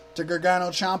candle to Gargano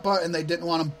Ciampa, and they didn't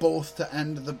want them both to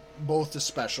end both the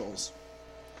specials.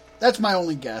 That's my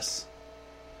only guess.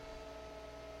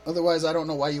 Otherwise, I don't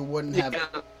know why you wouldn't have it.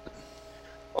 Well,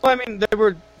 I mean, they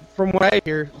were, from what I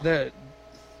hear, that...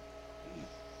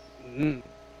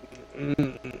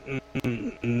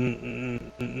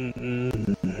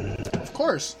 Of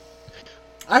course.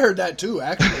 I heard that too,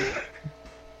 actually.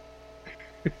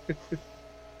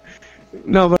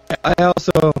 No, but I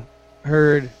also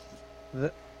heard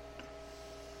that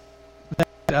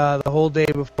the whole day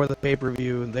before the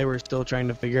pay-per-view, they were still trying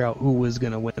to figure out who was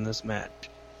going to win this match.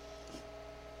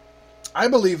 I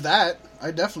believe that.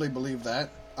 I definitely believe that.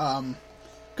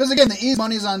 Because, again, the easy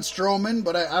money's on Strowman,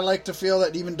 but I like to feel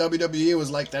that even WWE was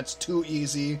like, that's too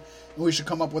easy, and we should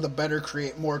come up with a better,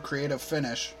 more creative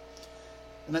finish.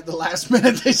 And at the last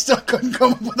minute, they still couldn't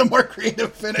come up with a more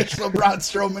creative finish, so Braun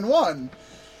Strowman won.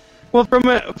 Well, from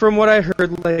what I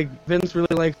heard, like, Vince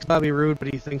really likes Bobby Roode, but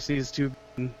he thinks he's too,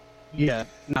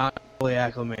 not fully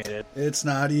acclimated. It's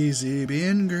not easy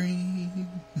being green.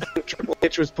 Triple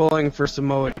H was pulling for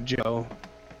Samoa Joe.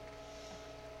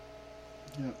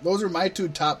 Yeah, those are my two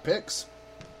top picks.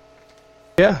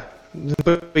 Yeah,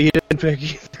 but he didn't pick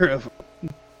either of them.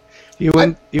 You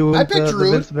went the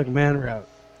Vince McMahon route.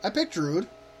 I picked Roode.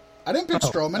 I didn't pick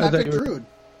Strowman. I picked Roode.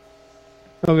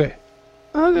 Okay.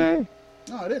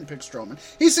 No, I didn't pick Strowman.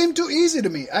 He seemed too easy to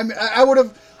me. I would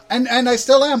have, and I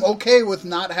still am okay with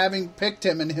not having picked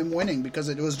him and him winning because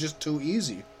it was just too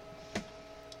easy.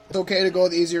 It's okay to go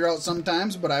the easier route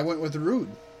sometimes, but I went with Roode.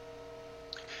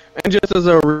 And just as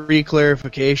a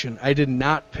re-clarification, I did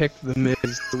not pick The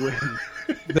Miz to win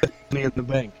the Money in the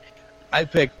Bank. I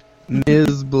picked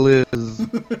Miss Bliss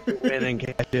to win and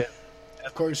catch it.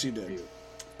 Of course you did.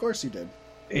 Of course you did.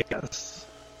 Yes,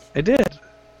 I did.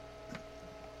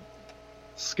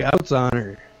 Scout's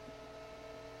honor.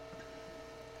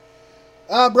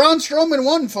 Braun Strowman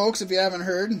won, folks, if you haven't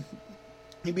heard.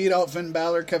 He beat out Finn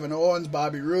Balor, Kevin Owens,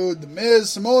 Bobby Roode, The Miz,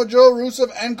 Samoa Joe,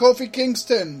 Rusev, and Kofi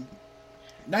Kingston.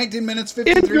 19 minutes,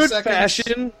 53 in good seconds.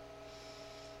 Fashion.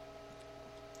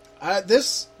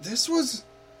 This was...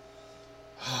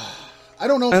 I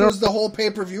don't know if it was the whole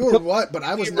pay-per-view or what, but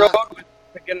I was not...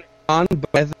 But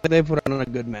I think they put on a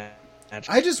good match.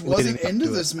 I just wasn't into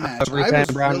this match. Every time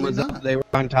Braun was up, they were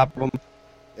on top of him.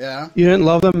 Yeah. You didn't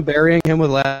love them burying him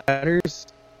with ladders?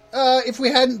 If we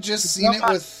hadn't just seen it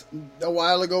with a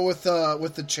while ago with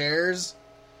the chairs,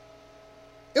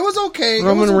 it was okay.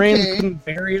 Roman Reigns couldn't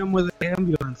bury him with an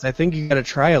ambulance. I think you got to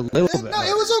try a little bit. No,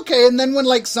 it was okay. And then when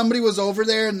somebody was over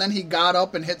there, and then he got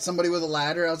up and hit somebody with a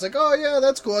ladder, I was like, oh yeah,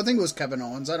 that's cool. I think it was Kevin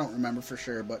Owens. I don't remember for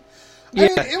sure, but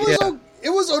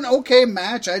it was an okay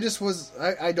match. I just was.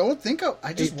 I don't think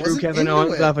I just threw wasn't Kevin into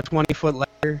Owens it. off a 20-foot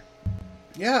ladder.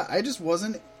 Yeah, I just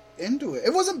wasn't into it.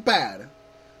 It wasn't bad.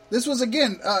 This was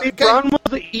again. Braun was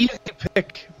the easy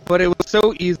pick, but it was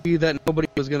so easy that nobody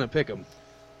was going to pick him.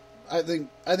 I think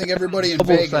everybody in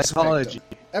Vegas picked him.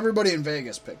 Everybody in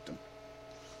Vegas picked him.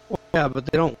 Well, yeah, but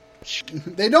they don't.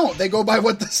 They don't. They go by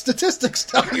what the statistics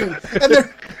tell you,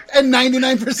 and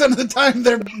 99% of the time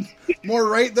they're more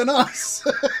right than us.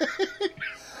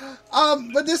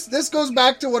 But this goes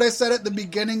back to what I said at the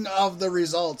beginning of the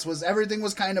results. Was everything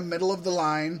was kind of middle of the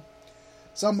line.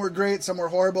 Some were great, some were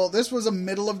horrible. This was a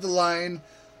middle of the line.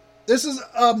 This is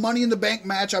a Money in the Bank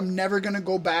match I'm never going to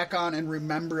go back on and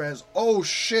remember as, oh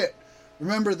shit,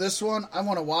 remember this one? I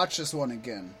want to watch this one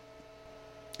again.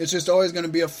 It's just always going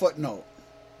to be a footnote.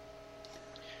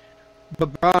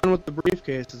 But Braun with the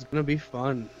briefcase is going to be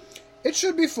fun. It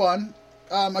should be fun.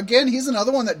 Again, he's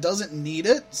another one that doesn't need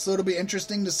it, so it'll be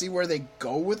interesting to see where they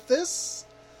go with this.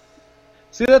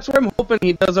 See, that's where I'm hoping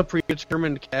he does a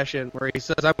predetermined cash-in, where he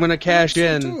says, I'm going to cash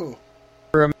in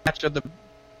for a match of the...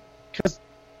 Because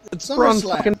it's Braun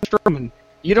fucking Strowman.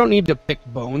 You don't need to pick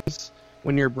bones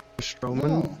when you're Braun Strowman.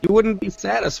 No. You wouldn't be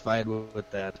satisfied with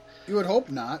that. You would hope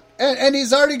not. And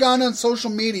he's already gone on social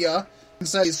media and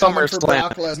said he's coming for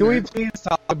Brock Lesnar. Can we please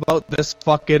talk about this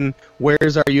fucking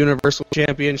where's our Universal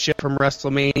Championship from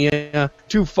WrestleMania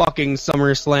to fucking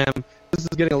SummerSlam? This is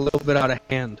getting a little bit out of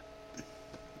hand.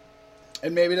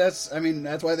 And maybe that's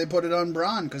why they put it on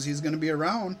Braun, because he's going to be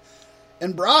around.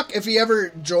 And Brock, if he ever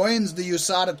joins the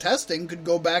USADA testing, could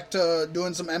go back to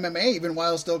doing some MMA, even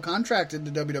while still contracted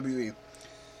to WWE.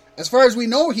 As far as we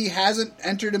know, he hasn't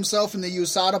entered himself in the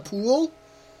USADA pool,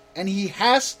 and he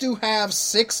has to have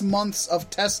 6 months of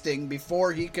testing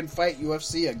before he can fight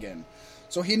UFC again.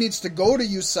 So he needs to go to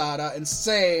USADA and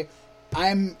say,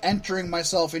 I'm entering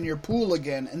myself in your pool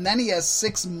again, and then he has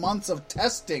 6 months of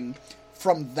testing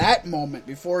from that moment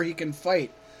before he can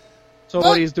fight. So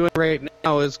what he's doing right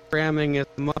now is cramming as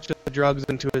much of the drugs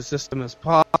into his system as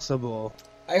possible.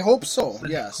 I hope so,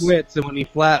 yes. He quits, and when he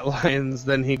flatlines,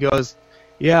 then he goes,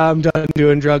 yeah, I'm done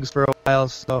doing drugs for a while,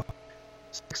 so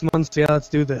 6 months, yeah, let's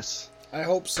do this. I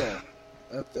hope so.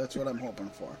 That's what I'm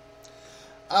hoping for.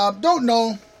 Don't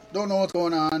know what's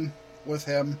going on with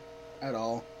him at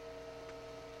all.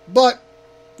 But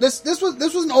this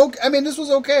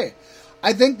was okay.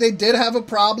 I think they did have a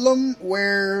problem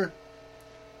where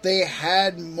they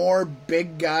had more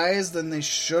big guys than they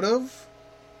should have.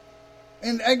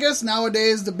 And I guess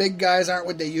nowadays the big guys aren't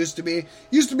what they used to be.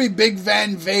 Used to be Big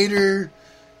Van Vader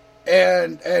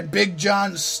and Big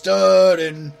John Studd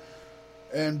and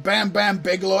Bam Bam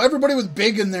Bigelow. Everybody was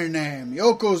big in their name.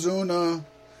 Yokozuna.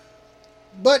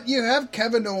 But you have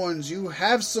Kevin Owens, you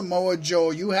have Samoa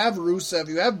Joe, you have Rusev,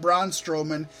 you have Braun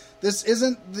Strowman. This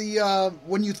isn't the,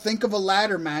 when you think of a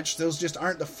ladder match, those just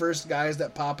aren't the first guys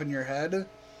that pop in your head.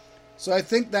 So I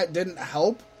think that didn't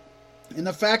help. And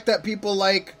the fact that people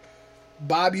like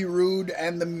Bobby Roode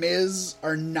and The Miz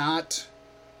are not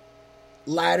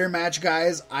ladder match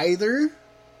guys either.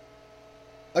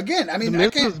 Again, I mean, The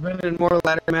Miz has been in more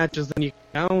ladder matches than you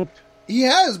count. He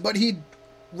has, but he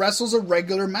wrestles a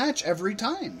regular match every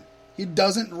time. He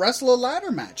doesn't wrestle a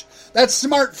ladder match. That's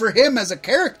smart for him as a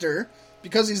character,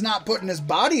 because he's not putting his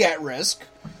body at risk.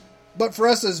 But for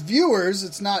us as viewers,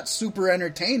 it's not super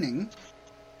entertaining.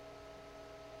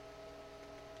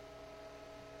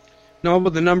 No,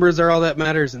 but the numbers are all that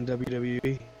matters in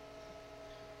WWE.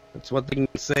 That's what they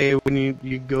can say when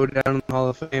you go down in the Hall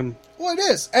of Fame. Well, it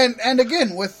is. And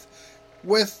again, with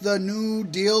the new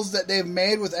deals that they've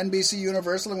made with NBC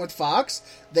Universal and with Fox,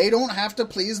 they don't have to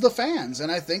please the fans.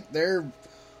 And I think they're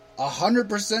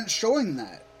 100% showing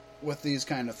that with these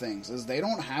kind of things, is they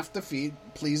don't have to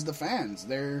please the fans.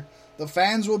 The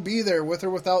fans will be there with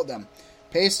or without them.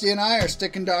 Pasty and I are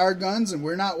sticking to our guns, and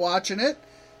we're not watching it.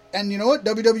 And you know what?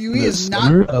 WWE is not...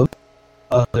 Summer of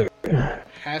Other.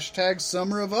 Hashtag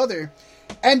Summer of Other.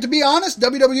 And to be honest,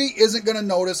 WWE isn't going to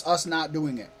notice us not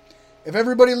doing it. If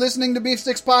everybody listening to Beef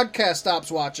Sticks Podcast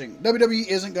stops watching, WWE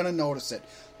isn't going to notice it.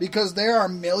 Because there are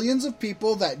millions of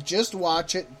people that just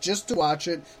watch it, just to watch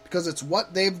it, because it's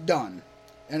what they've done.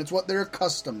 And it's what they're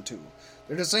accustomed to.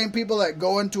 They're the same people that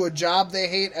go into a job they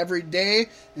hate every day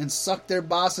and suck their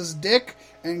boss's dick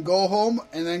and go home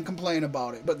and then complain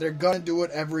about it. But they're going to do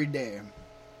it every day.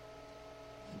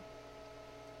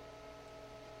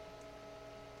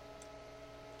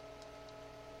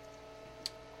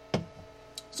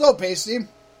 So, Pasty,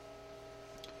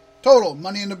 total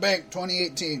Money in the Bank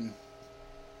 2018.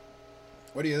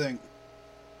 What do you think?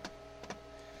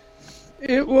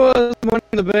 It was Money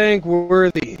in the Bank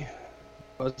worthy.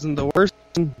 Wasn't the worst,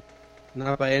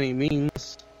 not by any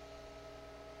means.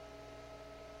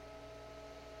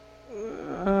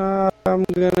 I'm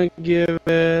gonna give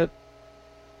it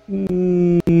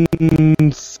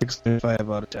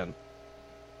 6.5 out of 10.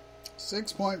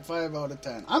 6.5 out of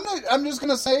 10. I'm just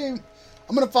gonna say,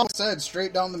 I'm gonna follow what I said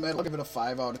straight down the middle. I'll give it a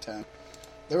 5 out of 10.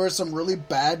 There were some really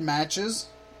bad matches.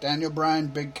 Daniel Bryan,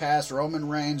 Big Cass, Roman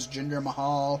Reigns, Jinder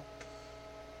Mahal.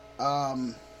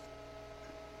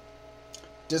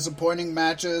 Disappointing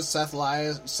matches. Seth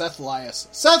Elias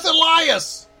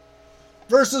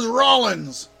versus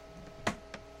Rollins.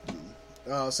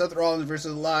 Seth Rollins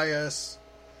versus Elias.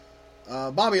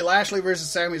 Bobby Lashley versus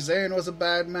Sami Zayn was a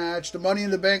bad match. The Money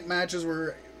in the Bank matches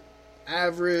were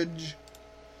average.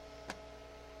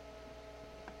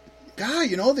 God,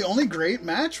 you know, the only great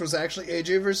match was actually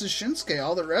AJ versus Shinsuke.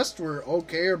 All the rest were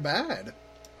okay or bad.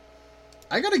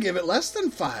 I gotta give it less than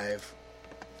 5.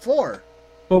 4.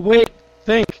 But wait,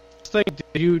 think.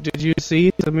 Did you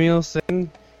see Samuel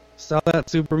Singh saw that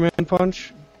Superman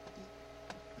punch?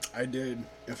 I did.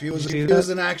 If he was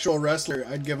an actual wrestler,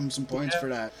 I'd give him some points for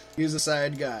that. He's a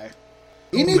side guy.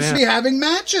 He needs to be having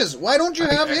matches. Why don't you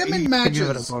have him in matches? Give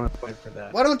it a bonus point for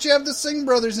that. Why don't you have the Singh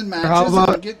brothers in matches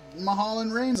and get Mahal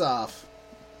and Reigns off?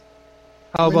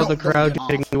 How about the crowd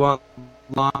getting we want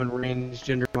Long and Reigns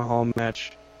Jinder Mahal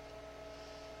match?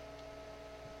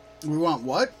 We want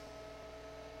what?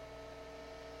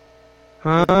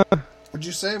 Huh? What'd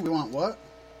you say? We want what?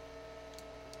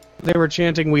 They were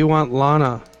chanting, "We want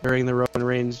Lana" during the Roman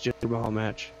Reigns Jinder Mahal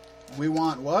match. We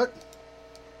want what?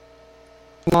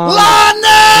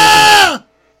 Lana!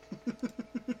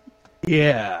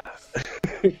 Yeah.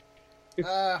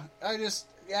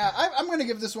 I'm going to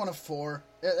give this one a 4.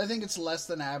 I think it's less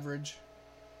than average.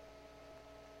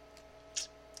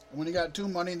 When you got 2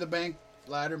 Money in the Bank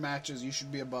ladder matches, you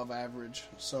should be above average.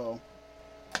 So,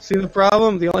 see the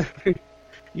problem? You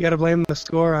got to blame the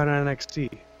score on NXT.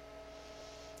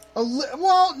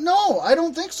 Well, no, I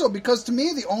don't think so, because to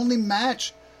me the only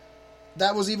match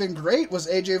that was even great was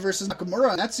AJ versus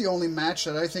Nakamura, and that's the only match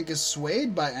that I think is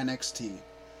swayed by NXT.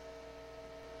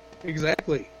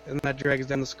 Exactly, and that drags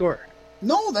down the score.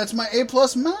 No, that's my A+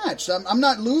 match. I'm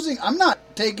not losing. I'm not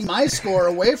taking my score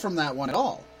away from that one at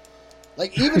all.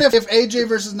 Like, even if AJ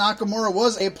versus Nakamura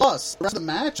was A+, the rest of the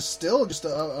match is still just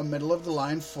a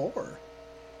middle-of-the-line 4.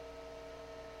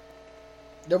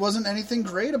 There wasn't anything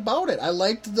great about it. I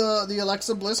liked the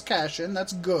Alexa Bliss cash-in.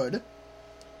 That's good.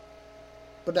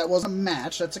 But that wasn't a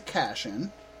match. That's a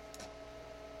cash-in.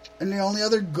 And the only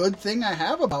other good thing I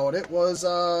have about it was...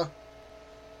 the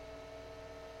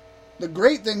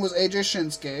great thing was AJ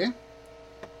Shinsuke.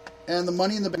 And the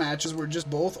Money in the Bank matches were just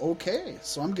both okay.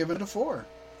 So I'm giving it a 4.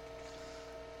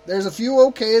 There's a few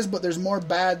okays, but there's more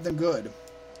bad than good.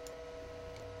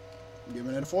 I'm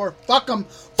giving it a 4. Fuck 'em!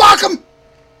 Fuck 'em!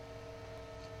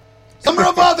 Summer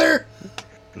of Other!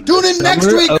 Tune in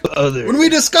next week when we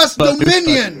discuss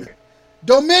Dominion!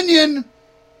 Dominion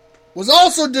was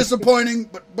also disappointing,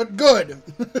 but good.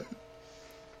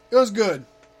 It was good.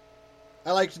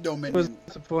 I liked Dominion. It was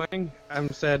disappointing?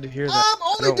 I'm sad to hear that.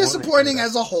 Only disappointing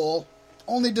as a whole.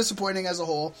 Only disappointing as a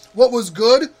whole. What was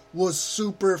good was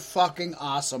super fucking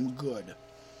awesome good.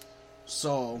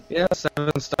 So... yeah,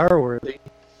 7-star worthy.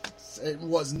 It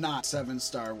was not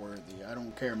 7-star worthy. I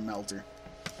don't care, Melter.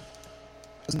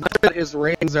 His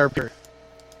ratings are pure.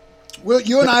 Well,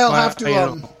 you and I'll have to...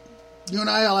 you and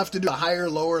I'll have to do a higher,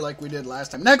 lower like we did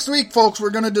last time. Next week, folks,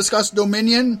 we're going to discuss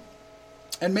Dominion.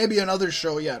 And maybe another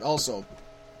show yet, also.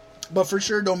 But for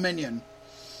sure, Dominion.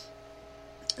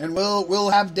 And we'll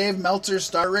have Dave Meltzer's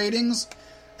star ratings,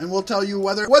 and we'll tell you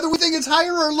whether we think it's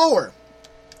higher or lower.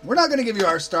 We're not going to give you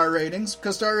our star ratings,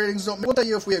 because star ratings don't... we'll tell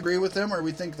you if we agree with them or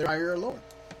we think they're higher or lower.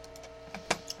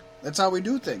 That's how we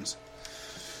do things.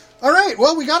 All right,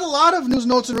 well, we got a lot of news,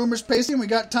 notes, and rumors pasting. We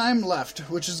got time left,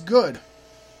 which is good,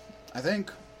 I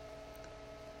think.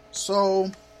 So...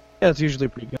 yeah, it's usually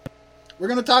pretty good. We're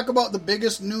going to talk about the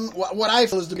biggest news, what I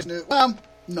feel is the biggest news. Well,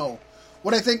 no.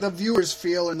 What I think the viewers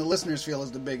feel and the listeners feel is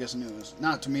the biggest news.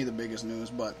 Not to me the biggest news,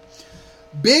 but...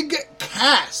 Big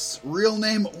Cass, real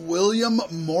name William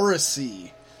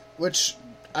Morrissey. Which,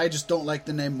 I just don't like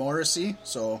the name Morrissey,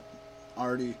 so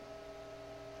already...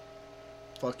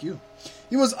 fuck you.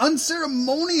 He was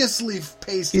unceremoniously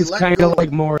pasty. He's kind of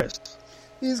like Morris.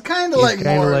 He's kind of like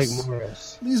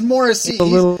Morris. He's Morrissey. He's a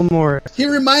little Morris. He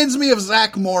reminds me of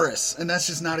Zach Morris, and that's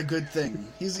just not a good thing.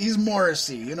 He's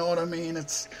Morrissey, you know what I mean?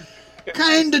 It's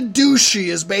kind of douchey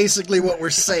is basically what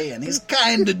we're saying. He's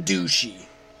kind of douchey.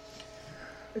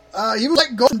 He was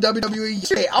let go from WWE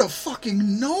yesterday out of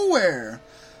fucking nowhere.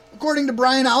 According to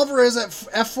Brian Alvarez at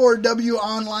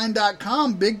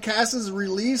F4WOnline.com, Big Cass's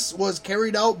release was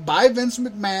carried out by Vince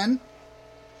McMahon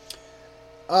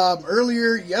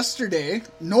earlier yesterday.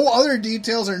 No other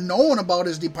details are known about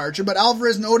his departure, but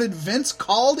Alvarez noted Vince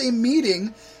called a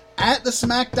meeting at the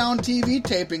SmackDown TV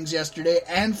tapings yesterday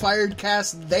and fired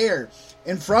Cass there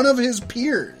in front of his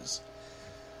peers.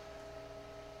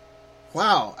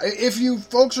 Wow. If you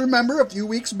folks remember, a few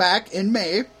weeks back in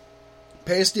May,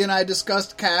 Pasty and I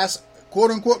discussed Cass,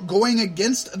 quote-unquote, going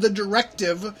against the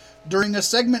directive during a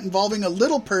segment involving a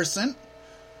little person,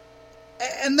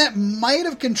 and that might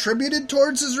have contributed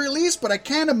towards his release, but I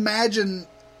can't imagine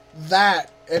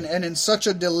that and in such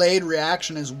a delayed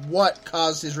reaction is what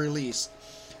caused his release.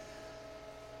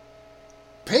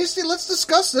 Pasty, let's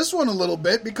discuss this one a little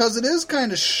bit because it is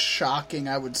kind of shocking,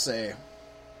 I would say.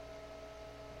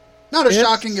 Not as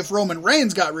shocking if Roman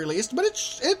Reigns got released, but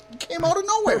it came out of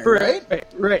nowhere, right?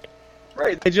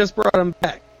 Right. They just brought him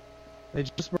back.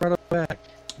 Just brought him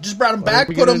back,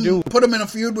 put him in a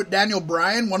feud with Daniel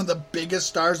Bryan, one of the biggest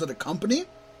stars of the company.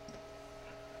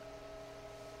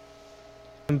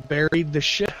 And buried the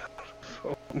shit.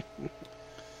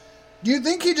 Do you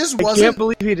think he just wasn't... I can't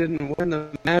believe he didn't win the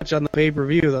match on the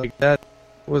pay-per-view. Like, that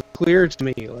was clear to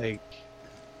me. Like,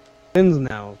 wins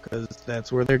now, because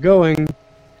that's where they're going.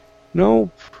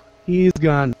 Nope. He's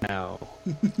gone now.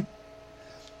 Do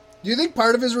you think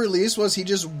part of his release was he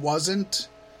just wasn't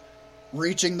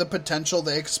reaching the potential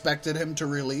they expected him to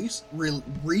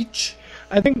reach?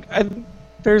 I think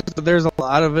there's a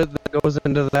lot of it that goes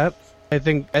into that. I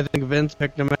think Vince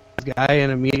picked him as his guy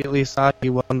and immediately saw he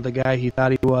wasn't the guy he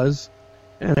thought he was.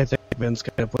 And I think Vince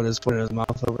kind of put his foot in his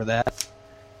mouth over that.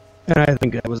 And I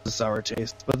think that was a sour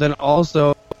taste. But then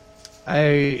also,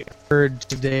 I heard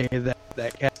today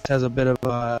that Cass has a bit of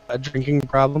a drinking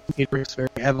problem. He drinks very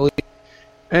heavily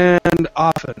and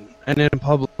often and in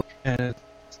public, and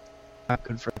it's not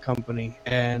good for the company.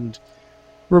 And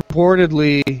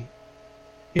reportedly,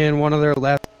 in one of their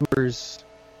last tours,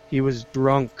 he was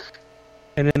drunk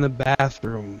and in the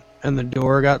bathroom, and the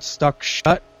door got stuck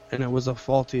shut, and it was a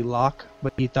faulty lock,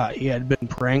 but he thought he had been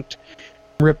pranked,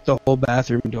 ripped the whole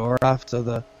bathroom door off, so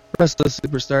the rest of the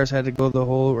superstars had to go the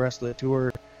whole rest of the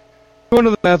tour going to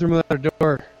the bathroom without a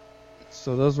door.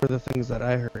 So those were the things that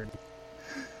I heard.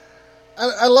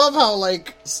 I love how,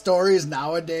 like, stories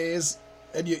nowadays,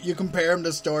 and you compare them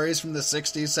to stories from the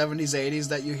 60s, 70s, 80s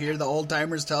that you hear the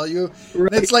old-timers tell you.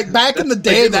 Right. And it's like, back in the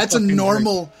day, that's a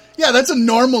normal... Drink. Yeah, that's a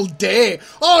normal day.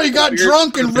 Oh, he got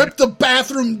drunk and ripped the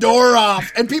bathroom door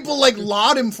off. And people, like,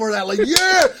 laud him for that. Like,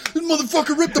 yeah, this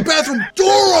motherfucker ripped the bathroom door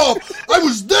off. I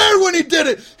was there when he did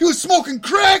it. He was smoking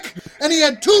crack, and he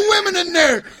had 2 women in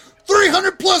there,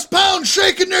 300-plus pounds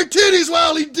shaking their titties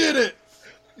while he did it.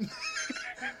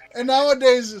 And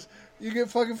nowadays, you get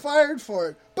fucking fired for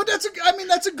it. But that's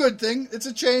a good thing. It's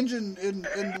a change in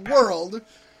the world.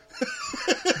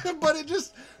 But it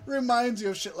just reminds you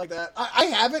of shit like that. I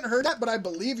haven't heard that, but I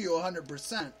believe you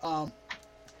 100%.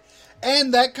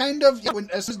 And that kind of,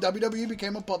 as WWE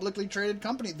became a publicly traded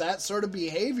company, that sort of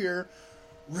behavior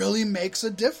really makes a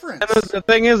difference. And the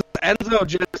thing is,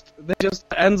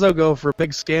 Enzo go for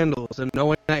big scandals, and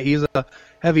knowing that he's a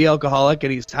heavy alcoholic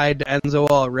and he's tied to Enzo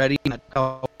already, and that's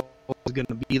how it's going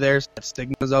to be there, so that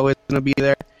stigma's always going to be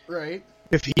there. Right.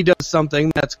 If he does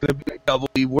something, that's going to be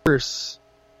doubly worse.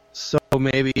 So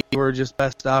maybe we're just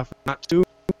best off not to.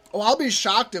 Well, I'll be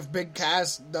shocked if Big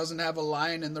Cass doesn't have a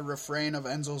line in the refrain of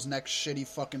Enzo's next shitty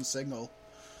fucking single.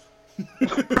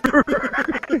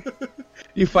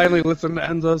 You finally listened to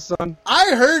Enzo's song?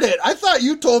 I heard it. I thought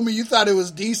you told me you thought it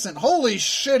was decent. Holy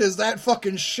shit, is that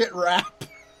fucking shit rap?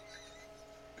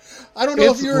 I don't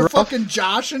know if you were fucking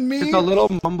joshing me. It's a little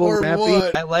mumble rappy.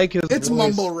 What. I like his voice.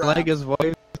 Mumble rap. I like his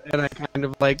voice, and I kind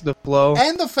of like the flow.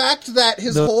 And the fact that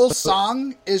his whole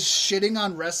song is shitting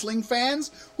on wrestling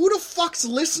fans. Who the fuck's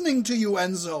listening to you,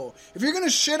 Enzo? If you're gonna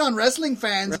shit on wrestling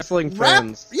fans,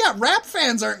 rap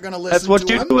fans aren't gonna listen to him. That's what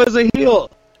you do as a heel.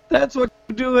 That's what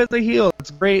you do as a heel.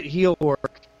 It's great heel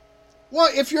work. Well,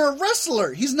 if you're a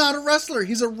wrestler, he's not a wrestler.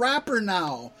 He's a rapper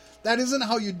now. That isn't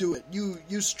how you do it.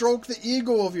 You stroke the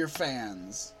ego of your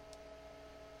fans.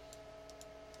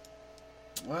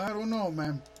 Well, I don't know,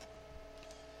 man.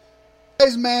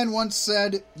 Wise man once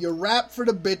said, you rap for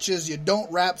the bitches, you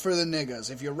don't rap for the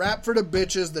niggas. If you rap for the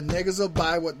bitches, the niggas will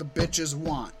buy what the bitches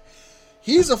want.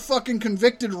 He's a fucking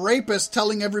convicted rapist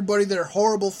telling everybody they're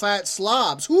horrible fat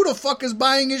slobs. Who the fuck is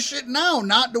buying his shit now?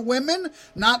 Not the women,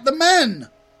 not the men.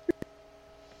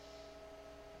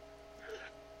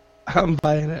 I'm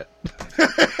buying it.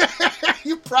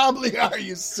 You probably are,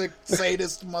 you sick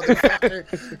sadist motherfucker.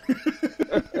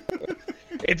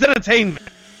 It's entertainment.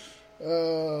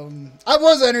 I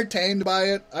was entertained by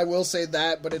it. I will say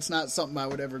that, but it's not something I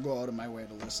would ever go out of my way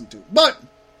to listen to. But,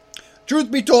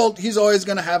 truth be told, he's always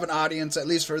going to have an audience, at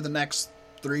least for the next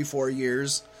 3-4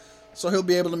 years. So he'll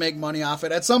be able to make money off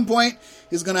it. At some point,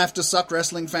 he's going to have to suck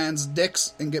wrestling fans'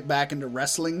 dicks and get back into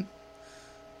wrestling.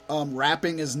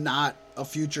 Rapping is not a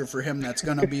future for him that's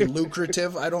going to be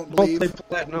lucrative, I don't believe.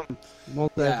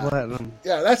 Multi-platinum.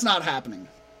 Yeah, that's not happening.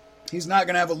 He's not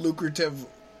going to have a lucrative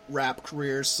rap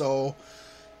career, so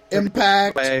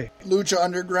Impact, Lucha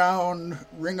Underground,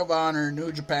 Ring of Honor,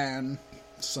 New Japan,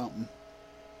 something.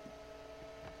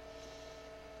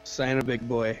 Sign a big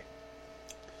boy.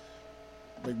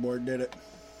 Big boy did it.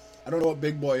 I don't know what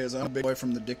Big Boy is. I'm a Big Boy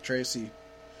from the Dick Tracy.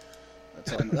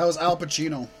 That's all I know. That was Al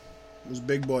Pacino. It was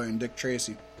Big Boy and Dick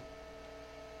Tracy.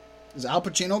 Has Al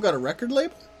Pacino got a record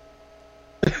label?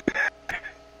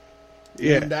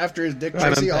 Yeah. Named after his Dick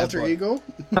Tracy alter ego?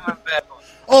 Bad Boy.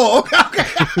 Oh, okay.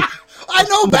 I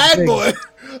know Bad Boy.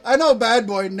 I know Bad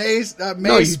Boy. Mace,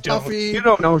 No, you Puffy, don't. You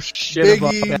don't know shit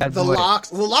Biggie, about Bad the Boy. Locks.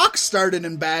 The Locks started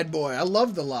in Bad Boy. I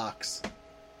love the Locks.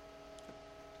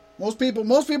 Most people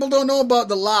don't know about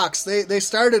the Locks. They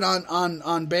started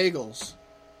on bagels.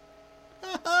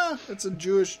 It's a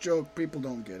Jewish joke. People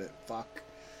don't get it. Fuck.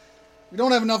 We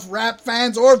don't have enough rap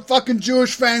fans or fucking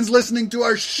Jewish fans listening to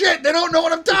our shit. They don't know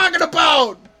what I'm talking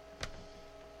about.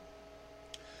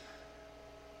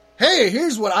 Hey,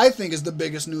 here's what I think is the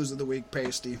biggest news of the week,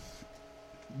 Pasty.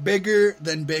 Bigger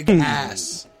than big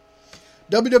ass.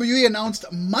 WWE announced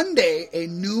Monday a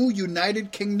new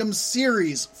United Kingdom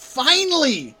series,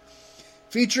 finally,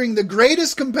 featuring the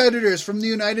greatest competitors from the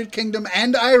United Kingdom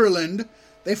and Ireland.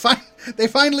 They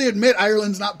finally admit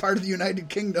Ireland's not part of the United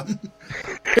Kingdom.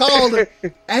 Called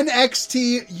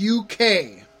NXT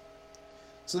UK.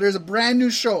 So there's a brand new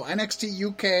show, NXT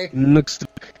UK.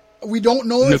 We don't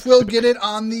know if we'll get it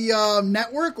on the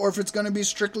network or if it's going to be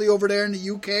strictly over there in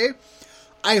the UK.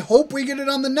 I hope we get it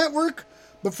on the network,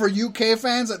 but for UK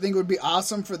fans, I think it would be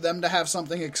awesome for them to have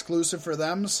something exclusive for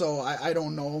them, so I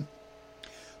don't know.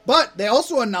 But they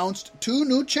also announced 2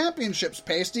 new championships,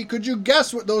 Pasty. Could you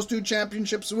guess what those 2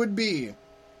 championships would be?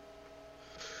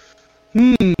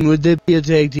 Would there be a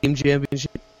tag team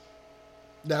championship?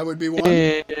 That would be one.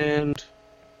 And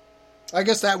I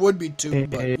guess that would be 2,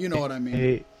 but you know what I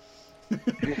mean.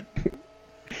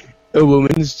 A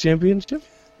women's championship?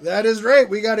 That is right.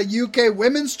 We got a UK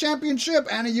Women's Championship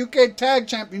and a UK Tag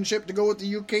Championship to go with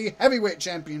the UK Heavyweight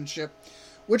Championship,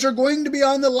 which are going to be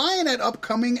on the line at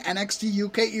upcoming NXT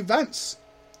UK events.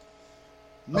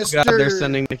 Oh God, they're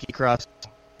sending Nikki Cross.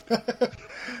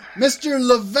 Mr.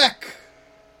 Levesque,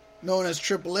 known as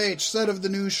Triple H, said of the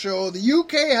new show, the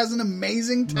UK has an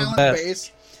amazing talent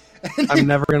base. I'm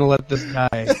never going to let this die.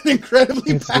 And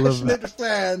incredibly passionate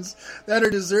fans that are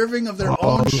deserving of their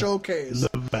own showcase.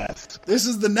 The best. This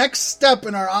is the next step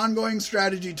in our ongoing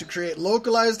strategy to create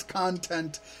localized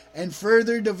content and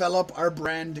further develop our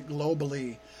brand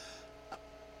globally.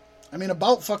 I mean,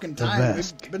 about fucking time.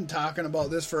 We've been talking about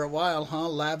this for a while, huh?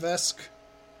 Lavesque.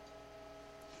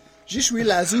 Je suis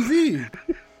la Zouvie.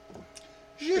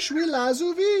 Je suis la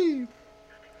Zouvie.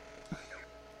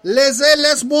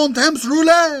 Les bons temps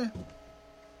rouler.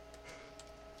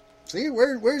 See,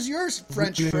 where's your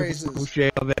French phrases?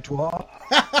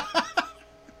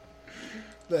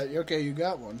 Okay, you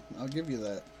got one. I'll give you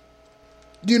that.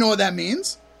 Do you know what that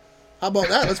means? How about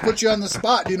that? Let's put you on the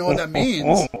spot. Do you know what that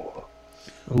means?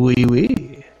 Oui,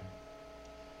 oui.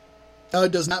 No,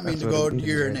 it does not mean to go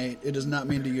urinate. It does not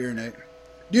mean to urinate.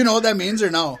 Do you know what that means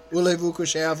or no? Voulez-vous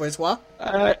coucher avec moi?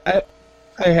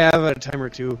 I have a time or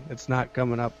two. It's not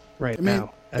coming up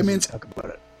now. It means talk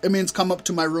about it. It means come up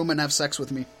to my room and have sex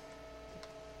with me.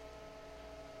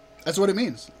 That's what it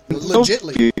means.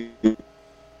 Legitly. Good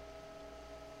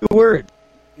word.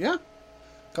 Yeah.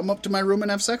 Come up to my room and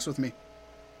have sex with me.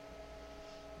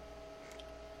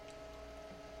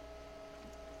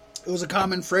 It was a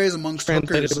common phrase amongst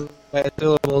hookers.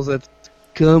 Syllables. That's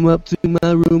come up to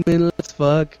my room and let's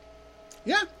fuck.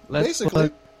 Yeah, let's basically.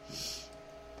 Fuck.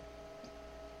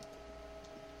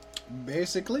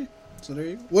 Basically. So there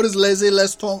you go. What is laissez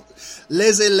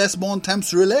les bon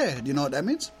temps rouler? Do you know what that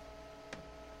means?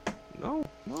 No,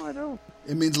 I don't.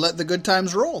 It means let the good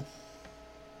times roll.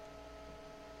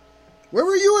 Where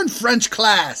were you in French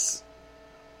class?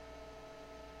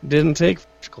 Didn't take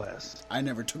French class. I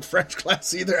never took French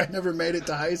class either. I never made it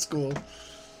to high school.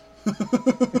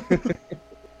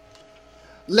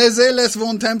 Laissez les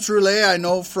bon temps rouler, I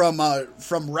know from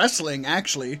wrestling,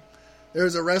 actually. There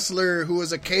was a wrestler who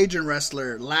was a Cajun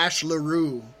wrestler, Lash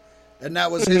LaRue, and that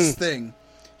was his thing.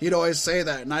 He'd always say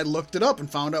that, and I looked it up and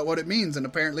found out what it means, and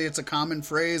apparently it's a common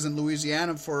phrase in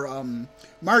Louisiana for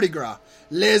Mardi Gras.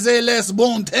 Laissez les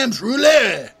bon temps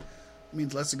rouler. It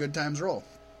means let the good times roll.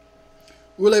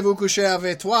 Voulez-vous coucher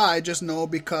avec toi? I just know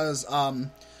because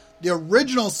the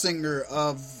original singer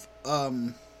of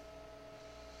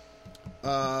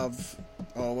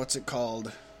what's it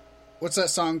called? What's that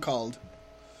song called?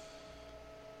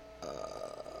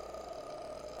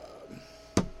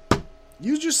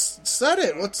 You just said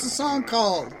it. What's the song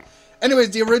called?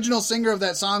 Anyways, the original singer of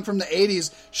that song from the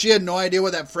 80s, she had no idea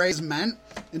what that phrase meant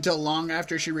until long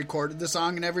after she recorded the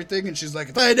song and everything. And she's like,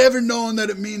 if I had ever known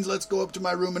that it means let's go up to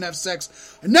my room and have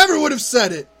sex, I never would have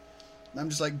said it. I'm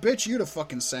just like, bitch, you'd have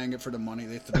fucking sang it for the money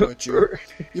they threw at you.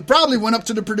 You probably went up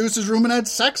to the producer's room and had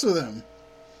sex with him.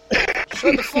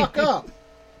 Shut the fuck up.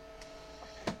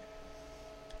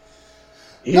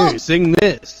 Here, sing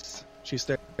this. She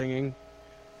starts singing.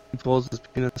 He pulls his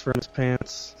penis from his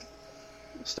pants.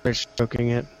 Starts stroking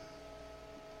it.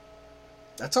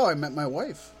 That's how I met my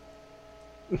wife.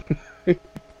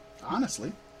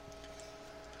 Honestly.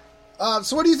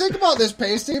 So what do you think about this,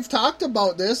 Pace? They've talked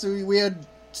about this. We had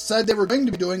said they were going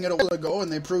to be doing it a while ago, and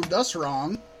they proved us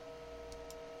wrong.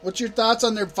 What's your thoughts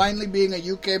on there finally being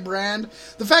a UK brand?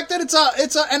 The fact that it's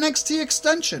a NXT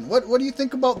extension. What do you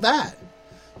think about that?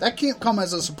 That can't come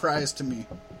as a surprise to me.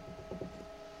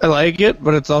 I like it,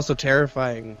 but it's also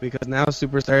terrifying because now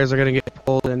superstars are going to get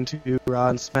pulled into Raw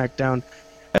and SmackDown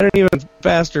at an even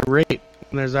faster rate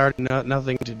when there's already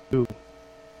nothing to do.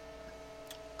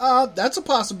 That's a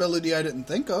possibility I didn't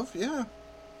think of, yeah.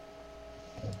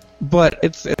 But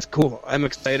it's cool. I'm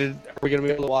excited. Are we going to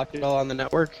be able to watch it all on the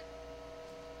network?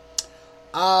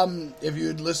 If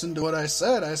you'd listened to what I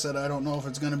said I don't know if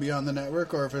it's going to be on the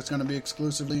network or if it's going to be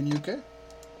exclusively in UK.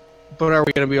 But are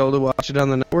we going to be able to watch it on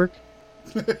the network?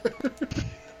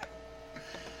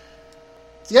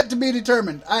 It's yet to be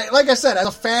determined. Like I said, as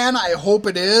a fan, I hope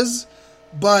it is,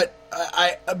 but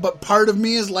part of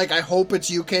me is like, I hope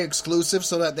it's UK exclusive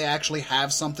so that they actually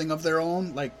have something of their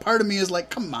own. Like, part of me is like,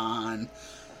 come on.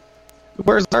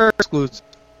 Where's our exclusive?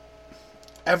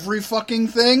 Every fucking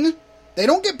thing? They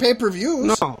don't get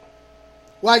pay-per-views. No.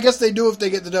 Well, I guess they do if they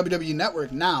get the WWE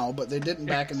Network now, but they didn't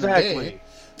back in the day.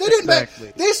 They didn't.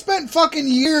 Exactly. They spent fucking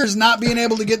years not being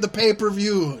able to get the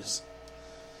pay-per-views.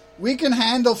 We can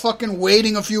handle fucking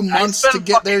waiting a few months to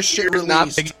get their shit released.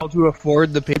 Not being able to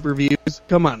afford the pay-per-views.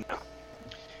 Come on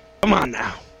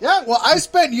now. Yeah, well, I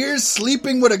spent years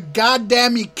sleeping with a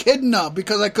goddamn echidna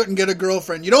because I couldn't get a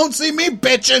girlfriend. You don't see me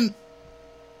bitching.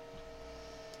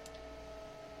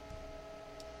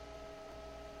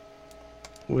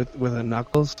 With a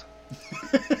knuckles?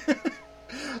 Hey,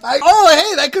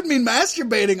 that could mean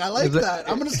masturbating. I like that.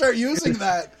 I'm going to start using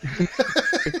that.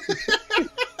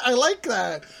 I like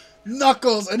that.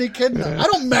 Knuckles, an echidna. I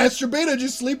don't masturbate, I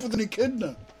just sleep with an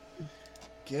echidna.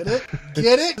 Get it?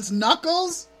 Get it? It's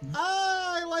Knuckles?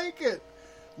 I like it.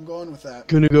 I'm going with that.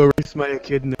 Gonna go race my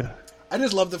echidna. I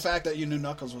just love the fact that you knew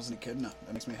Knuckles was an echidna.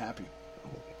 That makes me happy.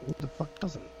 Who the fuck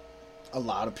doesn't? A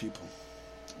lot of people.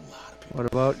 What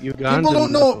about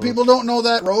Ugandan? People don't know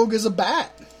that Rogue is a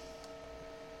bat.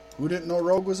 Who didn't know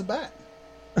Rogue was a bat?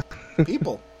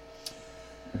 People.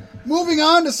 Moving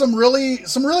on to some really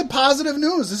positive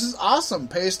news. This is awesome,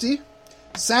 Pasty.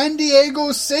 San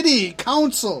Diego City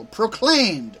Council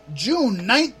proclaimed June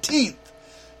 19th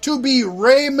to be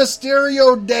Rey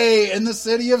Mysterio Day in the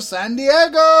city of San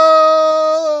Diego.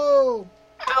 Ow,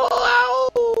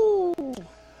 ow.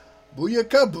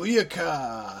 Booyaka,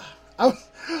 booyaka.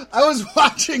 I was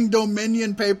watching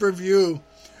Dominion pay-per-view,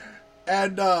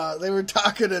 and they were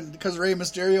talking, because Rey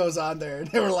Mysterio was on there, and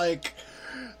they were like,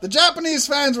 the Japanese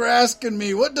fans were asking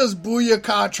me, what does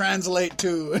booyaka translate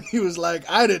to? And he was like,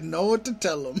 I didn't know what to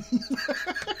tell them.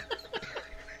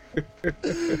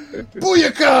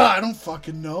 Booyaka! I don't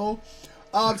fucking know.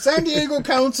 San Diego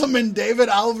Councilman David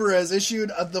Alvarez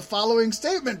issued the following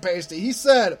statement, Pasty. He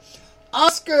said,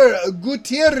 Oscar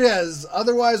Gutierrez,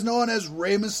 otherwise known as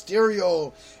Rey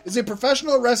Mysterio, is a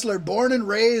professional wrestler born and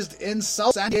raised in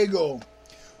South San Diego.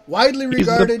 Widely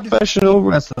regarded... He's a professional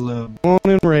wrestler born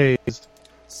and raised.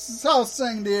 South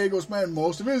San Diego spent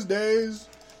most of his days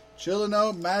chilling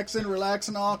out, maxing,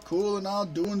 relaxing, all cool and all,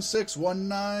 doing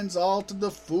 619s, all to the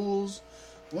fools.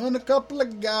 When a couple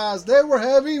of guys, they were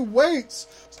heavy weights,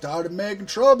 started making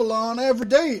trouble on every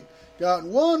date. Got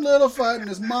in one little fight and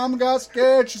his mom got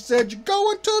scared. She said, you're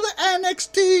going to the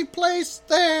NXT place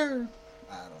there.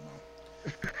 I don't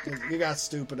know. You got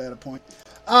stupid at a point.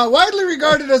 Widely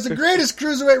regarded as the greatest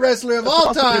cruiserweight wrestler of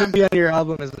all time. It's be on your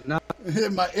album, is it not?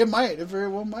 It might. It very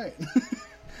well might.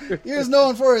 He is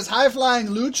known for his high-flying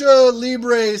Lucha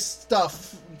Libre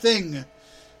thing.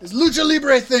 His Lucha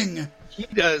Libre thing. He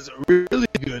does really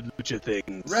good lucha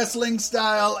things. Wrestling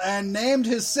style, and named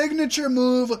his signature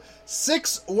move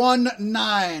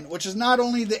 619, which is not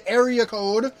only the area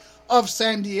code of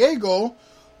San Diego,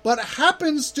 but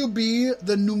happens to be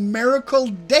the numerical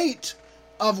date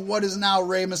of what is now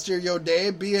Rey Mysterio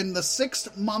Day, being the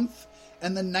 6th month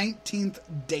and the 19th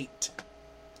date.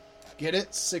 Get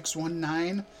it?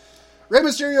 619. Rey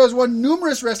Mysterio has won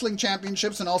numerous wrestling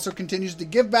championships and also continues to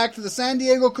give back to the San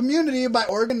Diego community by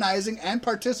organizing and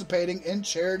participating in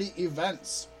charity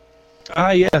events.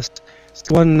 Ah, yes.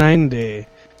 619 Day.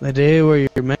 The day where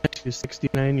you're meant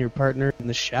 269, your partner in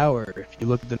the shower. If you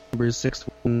look at the number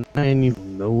 619, you'll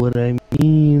know what I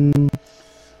mean.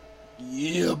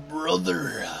 Yeah,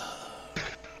 brother.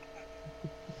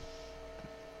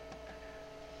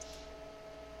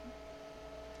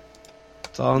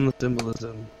 It's all in the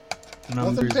symbolism.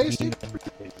 Nothing Numbers tasty? mean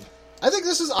everything. I think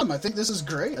this is awesome. I think this is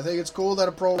great. I think it's cool that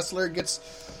a pro wrestler gets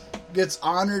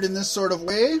honored in this sort of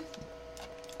way.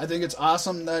 I think it's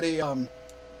awesome that a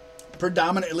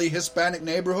predominantly Hispanic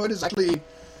neighborhood is actually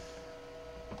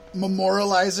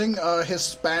memorializing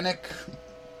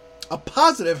a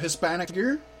positive Hispanic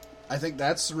figure. I think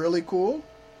that's really cool.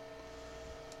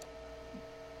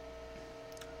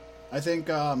 I think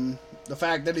the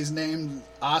fact that he's named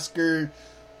Oscar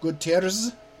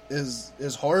Gutierrez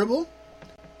is horrible,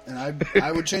 and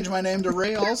I would change my name to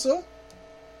Ray also.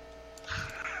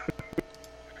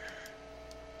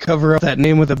 Cover up that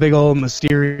name with a big old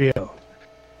Mysterio.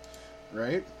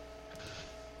 Right?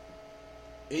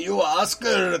 Hey, you,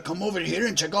 Oscar, come over here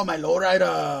and check out my lowrider.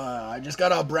 I just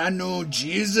got a brand new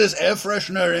Jesus air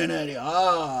freshener in it.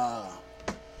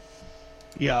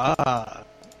 Yeah.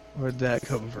 Where'd that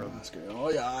come from? Oscar, oh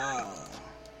yeah.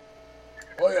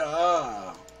 Oh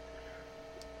yeah.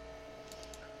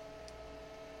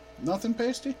 Nothing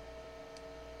pasty?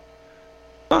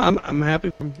 I'm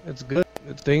happy. It's good.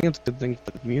 It's a good thing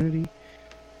for the community.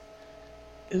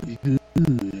 It's good.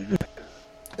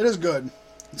 It is good.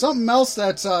 Something else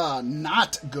that's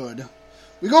not good.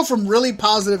 We go from really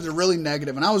positive to really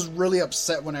negative, and I was really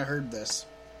upset when I heard this.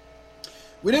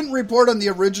 We didn't report on the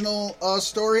original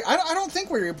story. I don't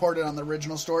think we reported on the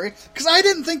original story, because I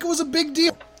didn't think it was a big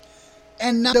deal.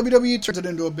 And now WWE turns it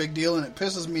into a big deal, and it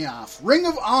pisses me off. Ring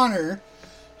of Honor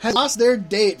has lost their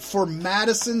date for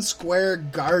Madison Square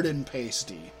Garden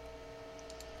pasty.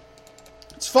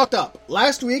 It's fucked up.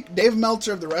 Last week, Dave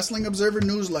Meltzer of the Wrestling Observer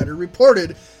newsletter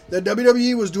reported that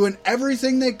WWE was doing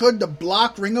everything they could to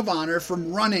block Ring of Honor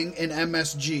from running in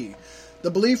MSG.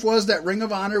 The belief was that Ring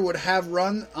of Honor would have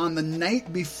run on the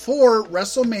night before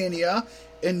WrestleMania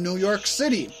in New York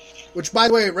City. Which, by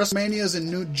the way, WrestleMania is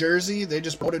in New Jersey. They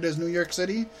just put it as New York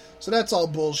City. So that's all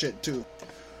bullshit, too.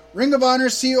 Ring of Honor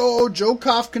COO Joe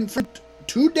Koff confirmed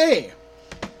today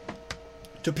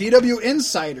to PW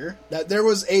Insider that there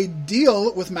was a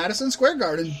deal with Madison Square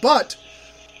Garden, but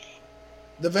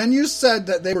the venue said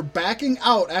that they were backing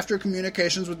out after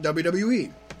communications with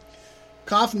WWE.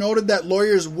 Koff noted that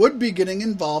lawyers would be getting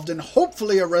involved and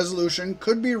hopefully a resolution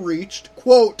could be reached,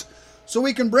 quote, so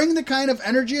we can bring the kind of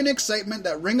energy and excitement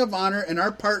that Ring of Honor and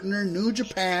our partner New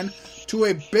Japan to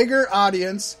a bigger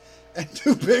audience and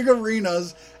to big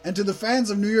arenas and to the fans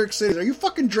of New York City. Are you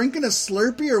fucking drinking a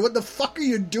Slurpee or what the fuck are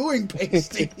you doing,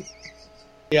 Pasty?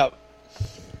 Yep.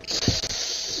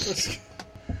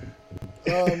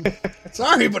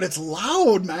 Sorry, but it's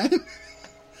loud, man.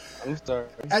 I'm sorry.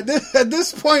 At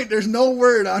this point, there's no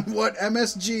word on what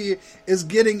MSG is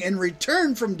getting in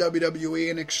return from WWE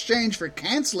in exchange for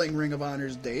canceling Ring of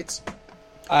Honor's dates.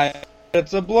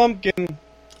 It's a blumpkin.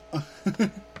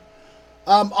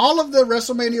 All of the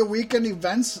WrestleMania weekend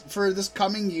events for this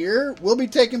coming year will be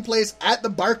taking place at the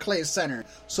Barclays Center.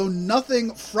 So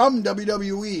nothing from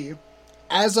WWE,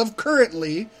 as of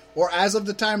currently, or as of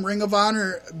the time Ring of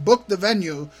Honor booked the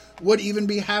venue, would even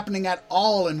be happening at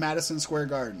all in Madison Square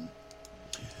Garden.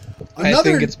 I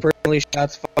think it's personally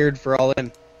shots fired for All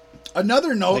In.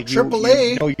 Another note, like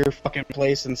AAA... You know your fucking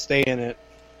place and stay in it.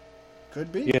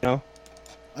 Could be. You know?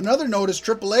 Another note is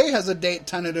AAA has a date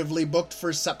tentatively booked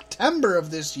for September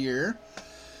of this year.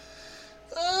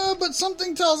 But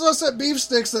something tells us at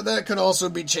Beefsticks that could also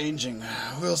be changing.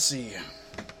 We'll see.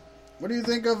 What do you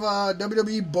think of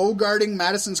WWE bogarting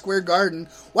Madison Square Garden,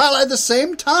 while at the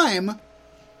same time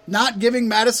not giving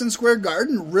Madison Square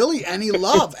Garden really any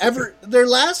love? Their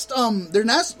last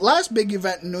big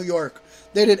event in New York,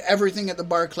 they did everything at the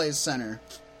Barclays Center.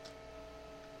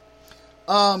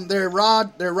 Their Raw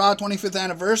 25th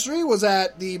anniversary was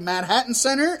at the Manhattan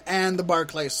Center and the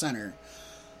Barclays Center.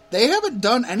 They haven't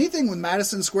done anything with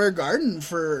Madison Square Garden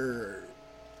for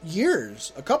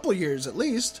years, a couple years at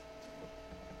least.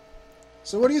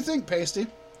 So what do you think, Pasty?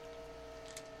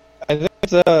 I think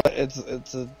it's a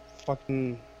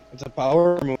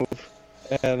power move,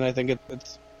 and I think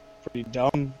it's pretty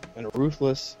dumb and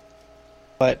ruthless.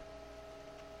 But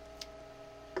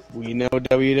we know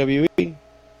WWE.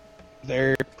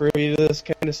 They're privy to this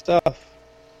kind of stuff.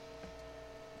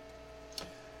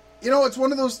 You know, it's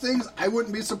one of those things, I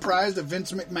wouldn't be surprised if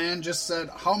Vince McMahon just said,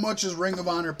 how much is Ring of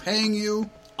Honor paying you?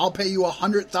 I'll pay you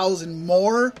 $100,000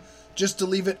 more just to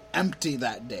leave it empty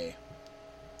that day.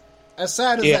 As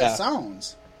sad as that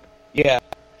sounds. Yeah.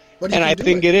 And I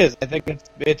think it is. I think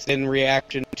it's in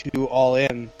reaction to All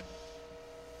In.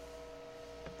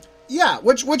 Yeah,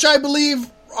 which I believe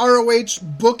ROH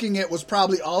booking it was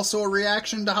probably also a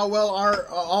reaction to how well our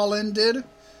All In did,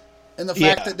 and the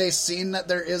fact that they've seen that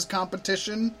there is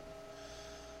competition.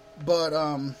 But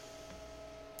well,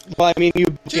 I mean,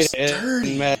 you just get it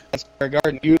dirty. in Madison Square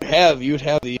Garden. You'd have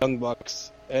the Young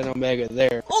Bucks and Omega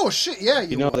there. Oh shit, yeah,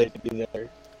 you know they'd be there.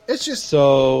 It's just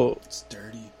it's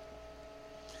dirty.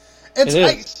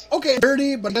 It's okay,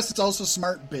 dirty, but I guess it's also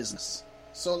smart business.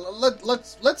 So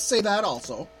let's say that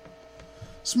also.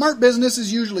 Smart business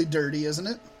is usually dirty, isn't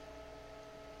it?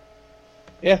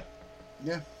 Yeah.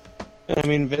 Yeah. I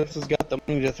mean, Vince has got the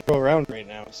money to throw around right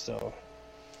now, so.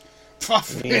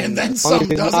 And then some,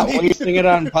 doesn't not he? wasting it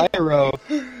on pyro.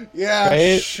 Yeah,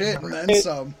 right? shit, and then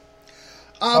some.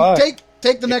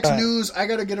 Take the next news. I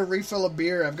gotta get a refill of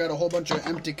beer. I've got a whole bunch of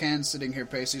empty cans sitting here,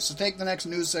 Pacey. So take the next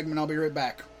news segment. I'll be right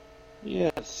back.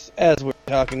 Yes, as we're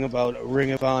talking about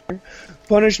Ring of Honor,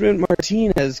 Punishment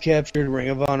Martinez captured Ring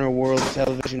of Honor World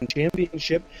Television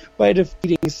Championship by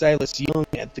defeating Silas Young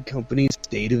at the company's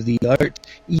state-of-the-art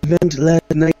event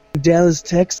last night in Dallas,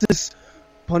 Texas.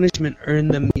 Punishment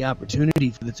earned them the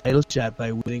opportunity for the title shot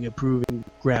by winning a proving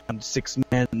ground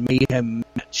six-man mayhem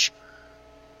match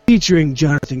featuring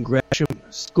Jonathan Gresham,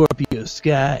 Scorpio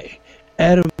Sky,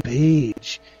 Adam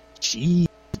Page,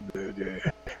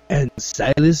 Cheeseburger, and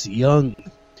Silas Young.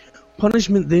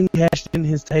 Punishment then cashed in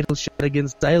his title shot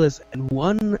against Silas and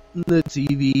won the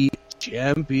TV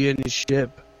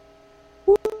championship.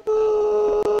 What?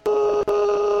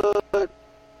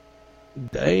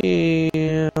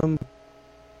 Damn.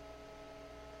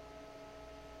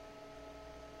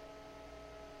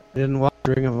 I didn't watch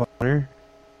Ring of Honor,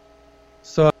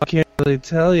 so I can't really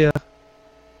tell you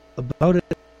about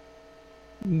it,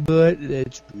 but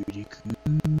it's pretty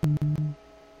cool.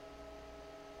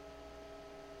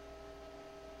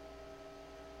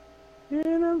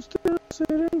 And I'm still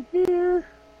sitting here.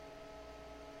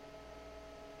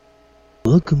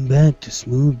 Welcome back to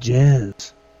Smooth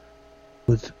Jazz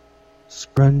with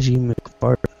Scrungy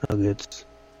McFartnuggets.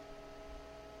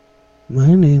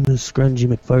 My name is Scrungy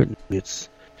McFartnuggets.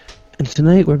 And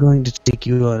tonight we're going to take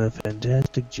you on a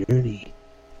fantastic journey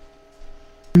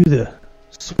through the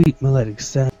sweet melodic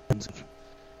sounds of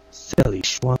Sally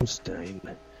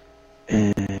Schwamstein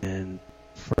and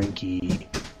Frankie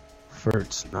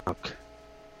Furtznock.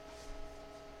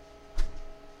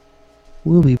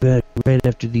 We'll be back right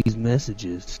after these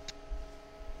messages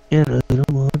and a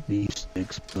little more Beef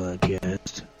Sticks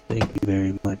podcast. Thank you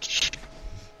very much.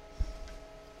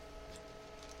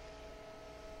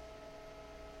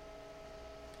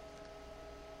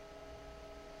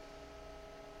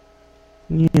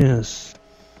 Yes.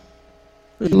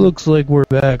 It looks like we're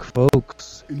back,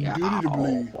 folks.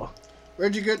 Indubitably.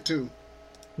 Where'd you get to?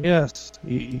 Yes.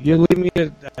 You leave me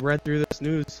to... I read through this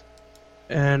news,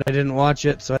 and I didn't watch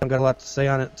it, so I don't got a lot to say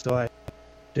on it, so I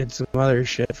did some other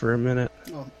shit for a minute.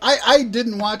 Oh, I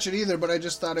didn't watch it either, but I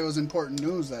just thought it was important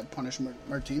news that Punishment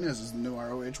Martinez is the new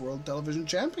ROH World Television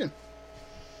Champion.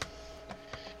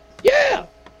 Yeah!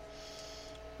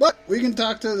 But we can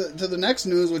talk to the next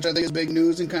news, which I think is big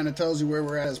news and kind of tells you where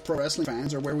we're at as pro wrestling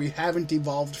fans, or where we haven't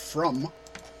evolved from.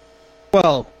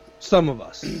 Well, some of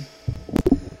us.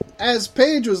 As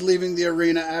Paige was leaving the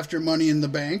arena after Money in the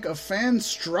Bank, a fan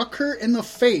struck her in the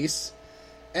face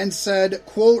and said,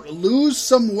 quote, "Lose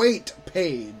some weight,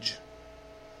 Paige."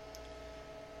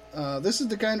 This is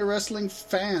the kind of wrestling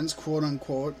fans, quote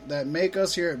unquote, that make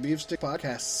us here at Beef Stick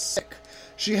Podcast sick.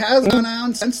 She has gone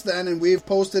on since then, and we've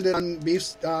posted it on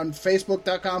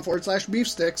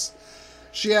Facebook.com/beefsticks.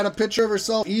 She had a picture of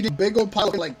herself eating a big old pile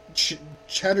of like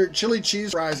cheddar chili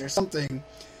cheese fries or something.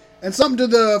 And something to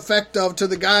the effect of, "To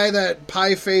the guy that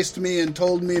pie-faced me and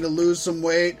told me to lose some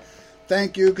weight,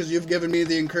 thank you, because you've given me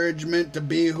the encouragement to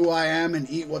be who I am and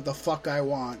eat what the fuck I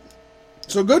want."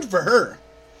 So good for her.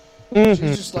 Mm-hmm.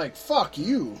 She's just like, fuck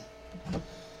you.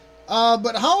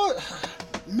 But how...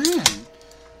 Man...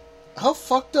 How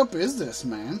fucked up is this,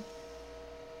 man?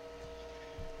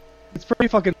 It's pretty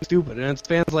fucking stupid, and it's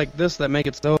fans like this that make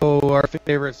it so our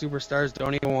favorite superstars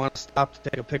don't even want to stop to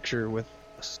take a picture with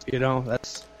us, you know?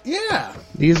 That's... Yeah.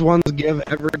 These ones give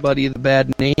everybody the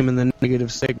bad name and the negative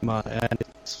stigma, and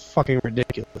it's fucking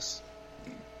ridiculous.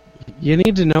 You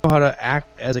need to know how to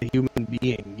act as a human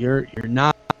being. You're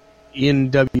not in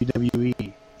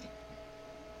WWE.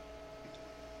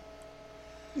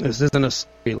 This isn't a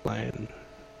storyline.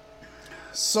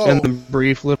 So, and the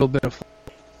brief little bit of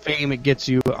fame it gets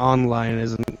you online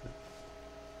isn't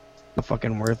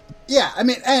fucking worth it. Yeah, I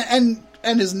mean, and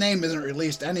his name isn't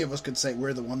released. Any of us could say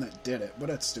we're the one that did it, but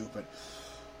that's stupid.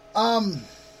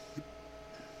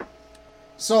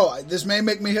 So this may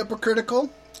make me hypocritical.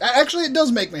 Actually, it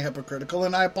does make me hypocritical,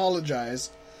 and I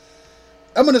apologize.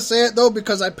 I'm going to say it, though,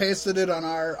 because I pasted it on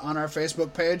our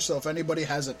Facebook page, so if anybody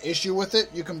has an issue with it,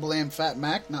 you can blame Fat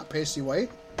Mac, not Pasty White.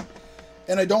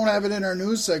 And I don't have it in our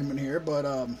news segment here, but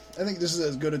I think this is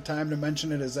as good a time to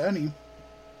mention it as any.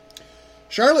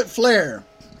 Charlotte Flair,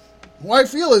 who I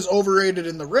feel is overrated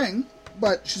in the ring,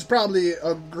 but she's probably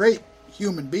a great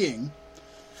human being.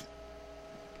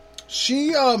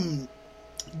 She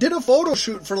did a photo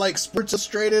shoot for, like, Sports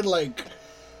Illustrated, like,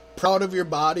 Proud of Your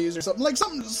Bodies or something. Like,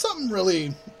 something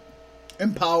really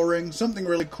empowering, something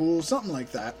really cool, something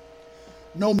like that.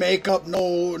 No makeup,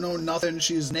 no nothing.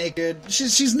 She's naked.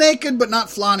 She's naked, but not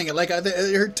flaunting it. Like,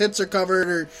 her tits are covered,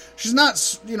 or she's not,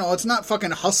 it's not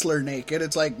fucking Hustler naked.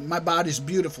 It's like, my body's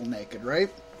beautiful naked, right?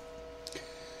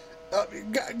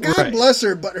 God bless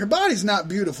her, but her body's not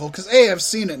beautiful, because I've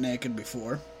seen it naked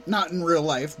before. Not in real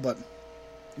life, but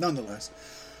nonetheless.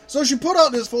 So she put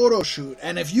out this photo shoot,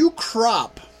 and if you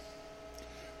crop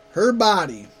her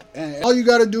body, and all you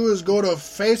got to do is go to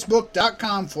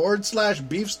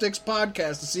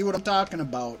facebook.com/beefstickspodcast to see what I'm talking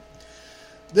about.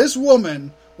 This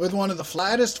woman, with one of the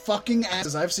flattest fucking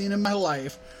asses I've seen in my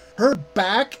life, her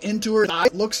back into her thigh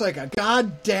looks like a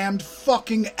goddamned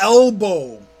fucking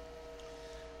elbow.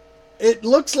 It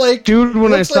looks like, dude,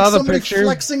 when I saw the picture,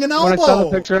 flexing an elbow. When I saw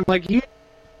the picture, I'm like, you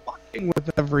fucking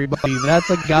with everybody. That's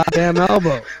a goddamn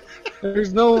elbow.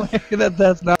 There's no way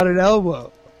that's not an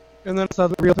elbow. And then I saw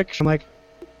the real picture, I'm like,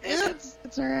 it's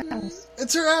her ass.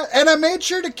 It's her ass. And I made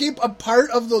sure to keep a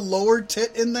part of the lower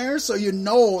tit in there so you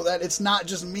know that it's not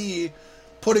just me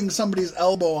putting somebody's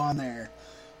elbow on there.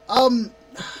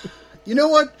 You know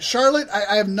what, Charlotte?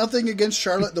 I have nothing against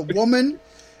Charlotte, the woman.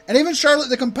 And even Charlotte,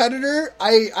 the competitor,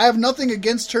 I have nothing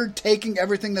against her taking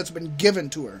everything that's been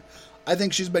given to her. I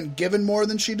think she's been given more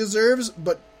than she deserves,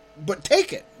 but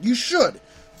take it. You should.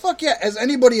 Fuck yeah, as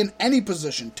anybody in any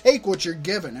position, take what you're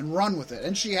given and run with it.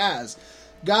 And she has.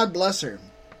 God bless her.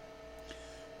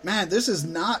 Man, this is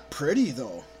not pretty,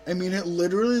 though. I mean, it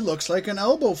literally looks like an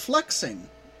elbow flexing.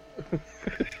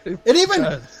 She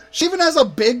even has a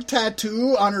big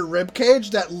tattoo on her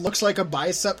ribcage that looks like a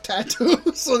bicep tattoo.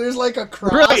 So there's like a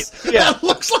cross that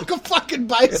looks like a fucking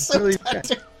bicep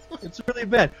tattoo. It's really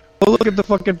bad. Go look at the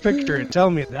fucking picture and tell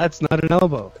me that's not an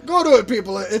elbow. Go to it,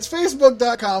 people. It's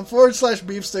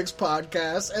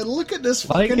facebook.com/beefstickspodcast and look at this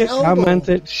fucking elbow. Like it, comment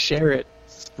it, share it.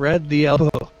 Spread the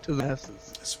elbow to the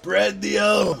masses. Spread the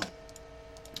elbow.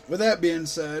 With that being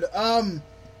said,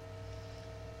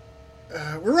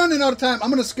 we're running out of time. I'm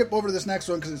going to skip over to this next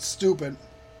one because it's stupid.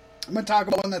 I'm going to talk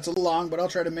about one that's a little long, but I'll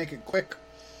try to make it quick.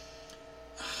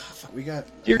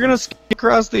 You're going to skip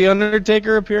across the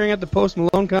Undertaker appearing at the Post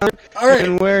Malone concert? All right.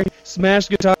 And where he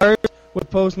smashed guitars with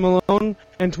Post Malone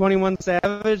and 21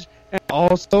 Savage and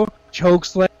also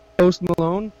chokeslam Post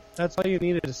Malone? That's all you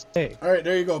needed to say. All right,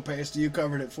 there you go, Pasty. You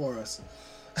covered it for us.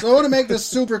 So I want to make this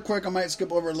super quick. I might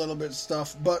skip over a little bit of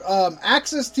stuff. But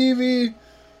Access TV,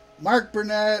 Mark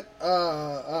Burnett,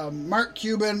 Mark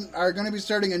Cuban are going to be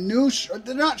starting a new show.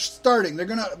 They're not starting. They're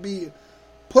going to be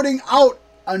putting out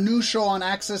a new show on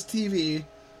Access TV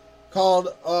called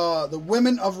The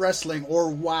Women of Wrestling,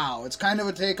 or WOW. It's kind of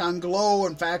a take on Glow.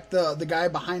 In fact, the guy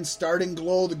behind starting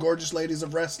Glow, the Gorgeous Ladies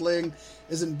of Wrestling,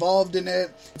 is involved in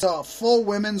it. It's a full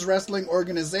women's wrestling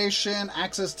organization.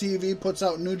 Access TV puts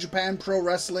out New Japan Pro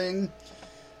Wrestling.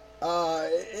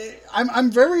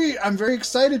 I'm very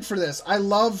excited for this. I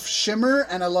love Shimmer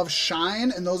and I love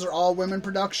Shine, and those are all women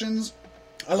productions.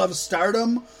 I love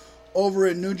Stardom over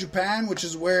in New Japan, which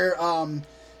is where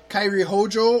Kairi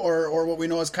Hojo, or what we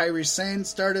know as Kairi Sane,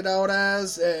 started out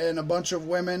as, and a bunch of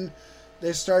women.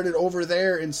 They started over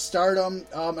there in Stardom.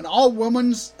 An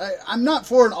all-women's... I'm not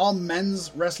for an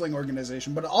all-men's wrestling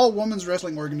organization, but an all-women's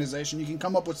wrestling organization. You can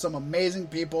come up with some amazing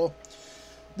people.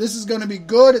 This is going to be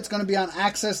good. It's going to be on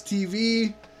Access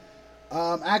TV.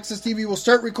 Access TV will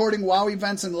start recording WOW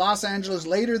events in Los Angeles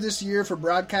later this year for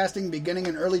broadcasting beginning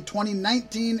in early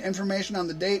 2019. Information on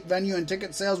the date, venue, and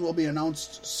ticket sales will be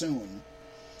announced soon.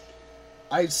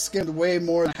 I skimmed way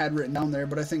more than I had written down there,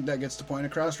 but I think that gets the point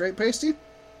across, right, Pasty?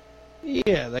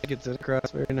 Yeah, that gets it across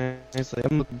very nicely.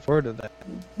 I'm looking forward to that.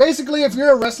 Basically, if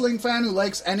you're a wrestling fan who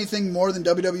likes anything more than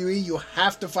WWE, you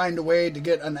have to find a way to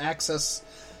get an Access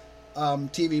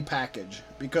TV package.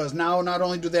 Because now, not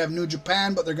only do they have New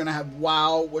Japan, but they're going to have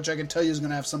WOW, which I can tell you is going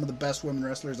to have some of the best women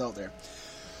wrestlers out there.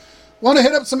 Want to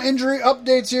hit up some injury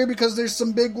updates here because there's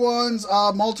some big ones.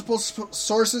 Multiple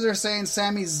sources are saying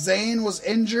Sami Zayn was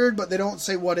injured, but they don't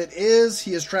say what it is.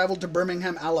 He has traveled to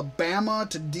Birmingham, Alabama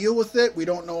to deal with it. We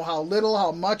don't know how little,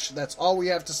 how much. That's all we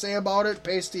have to say about it.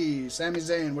 Pasty, Sami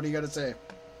Zayn, what do you got to say?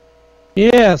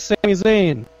 Yeah, Sami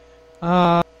Zayn.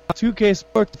 2K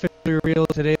Sports officially revealed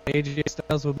today that AJ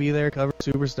Styles will be there, cover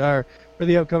superstar, for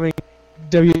the upcoming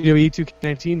WWE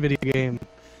 2K19 video game.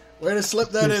 Way to slip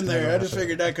that in there. I just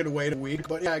figured that could wait a week.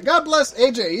 But yeah, God bless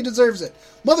AJ. He deserves it.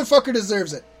 Motherfucker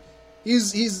deserves it.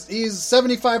 He's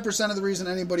 75% of the reason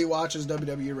anybody watches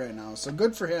WWE right now. So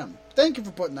good for him. Thank you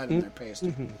for putting that in there,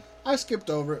 Pasty. I skipped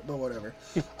over it, but whatever.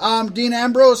 Dean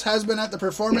Ambrose has been at the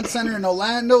Performance Center in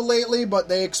Orlando lately, but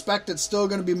they expect it's still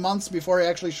going to be months before he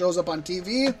actually shows up on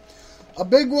TV. A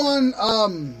big one,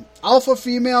 alpha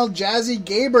female Jazzy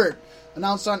Gabert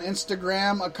announced on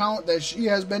Instagram account that she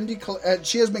has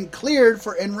been cleared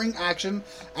for in-ring action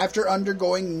after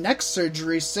undergoing neck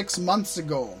surgery 6 months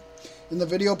ago. In the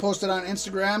video posted on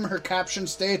Instagram, her caption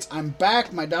states, "I'm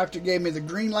back. My doctor gave me the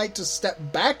green light to step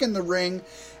back in the ring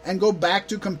and go back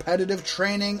to competitive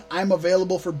training. I'm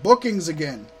available for bookings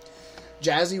again."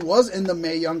 Jazzy was in the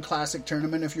Mae Young Classic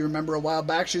tournament, if you remember a while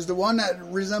back. She's the one that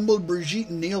resembled Brigitte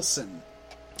Nielsen.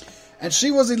 And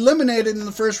she was eliminated in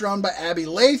the first round by Abby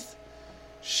Lath.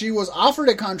 She was offered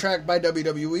a contract by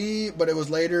WWE, but it was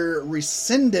later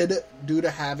rescinded due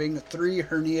to having 3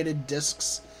 herniated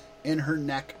discs in her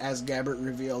neck, as Gabbert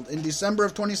revealed. In December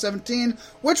of 2017,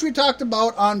 which we talked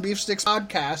about on Beef Sticks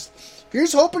podcast,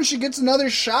 here's hoping she gets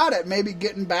another shot at maybe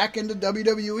getting back into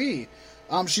WWE.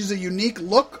 She's a unique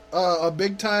look, a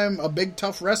big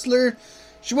tough wrestler.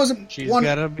 She's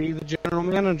gotta be the general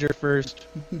manager first.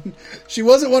 She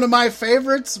wasn't one of my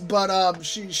favorites, but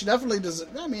she definitely does.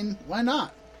 I mean, why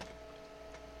not?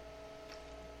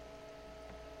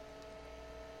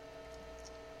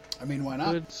 Why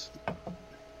not? It's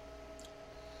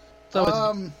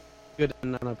always good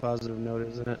and on a positive note,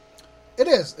 isn't it? It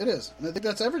is. And I think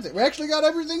that's everything. We actually got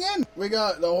everything in. We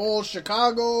got the whole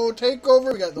Chicago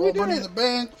takeover. We got the whole Money in the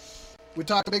Bank. We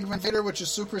talked Big Van Vader, which is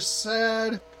super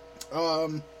sad.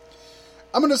 I'm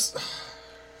not gonna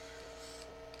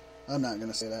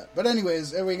say that. But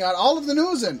anyways, we got all of the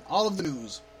news in. All of the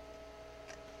news.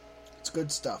 It's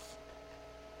good stuff.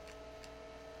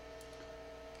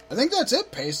 I think that's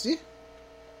it, Pasty.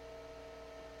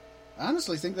 I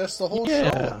honestly think that's the whole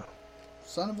show.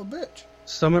 Son of a bitch.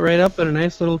 Sum it right up in a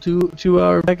nice little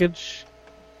two-hour package.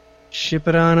 Ship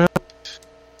it on out.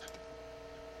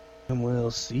 And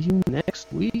we'll see you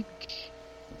next week.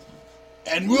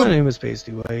 And my name is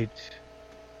Pasty White.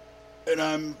 And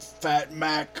I'm Fat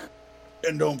Mac.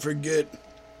 And don't forget,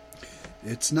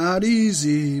 it's not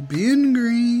easy being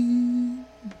green.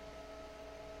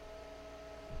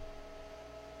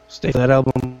 Stay for that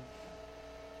album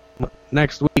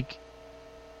next week.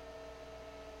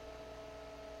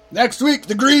 Next week,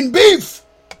 the green beef!